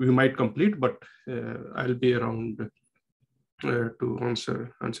might complete, but I'll be around to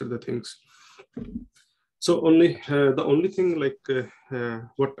answer the things. So the only thing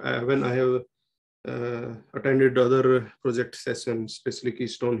when I have attended other project sessions, especially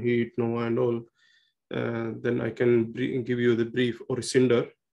Keystone, Heat, Nova, and all, then I can give you the brief, or Cinder.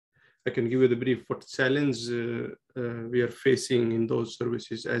 I can give you the brief what challenge we are facing in those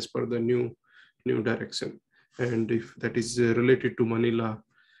services as per the new direction. And if that is related to Manila,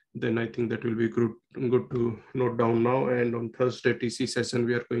 then I think that will be good to note down now. And on Thursday TC session,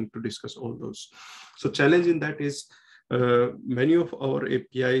 we are going to discuss all those. So challenge in that is many of our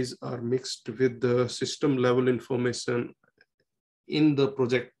APIs are mixed with the system level information in the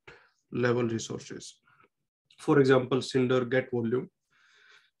project level resources. For example, Cinder get volume.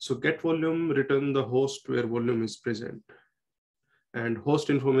 So get volume return the host where volume is present. And host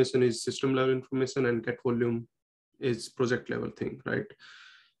information is system level information, and get volume is project level thing, right?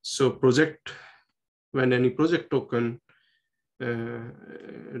 So project, when any project token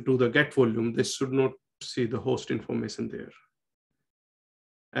do the get volume, they should not see the host information there.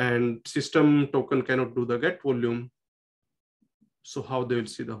 And system token cannot do the get volume. So how they will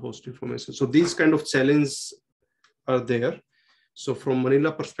see the host information? So these kind of challenges are there. So from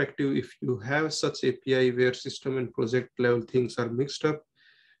Manila perspective, if you have such API where system and project level things are mixed up,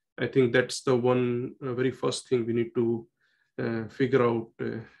 I think that's the one very first thing we need to figure out,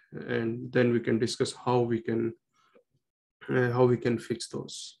 and then we can discuss how we can fix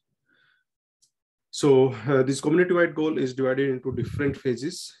those. So this community-wide goal is divided into different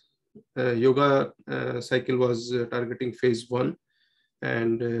phases. Yoga cycle was targeting phase 1,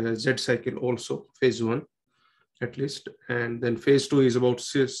 and Zed cycle also phase 1 at least. And then phase 2 is about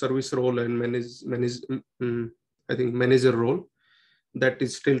service role and I think manager role. That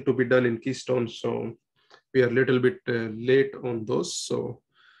is still to be done in Keystone. So we are a little bit late on those. So,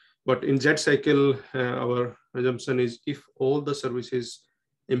 but in Zed cycle, our assumption is if all the services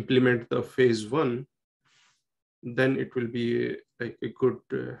implement the phase 1, then it will be like a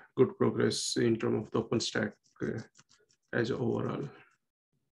good progress in terms of the OpenStack as overall.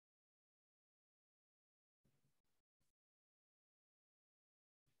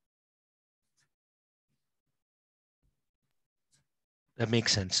 That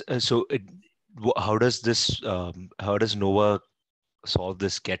makes sense. So how does Nova solve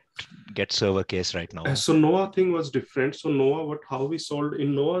this get server case right now? So Nova thing was different. So Nova, how we solved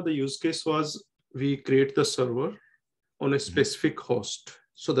in Nova, the use case was we create the server on a specific host.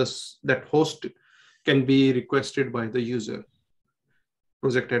 So that host can be requested by the user,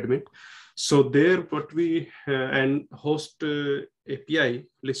 project admin. So there, what we and host API,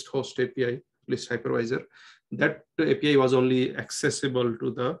 list host API, list hypervisor, that API was only accessible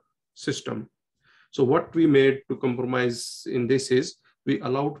to the system. So what we made to compromise in this is we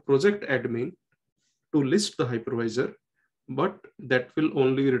allowed project admin to list the hypervisor, but that will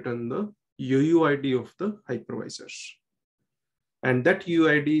only return the UUID of the hypervisors. And that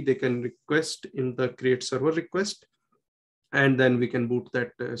UUID they can request in the create server request, and then we can boot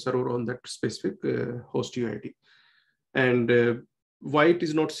that server on that specific host UUID. And why it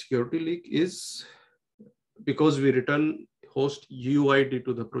is not security leak is because we return host UUID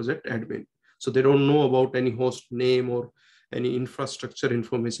to the project admin. So they don't know about any host name or any infrastructure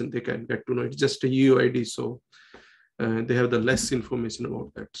information they can get to know. It's just a UUID. So they have the less information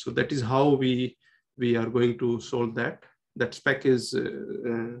about that. So that is how we are going to solve that. That spec is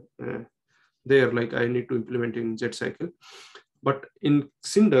there, like I need to implement in Zed cycle. But in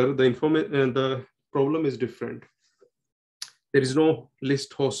Cinder, the problem is different. There is no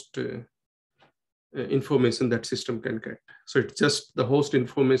list host information that system can get. So it's just the host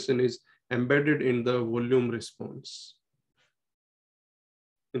information is embedded in the volume response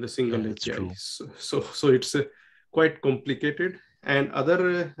in the single API. So it's quite complicated. And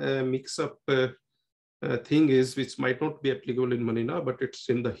other mix-up thing is, which might not be applicable in Manila, but it's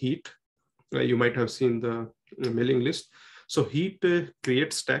in the Heat. You might have seen the mailing list. So Heat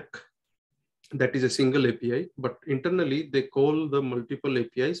creates stack. That is a single API, but internally they call the multiple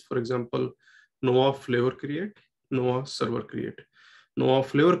APIs. For example, Nova flavor create, Nova server create. Nova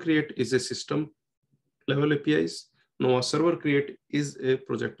flavor create is a system level APIs. Nova server create is a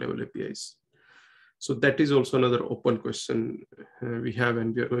project level APIs. So that is also another open question we have,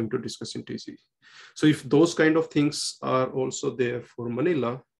 and we are going to discuss in TC. So if those kind of things are also there for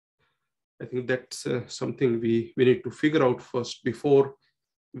Manila, I think that's something we need to figure out first before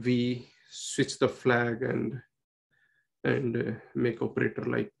we switch the flag and make operator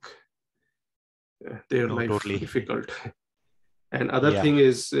like their life totally difficult. And other thing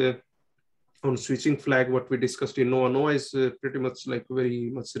is on switching flag, what we discussed in Nova. Nova is pretty much like very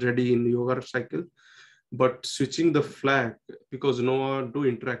much ready in Yoga cycle, but switching the flag, because Nova do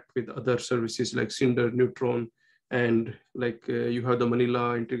interact with other services like Cinder, Neutron, and like you have the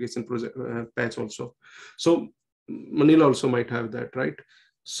Manila integration project patch also. So Manila also might have that, right?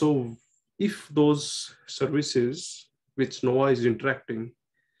 So if those services which Nova is interacting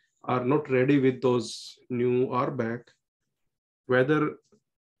are not ready with those new RBAC, whether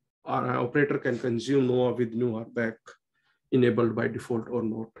our operator can consume NOAA with new RBAC enabled by default or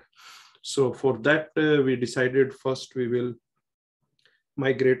not. So for that, we decided first we will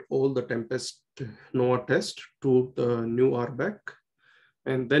migrate all the Tempest NOAA test to the new RBAC.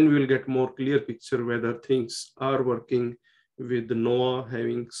 And then we will get more clear picture whether things are working with the NOAA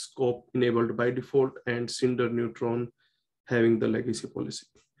having scope enabled by default and Cinder Neutron having the legacy policy.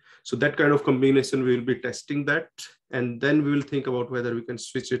 So that kind of combination, we will be testing that. And then we will think about whether we can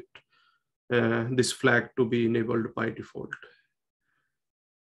switch it, this flag to be enabled by default.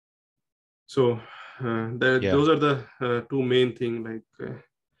 So those are the two main things like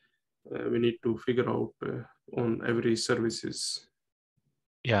we need to figure out on every services.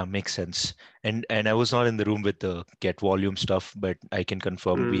 Yeah, makes sense. And I was not in the room with the get volume stuff, but I can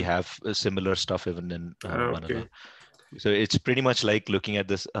confirm we have similar stuff even in Manila. So it's pretty much like looking at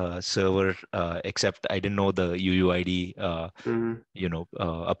this server, except I didn't know the UUID,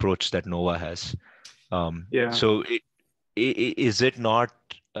 approach that NOAA has. So is it not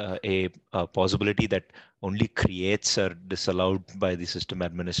a possibility that only creates are disallowed by the system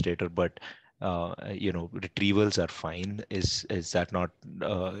administrator, but retrievals are fine? Is that not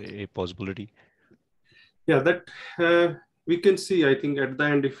a possibility? Yeah, that we can see. I think at the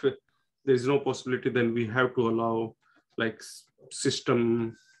end, if there's no possibility, then we have to allow like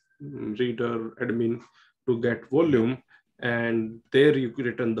system reader admin to get volume, and there you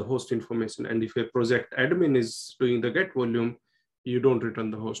return the host information. And if a project admin is doing the get volume, you don't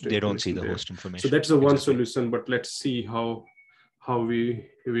return the host information. They don't see the host information. So that's the one solution, but let's see how we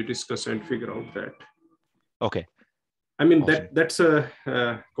discuss and figure out that. Okay. I mean, awesome. That's a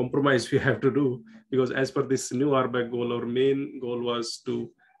compromise we have to do, because as per this new RBAC goal, our main goal was to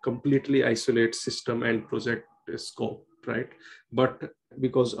completely isolate system and project scope, right? But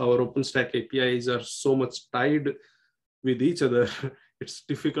because our OpenStack APIs are so much tied with each other, it's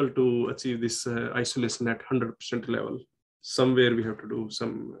difficult to achieve this isolation at 100% level. Somewhere we have to do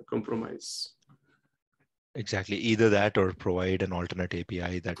some compromise. Exactly. Either that or provide an alternate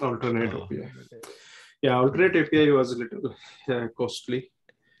API that API. Yeah, alternate API was a little costly.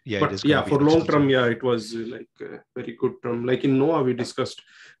 Yeah, but yeah, for long term, yeah, it was like a very good term. Like in NOAA, we discussed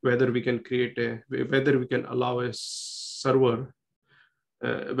whether we can create whether we can allow a server,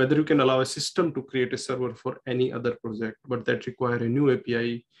 whether we can allow a system to create a server for any other project, but that require a new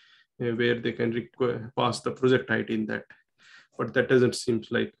API where they can pass the project ID in that. But that doesn't seem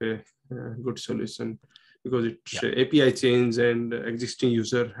like a good solution, because API change and existing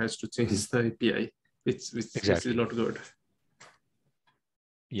user has to change the API, which is not good.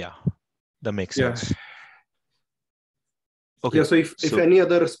 Yeah, that makes sense. Okay. Yeah, so if any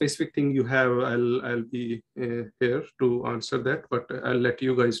other specific thing you have, I'll be here to answer that, but I'll let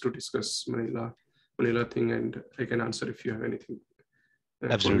you guys to discuss Manila thing, and I can answer if you have anything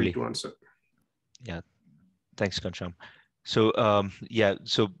for me to answer. Yeah, thanks, Kansham. So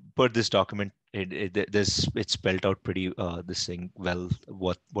so per this document, it's spelled out pretty this thing well,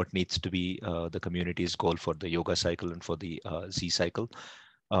 what needs to be the community's goal for the yoga cycle and for the Z cycle.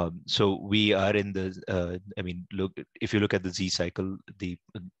 So we are in the look, if you look at the Z cycle, the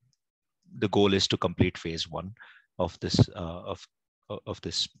goal is to complete phase 1 of this of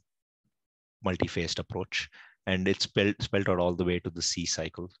this multi-phased approach, and it's spelled out all the way to the C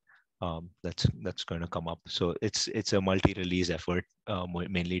cycle. That's going to come up. So it's a multi-release effort,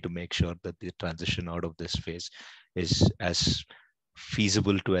 mainly to make sure that the transition out of this phase is as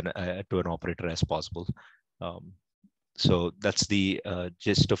feasible to an operator as possible. So that's the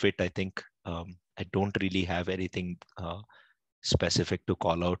gist of it. I think I don't really have anything specific to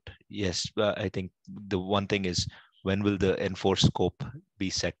call out. Yes, I think the one thing is, when will the enforced scope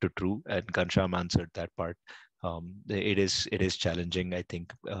be set to true? And Kansham answered that part. It is challenging, I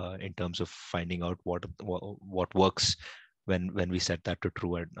think, in terms of finding out what works when we set that to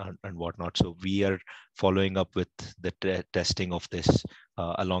true and whatnot. So we are following up with the testing of this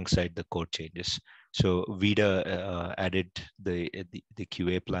alongside the code changes. So Vida added the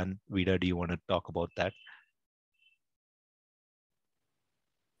QA plan. Vida, do you want to talk about that?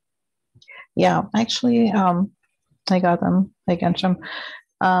 Yeah, actually, I got them. I got them.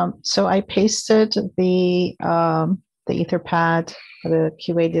 So I pasted the Etherpad, the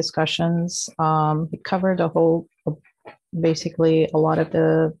QA discussions. We covered basically a lot of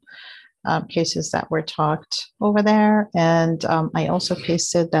the cases that were talked over there. And I also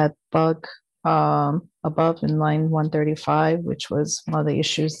pasted that bug above in line 135, which was one of the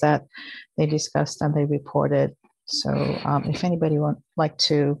issues that they discussed and they reported. So if anybody would like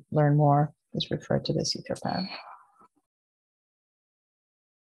to learn more, please refer to this Etherpad.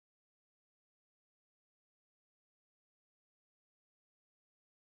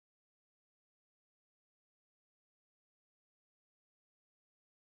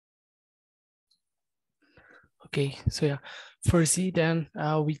 Okay, so yeah, for Z then,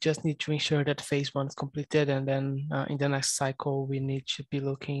 we just need to ensure that phase 1 is completed, and then in the next cycle, we need to be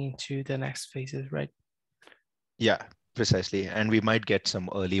looking into the next phases, right? Yeah, precisely. And we might get some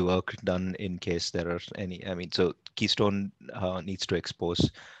early work done in case there are any, I mean, so Keystone needs to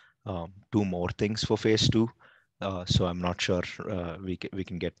expose 2 more things for phase 2. So I'm not sure we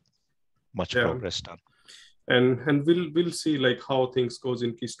can get much progress done. And we'll see like how things goes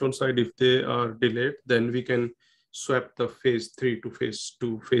in Keystone side. If they are delayed, then we can swap the phase 3 to phase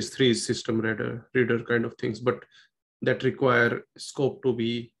 2. Phase 3 is system reader kind of things, but that require scope to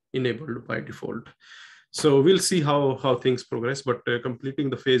be enabled by default. So we'll see how things progress, but completing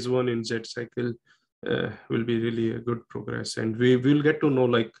the phase 1 in Z cycle will be really a good progress. And we will get to know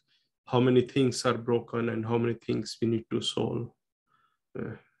like how many things are broken and how many things we need to solve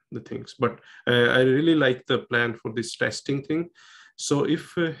the things. But I really like the plan for this testing thing. So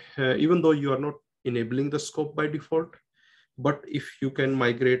if, even though you are not enabling the scope by default, but if you can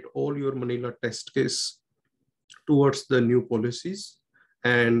migrate all your Manila test case towards the new policies,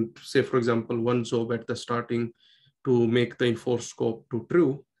 and say, for example, one job at the starting to make the enforced scope to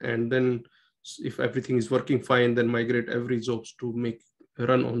true, and then if everything is working fine, then migrate every jobs to make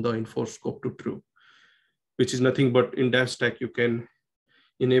run on the enforced scope to true, which is nothing but in DevStack, you can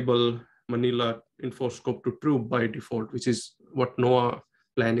enable Manila enforced scope to true by default, which is what Noah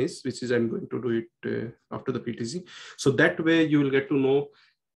plan is, which is I'm going to do it after the PTC. So that way you will get to know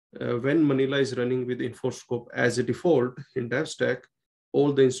when Manila is running with enforced scope as a default in DevStack,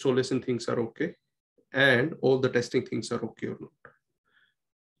 all the installation things are okay, and all the testing things are okay or not.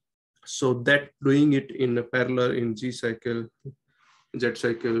 So that doing it in a parallel in Z cycle, Z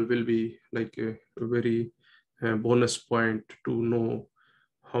cycle will be like a very bonus point to know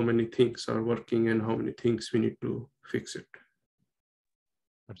how many things are working and how many things we need to fix it.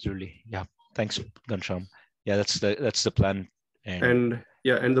 Absolutely, yeah. Thanks, Ghanshyam. Yeah, that's the plan. And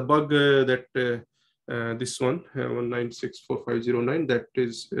yeah, and the bug that this one 1964509, that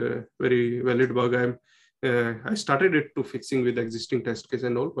is a very valid bug. I started it to fixing with existing test case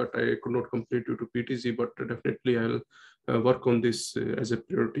and all, but I could not complete due to PTC. But definitely I'll work on this as a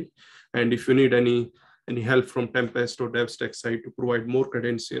priority. And if you need any help from Tempest or DevStack side to provide more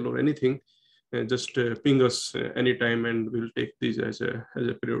credential or anything, just ping us anytime, and we'll take these as a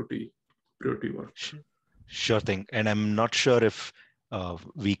priority work. Sure thing. And I'm not sure if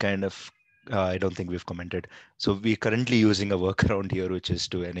we kind of, I don't think we've commented. So we're currently using a workaround here, which is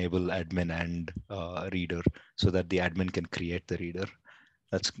to enable admin and reader so that the admin can create the reader.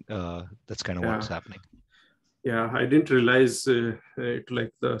 That's kind of what's happening. Yeah, I didn't realize it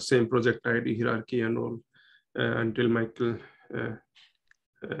like the same project ID hierarchy and all until Michael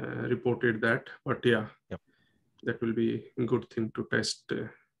reported that. But yeah, that will be a good thing to test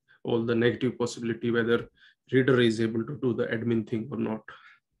all the negative possibility, whether reader is able to do the admin thing or not.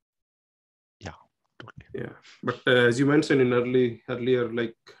 Yeah, totally. Yeah, but as you mentioned in earlier,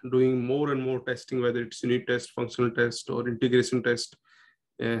 like doing more and more testing, whether it's unit test, functional test, or integration test,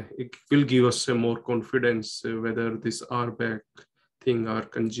 it will give us more confidence whether this RBAC thing are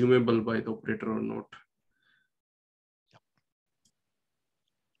consumable by the operator or not.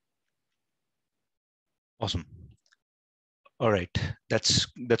 Awesome. All right, that's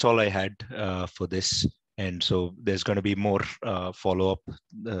all I had for this. And so there's going to be more follow-up,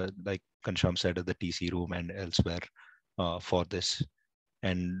 like Ghanshyam said, at the TC room and elsewhere for this.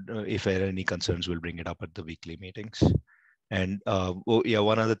 And if there are any concerns, we'll bring it up at the weekly meetings. And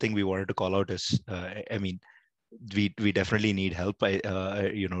one other thing we wanted to call out is, I mean, we definitely need help.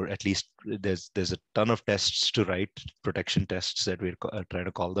 At least there's a ton of tests to write, protection tests that we're trying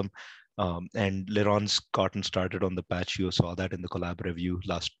to call them. And Liron's gotten started on the patch. You saw that in the collab review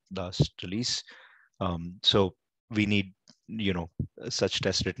last release. So we need, such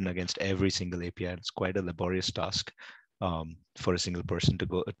tests written against every single API. It's quite a laborious task for a single person to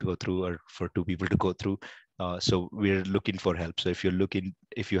go through, or for 2 people to go through. So we're looking for help. So if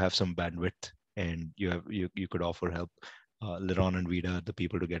you have some bandwidth and you could offer help, Liron and Vida are the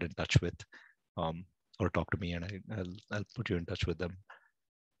people to get in touch with, or talk to me, and I'll put you in touch with them.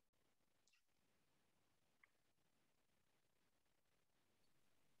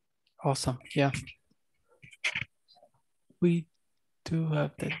 Awesome. Yeah. We do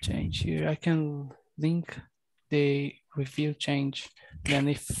have that change here. I can link the review change. Then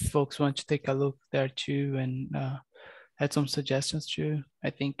if folks want to take a look there too and add some suggestions too,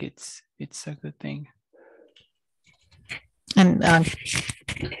 I think it's a good thing. And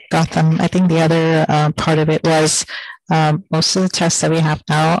Gotham, I think the other part of it was most of the tests that we have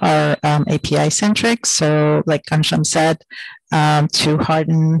now are API centric. So like Ghanshyam said, to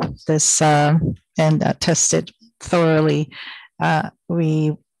harden this and test it thoroughly,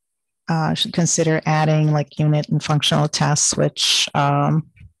 we should consider adding like unit and functional tests, which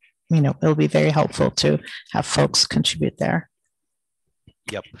it'll be very helpful to have folks contribute there.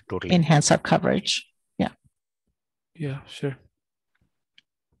 Yep, totally. Enhance our coverage. Yeah. Yeah, sure.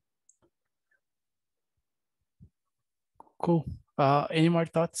 Cool. Any more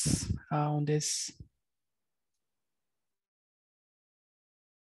thoughts on this?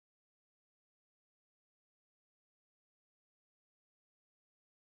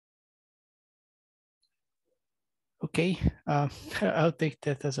 Okay, I'll take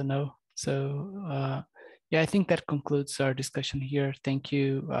that as a no. So yeah, I think that concludes our discussion here. Thank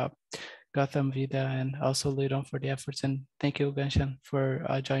you, Gautam, Vida, and also Leon for the efforts. And thank you, Ganshan, for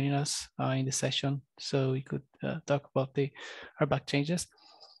joining us in the session so we could talk about the RBAC changes.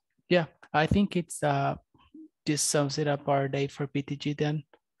 Yeah, I think it's this sums it up our day for PTG then.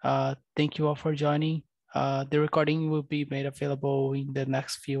 Thank you all for joining. The recording will be made available in the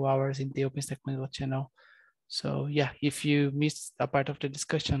next few hours in the OpenStack Manila channel. So yeah, if you missed a part of the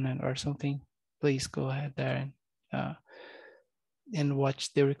discussion or something, please go ahead there and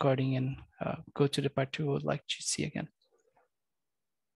watch the recording and go to the part you would like to see again.